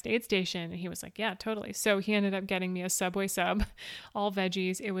this next aid station? And he was like, yeah, totally. So he ended up getting me a Subway sub, all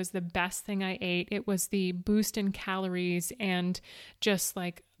veggies. It was the best thing I ate. It was the boost in calories and just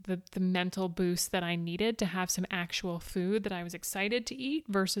like the mental boost that I needed to have some actual food that I was excited to eat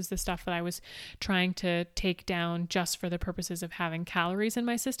versus the stuff that I was trying to take down just for the purposes of having calories in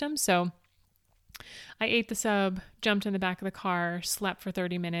my system. So I ate the sub, jumped in the back of the car, slept for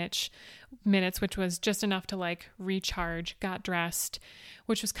 30 minutes, which was just enough to like recharge, got dressed,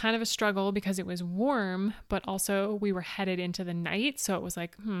 which was kind of a struggle because it was warm, but also we were headed into the night. So it was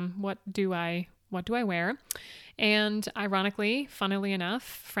like, what do I wear? And ironically, funnily enough,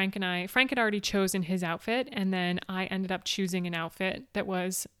 Frank had already chosen his outfit, and then I ended up choosing an outfit that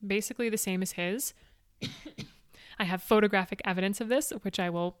was basically the same as his. I have photographic evidence of this, which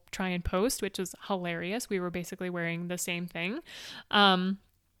I will try and post, which is hilarious. We were basically wearing the same thing. And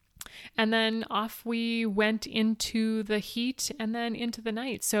then off we went into the heat and then into the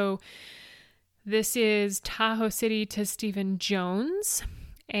night. So this is Tahoe City to Stephen Jones,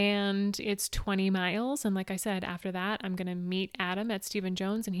 and it's 20 miles. And like I said, after that, I'm going to meet Adam at Stephen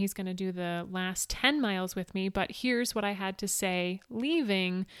Jones, and he's going to do the last 10 miles with me. But here's what I had to say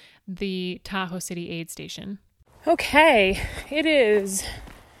leaving the Tahoe City aid station. Okay, it is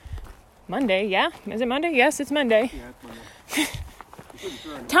Monday, yeah? Is it Monday? Yes, it's Monday. Yeah, it's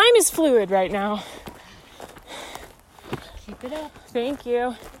Monday. Time is fluid right now. Keep it up. Thank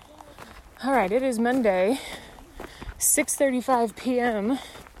you. All right, it is Monday, 6:35 p.m.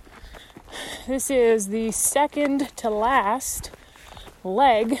 This is the second to last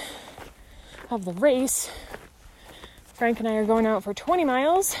leg of the race. Frank and I are going out for 20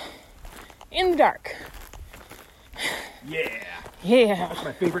 miles. in the dark. Yeah. Yeah. That's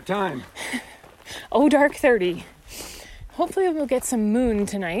my favorite time. Oh, dark 30. Hopefully we'll get some moon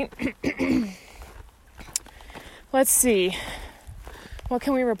tonight. Let's see. What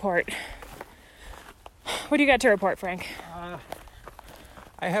can we report? What do you got to report, Frank?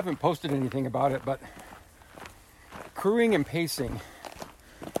 I haven't posted anything about it, but crewing and pacing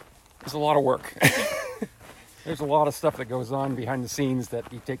is a lot of work. There's a lot of stuff that goes on behind the scenes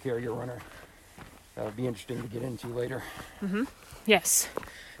that you take care of your runner. That would be interesting to get into later. Mm-hmm. Yes,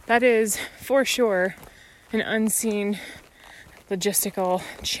 that is for sure an unseen logistical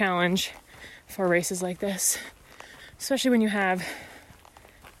challenge for races like this, especially when you have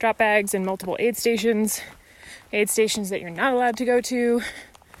drop bags and multiple aid stations that you're not allowed to go to,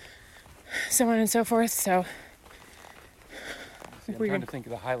 so on and so forth. So I'm trying to think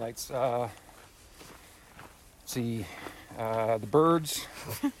of the highlights. The birds,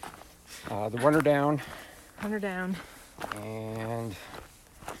 the runner down, and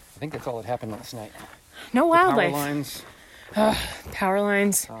I think that's all that happened last night. No wildlife. Power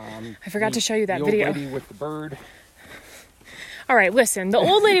lines. I forgot to show you that video. The old lady with the bird. All right, listen, the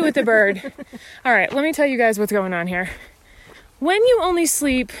old lady with the bird. All right, let me tell you guys what's going on here. When you only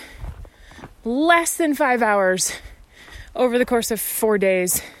sleep less than 5 hours over the course of 4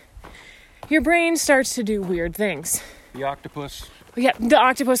 days, your brain starts to do weird things. The octopus. Yeah, the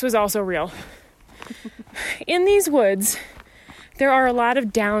octopus was also real. In these woods, there are a lot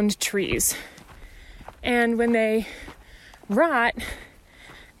of downed trees. And when they rot,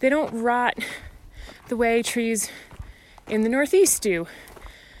 they don't rot the way trees in the Northeast do.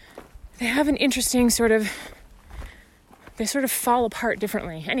 They have an interesting they sort of fall apart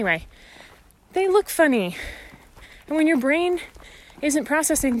differently. Anyway, they look funny. And when your brain isn't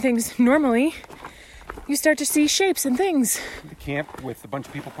processing things normally, you start to see shapes and things. The camp with a bunch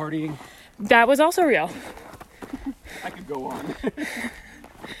of people partying. That was also real. I could go on.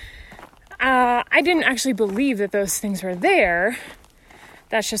 I didn't actually believe that those things were there.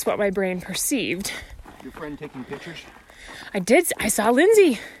 That's just what my brain perceived. Your friend taking pictures? I did. I saw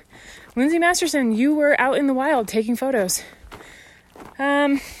Lindsay Masterson. You were out in the wild taking photos.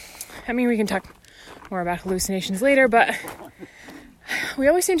 I mean, we can talk more about hallucinations later, but we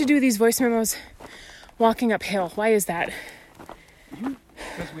always seem to do these voice memos walking uphill. Why is that?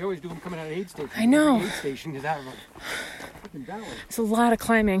 Because we always do them coming out of aid station. I know. Every aid station is out of a freaking valley. It's a lot of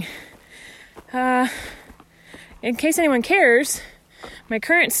climbing. In case anyone cares, my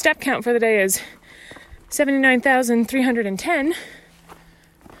current step count for the day is 79,310.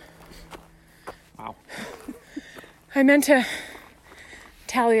 Wow. I meant to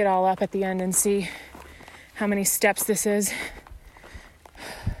tally it all up at the end and see how many steps this is.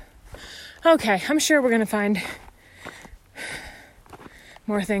 Okay, I'm sure we're going to find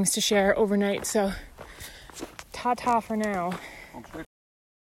more things to share overnight, so ta-ta for now.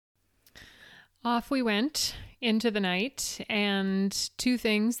 Off we went into the night, and two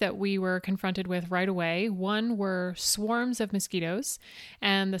things that we were confronted with right away. One were swarms of mosquitoes,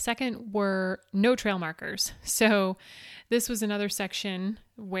 and the second were no trail markers. So this was another section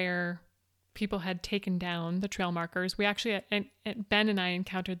where people had taken down the trail markers. We actually, Ben and I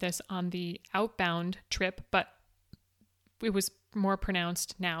encountered this on the outbound trip, but it was more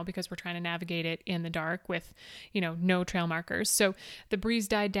pronounced now because we're trying to navigate it in the dark with, no trail markers. So the breeze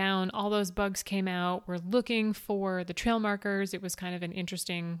died down, all those bugs came out. We're looking for the trail markers. It was kind of an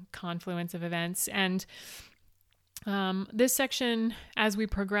interesting confluence of events. And this section, as we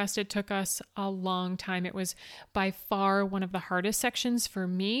progressed, it took us a long time. It was by far one of the hardest sections for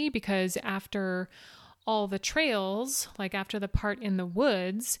me because after all the trails, like after the part in the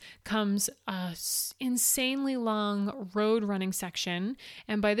woods, comes a insanely long road running section.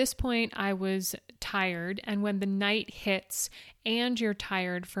 And by this point, I was tired. And when the night hits and you're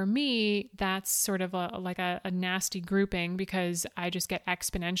tired, for me, that's sort of a nasty grouping because I just get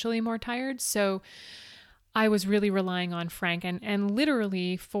exponentially more tired. So I was really relying on Frank and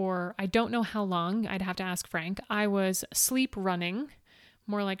literally for, I don't know how long, I'd have to ask Frank, I was sleep running,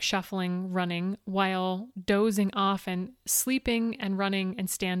 more like shuffling running, while dozing off and sleeping and running and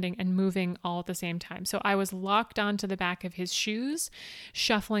standing and moving all at the same time. So I was locked onto the back of his shoes,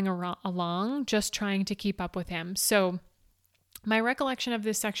 shuffling along, just trying to keep up with him. So my recollection of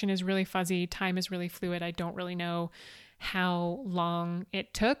this section is really fuzzy. Time is really fluid. I don't really know how long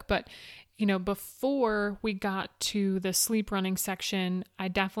it took, but before we got to the sleep running section, I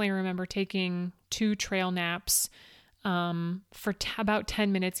definitely remember taking 2 trail naps for about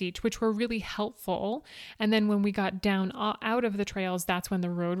 10 minutes each, which were really helpful. And then when we got down out of the trails, that's when the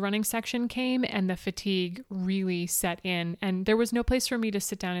road running section came and the fatigue really set in. And there was no place for me to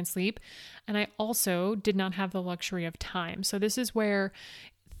sit down and sleep. And I also did not have the luxury of time. So this is where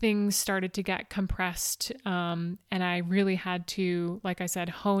things started to get compressed. And I really had to, like I said,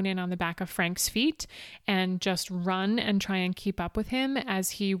 hone in on the back of Frank's feet and just run and try and keep up with him as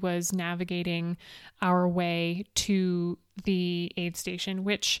he was navigating our way to the aid station,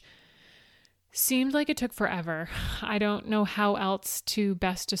 which seemed like it took forever. I don't know how else to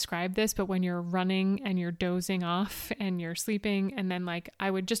best describe this, but when you're running and you're dozing off and you're sleeping, and then like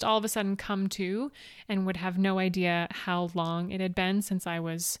I would just all of a sudden come to and would have no idea how long it had been since I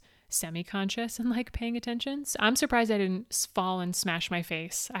was semi-conscious and like paying attention. So I'm surprised I didn't fall and smash my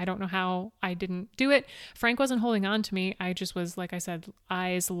face. I don't know how I didn't do it. Frank wasn't holding on to me. I just was, like I said,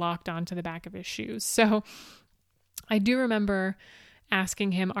 eyes locked onto the back of his shoes. So I do remember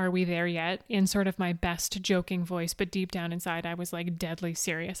asking him, "Are we there yet?" in sort of my best joking voice, but deep down inside, I was like deadly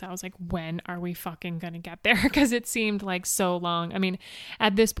serious. I was like, when are we fucking gonna get there? Because it seemed like so long. I mean,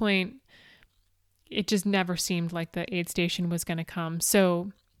 at this point, it just never seemed like the aid station was gonna come.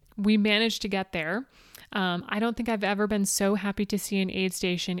 So we managed to get there. I don't think I've ever been so happy to see an aid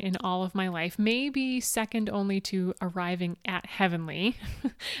station in all of my life, maybe second only to arriving at Heavenly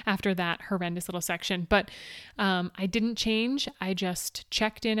after that horrendous little section. But I didn't change. I just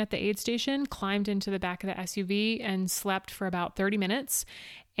checked in at the aid station, climbed into the back of the SUV, and slept for about 30 minutes.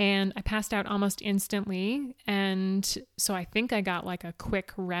 And I passed out almost instantly. And so I think I got like a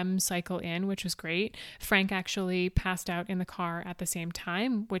quick REM cycle in, which was great. Frank actually passed out in the car at the same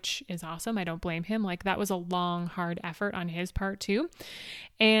time, which is awesome. I don't blame him. Like that was a long, hard effort on his part too.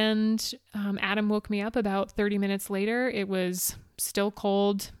 And Adam woke me up about 30 minutes later. It was still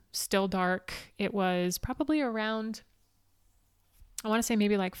cold, still dark. It was probably around, I want to say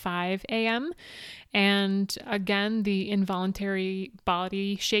maybe like 5 a.m. And again, the involuntary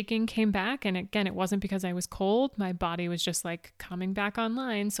body shaking came back. And again, it wasn't because I was cold. My body was just like coming back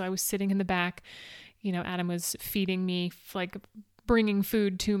online. So I was sitting in the back, you know, Adam was feeding me, like bringing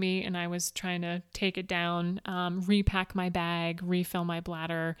food to me, and I was trying to take it down, repack my bag, refill my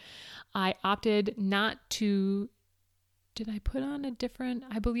bladder. I opted not to, did I put on a different,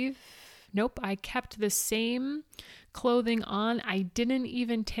 I believe, nope, I kept the same clothing on. I didn't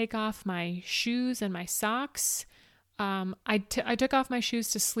even take off my shoes and my socks. I took off my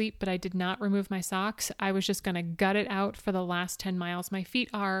shoes to sleep, but I did not remove my socks. I was just going to gut it out for the last 10 miles. My feet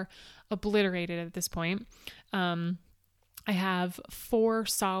are obliterated at this point. I have 4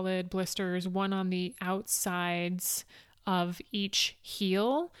 solid blisters, one on the outsides of each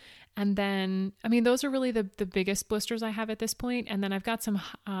heel. And then, I mean, those are really the biggest blisters I have at this point. And then I've got some,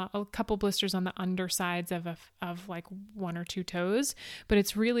 a couple blisters on the undersides of like 1 or 2 toes, but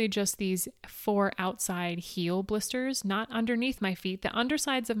it's really just these 4 outside heel blisters, not underneath my feet. The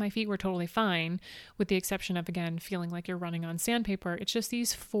undersides of my feet were totally fine, with the exception of, again, feeling like you're running on sandpaper. It's just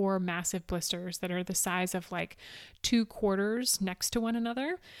these 4 massive blisters that are the size of like 2 quarters next to one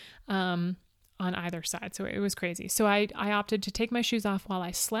another. On either side. So it was crazy. So I opted to take my shoes off while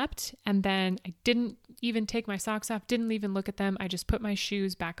I slept, and then I didn't even take my socks off, didn't even look at them. I just put my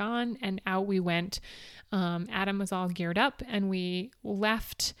shoes back on and out we went. Adam was all geared up, and we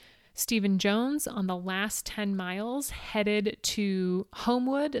left Stephen Jones on the last 10 miles, headed to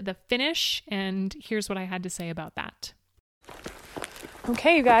Homewood, the finish. And here's what I had to say about that.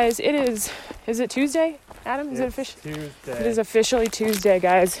 Okay, you guys, is it Tuesday? Adam, is it official? Tuesday. It is officially Tuesday,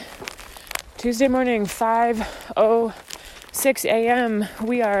 guys. Tuesday morning, 5:06 a.m.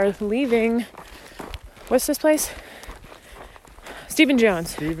 We are leaving. What's this place? Stephen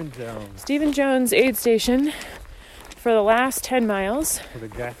Jones aid station for the last 10 miles. With a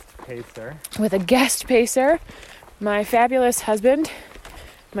guest pacer. My fabulous husband,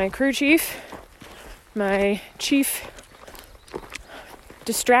 my crew chief, my chief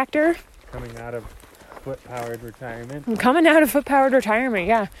distractor. Coming out of foot-powered retirement,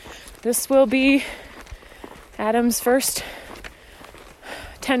 yeah. This will be Adam's first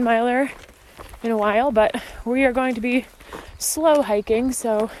 10-miler in a while, but we are going to be slow hiking,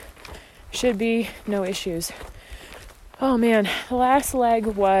 so should be no issues. Oh man, the last leg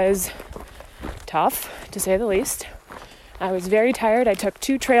was tough, to say the least. I was very tired. I took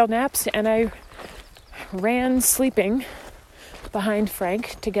 2 trail naps, and I ran sleeping behind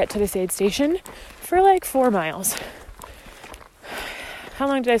Frank to get to this aid station for like 4 miles. How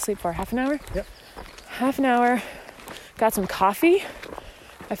long did I sleep for? Half an hour? Yep. Half an hour. Got some coffee.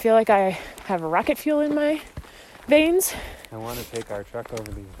 I feel like I have rocket fuel in my veins. I want to take our truck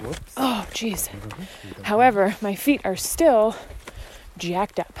over these whoops. Oh, jeez. However, my feet are still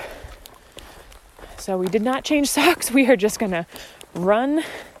jacked up. So we did not change socks. We are just going to run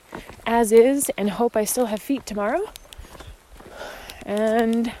as is and hope I still have feet tomorrow.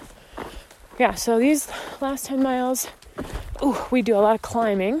 And yeah, so these last 10 miles, we do a lot of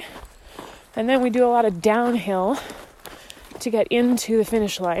climbing. And then we do a lot of downhill to get into the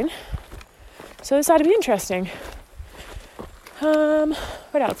finish line. So this ought to be interesting.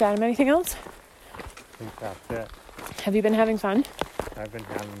 What else, Adam? Anything else? I think that's it. Have you been having fun? I've been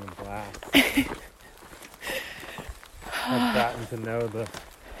having a blast. I've gotten to know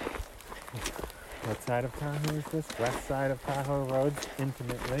what side of Tahoe is this? West side of Tahoe roads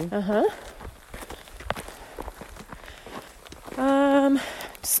intimately.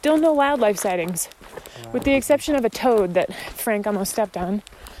 Still no wildlife sightings, with the exception of a toad that Frank almost stepped on.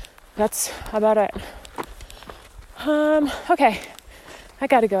 That's about it. Okay. I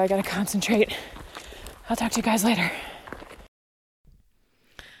gotta go. I gotta concentrate. I'll talk to you guys later.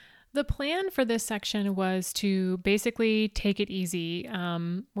 The plan for this section was to basically take it easy.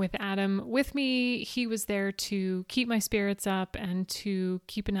 With Adam with me, he was there to keep my spirits up and to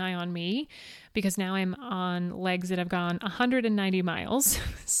keep an eye on me, because now I'm on legs that have gone 190 miles.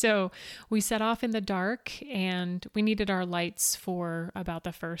 So we set off in the dark, and we needed our lights for about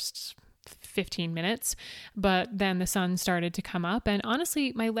the first 15 minutes. But then the sun started to come up, and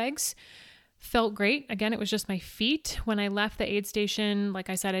honestly, my legs felt great. Again, it was just my feet. When I left the aid station, like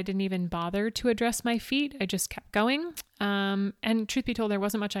I said, I didn't even bother to address my feet. I just kept going. And truth be told, there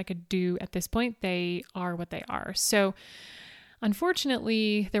wasn't much I could do at this point. They are what they are. So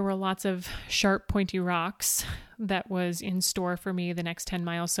unfortunately, there were lots of sharp, pointy rocks that was in store for me the next 10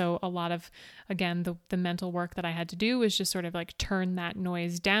 miles. So a lot of, again, the mental work that I had to do was just sort of like turn that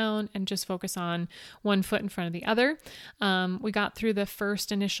noise down and just focus on one foot in front of the other. We got through the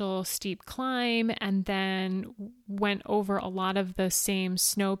first initial steep climb and then went over a lot of the same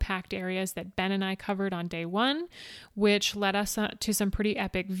snow-packed areas that Ben and I covered on day one, which led us to some pretty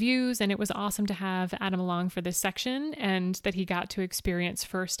epic views. And it was awesome to have Adam along for this section and that he got to experience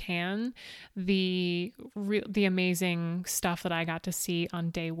firsthand the amazing stuff that I got to see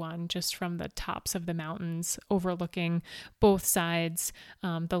on day one, just from the tops of the mountains overlooking both sides,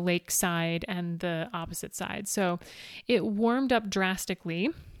 the lake side and the opposite side. So it warmed up drastically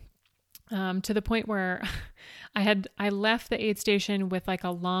to the point where I left the aid station with like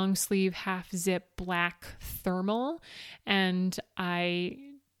a long sleeve half zip black thermal, and I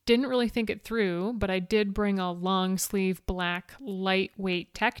didn't really think it through, but I did bring a long sleeve black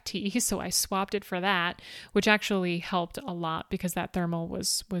lightweight tech tee. So I swapped it for that, which actually helped a lot because that thermal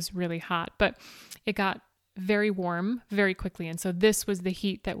was really hot, but it got very warm very quickly. And so this was the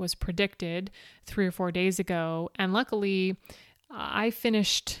heat that was predicted 3 or 4 days ago. And luckily I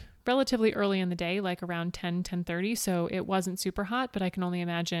finished relatively early in the day, like around 10:30. So it wasn't super hot, but I can only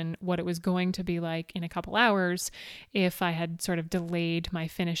imagine what it was going to be like in a couple hours if I had sort of delayed my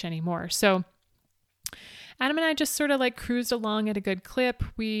finish anymore. So Adam and I just sort of like cruised along at a good clip.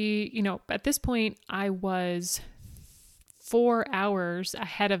 We, at this point I was 4 hours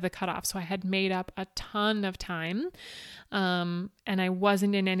ahead of the cutoff. So I had made up a ton of time. And I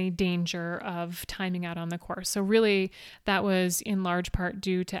wasn't in any danger of timing out on the course. So really that was in large part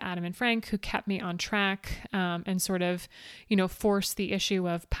due to Adam and Frank, who kept me on track, and sort of, forced the issue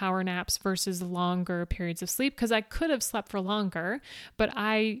of power naps versus longer periods of sleep. Cause I could have slept for longer, but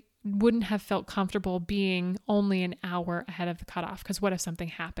I wouldn't have felt comfortable being only an hour ahead of the cutoff. Because what if something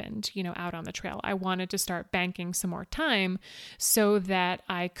happened, out on the trail? I wanted to start banking some more time so that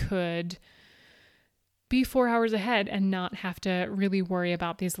I could be 4 hours ahead and not have to really worry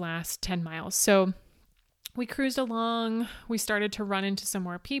about these last 10 miles. So we cruised along. We started to run into some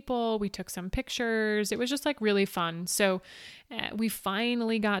more people. We took some pictures. It was just like really fun. So we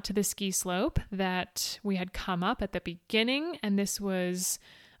finally got to the ski slope that we had come up at the beginning. And this was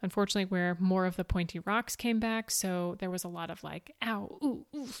unfortunately where more of the pointy rocks came back. So there was a lot of like, ow, ooh,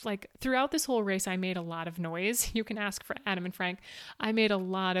 oof. Like throughout this whole race, I made a lot of noise. You can ask for Adam and Frank. I made a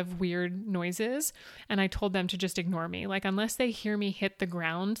lot of weird noises and I told them to just ignore me. Like, unless they hear me hit the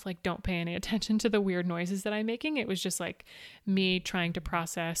ground, like don't pay any attention to the weird noises that I'm making. It was just like me trying to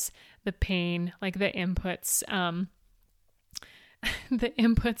process the pain, like the inputs, the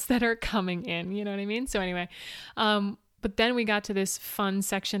inputs that are coming in, you know what I mean? So anyway, but then we got to this fun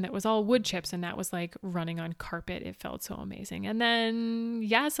section that was all wood chips, and that was like running on carpet. It felt so amazing. And then,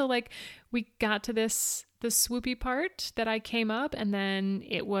 so like we got to this the swoopy part that I came up, and then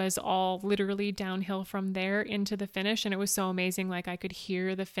it was all literally downhill from there into the finish. And it was so amazing. Like I could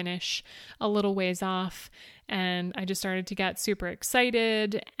hear the finish a little ways off, and I just started to get super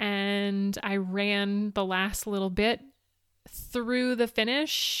excited, and I ran the last little bit through the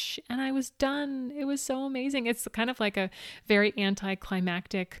finish and I was done. It was so amazing. It's kind of like a very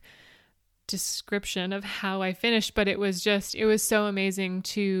anticlimactic description of how I finished, but it was so amazing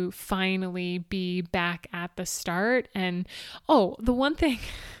to finally be back at the start. And the one thing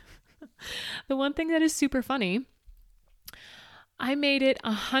that is super funny, I made it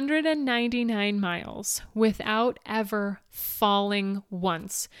 199 miles without ever falling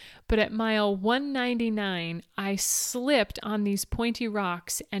once. But at mile 199, I slipped on these pointy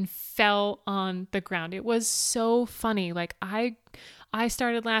rocks and fell on the ground. It was so funny. Like I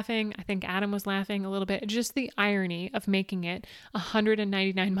started laughing. I think Adam was laughing a little bit. Just the irony of making it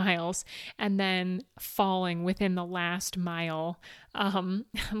 199 miles and then falling within the last mile.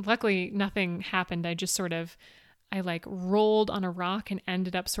 Luckily, nothing happened. I like rolled on a rock and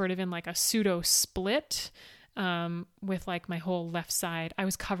ended up sort of in like a pseudo split with like my whole left side. I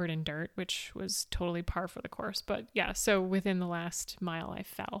was covered in dirt, which was totally par for the course. But yeah, so within the last mile I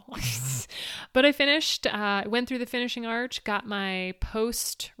fell. But I finished, went through the finishing arch, got my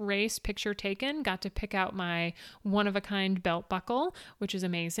post-race picture taken, got to pick out my one-of-a-kind belt buckle, which is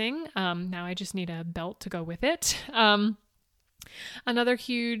amazing. Now I just need a belt to go with it. Another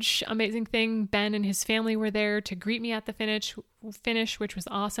huge, amazing thing, Ben and his family were there to greet me at the finish, which was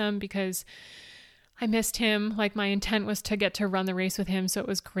awesome because I missed him. Like my intent was to get to run the race with him. So it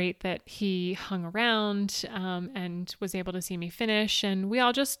was great that he hung around and was able to see me finish. And we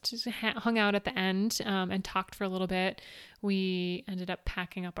all just hung out at the end and talked for a little bit. We ended up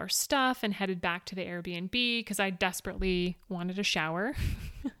packing up our stuff and headed back to the Airbnb because I desperately wanted a shower.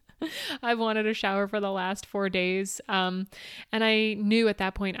 I've wanted a shower for the last 4 days. And I knew at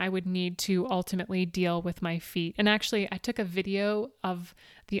that point I would need to ultimately deal with my feet. And actually, I took a video of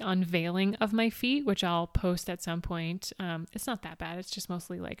the unveiling of my feet, which I'll post at some point. It's not that bad. It's just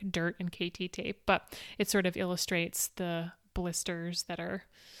mostly like dirt and KT tape, but it sort of illustrates the blisters that are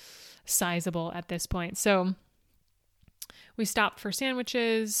sizable at this point. So we stopped for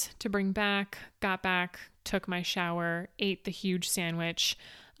sandwiches to bring back, got back, took my shower, ate the huge sandwich.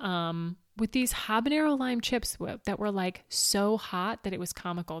 With these habanero lime chips that were like so hot that it was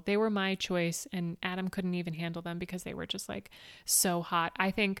comical. They were my choice and Adam couldn't even handle them because they were just like so hot. I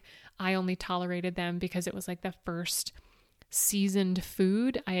think I only tolerated them because it was like the first seasoned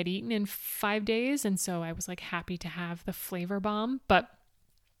food I had eaten in 5 days. And so I was like happy to have the flavor bomb. But,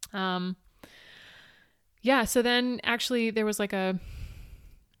 yeah, so then actually there was like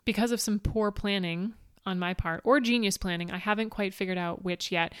because of some poor planning on my part, or genius planning, I haven't quite figured out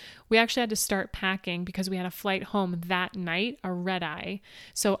which yet. We actually had to start packing because we had a flight home that night, a red eye.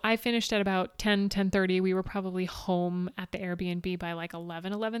 So I finished at about 10:30. We were probably home at the Airbnb by like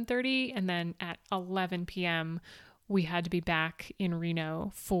 11:30. And then at 11 p.m., we had to be back in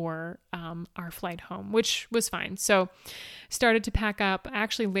Reno for our flight home, which was fine. So started to pack up. I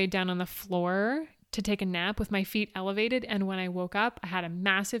actually laid down on the floor to take a nap with my feet elevated. And when I woke up, I had a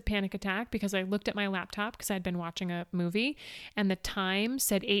massive panic attack because I looked at my laptop because I'd been watching a movie and the time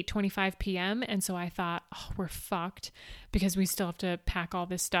said 8:25 p.m. And so I thought, we're fucked because we still have to pack all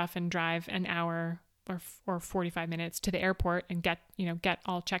this stuff and drive an hour or 45 minutes to the airport and get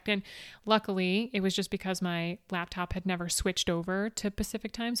all checked in. Luckily, it was just because my laptop had never switched over to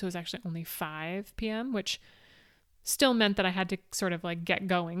Pacific time. So it was actually only 5 p.m., which still meant that I had to sort of like get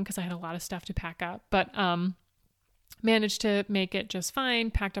going because I had a lot of stuff to pack up, but managed to make it just fine,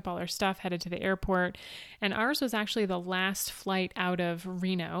 packed up all our stuff, headed to the airport. And ours was actually the last flight out of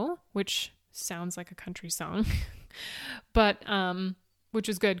Reno, which sounds like a country song, but which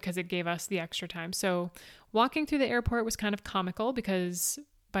was good because it gave us the extra time. So walking through the airport was kind of comical because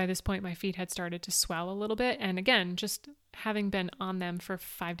by this point my feet had started to swell a little bit. And again, just having been on them for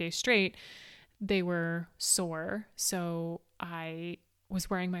 5 days straight, they were sore. So I was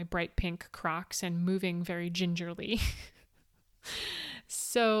wearing my bright pink Crocs and moving very gingerly.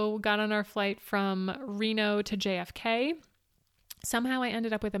 So got on our flight from Reno to JFK. Somehow I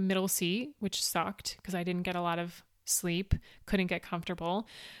ended up with a middle seat, which sucked because I didn't get a lot of sleep, couldn't get comfortable.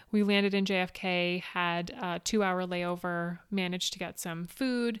 We landed in JFK, had a 2-hour layover, managed to get some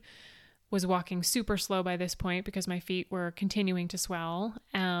food, was walking super slow by this point because my feet were continuing to swell.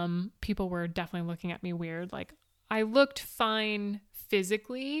 People were definitely looking at me weird. Like I looked fine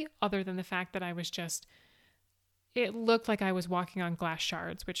physically other than the fact that it looked like I was walking on glass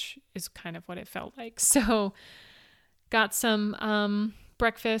shards, which is kind of what it felt like. So got some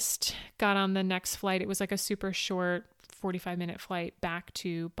breakfast, got on the next flight. It was like a super short 45-minute flight back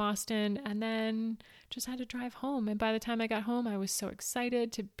to Boston, and then just had to drive home. And by the time I got home, I was so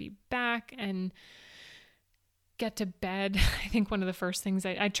excited to be back and get to bed. I think one of the first things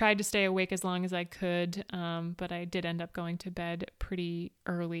I tried to stay awake as long as I could, but I did end up going to bed pretty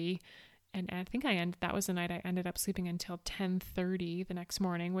early. And I think that was the night I ended up sleeping until 10:30 the next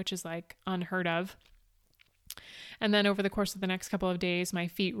morning, which is like unheard of. And then over the course of the next couple of days, my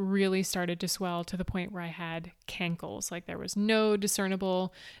feet really started to swell to the point where I had cankles. Like there was no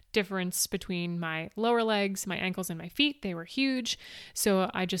discernible difference between my lower legs, my ankles, and my feet. They were huge.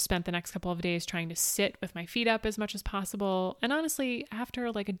 So I just spent the next couple of days trying to sit with my feet up as much as possible. And honestly, after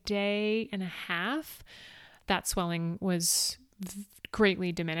like a day and a half, that swelling was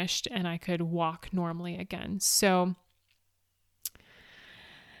greatly diminished and I could walk normally again. So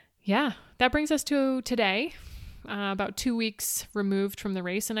yeah, that brings us to today, about 2 weeks removed from the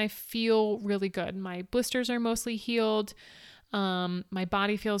race, and I feel really good. My blisters are mostly healed. My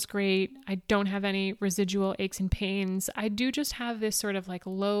body feels great. I don't have any residual aches and pains. I do just have this sort of like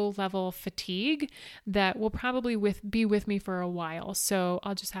low level fatigue that will probably be with me for a while. So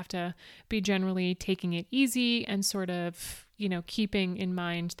I'll just have to be generally taking it easy and sort of, keeping in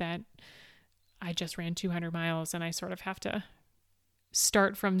mind that I just ran 200 miles and I sort of have to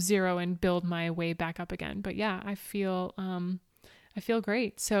start from zero and build my way back up again. But yeah, I feel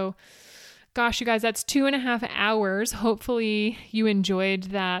great. So gosh, you guys, that's 2.5 hours. Hopefully you enjoyed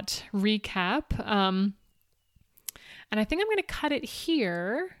that recap. And I think I'm going to cut it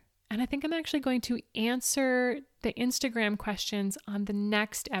here. And I think I'm actually going to answer the Instagram questions on the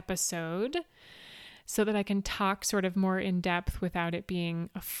next episode so that I can talk sort of more in depth without it being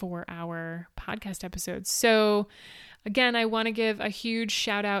a 4-hour podcast episode. So again, I want to give a huge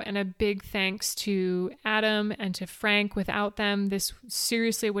shout out and a big thanks to Adam and to Frank. Without them, this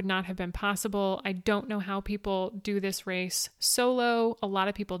seriously would not have been possible. I don't know how people do this race solo. A lot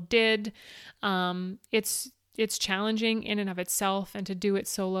of people did. It's challenging in and of itself, and to do it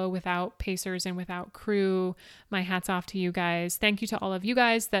solo without pacers and without crew, my hat's off to you guys. Thank you to all of you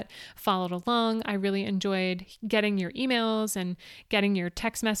guys that followed along. I really enjoyed getting your emails and getting your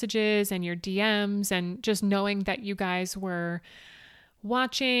text messages and your DMs, and just knowing that you guys were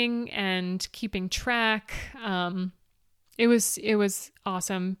watching and keeping track. It was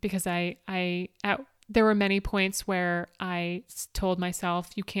awesome because there were many points where I told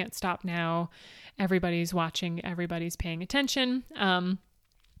myself, you can't stop now. Everybody's watching, everybody's paying attention.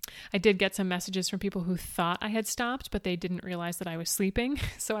 I did get some messages from people who thought I had stopped, but they didn't realize that I was sleeping.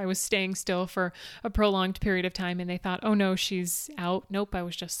 So I was staying still for a prolonged period of time and they thought, oh no, she's out. Nope, I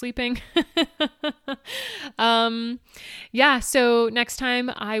was just sleeping. So next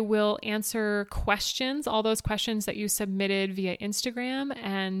time I will answer questions, all those questions that you submitted via Instagram.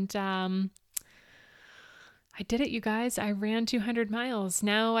 And I did it, you guys. I ran 200 miles.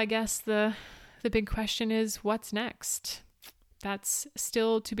 Now I guess the big question is, what's next? That's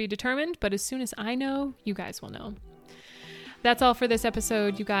still to be determined, but as soon as I know, you guys will know. That's all for this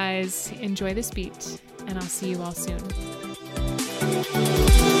episode, you guys. Enjoy this beat, and I'll see you all soon.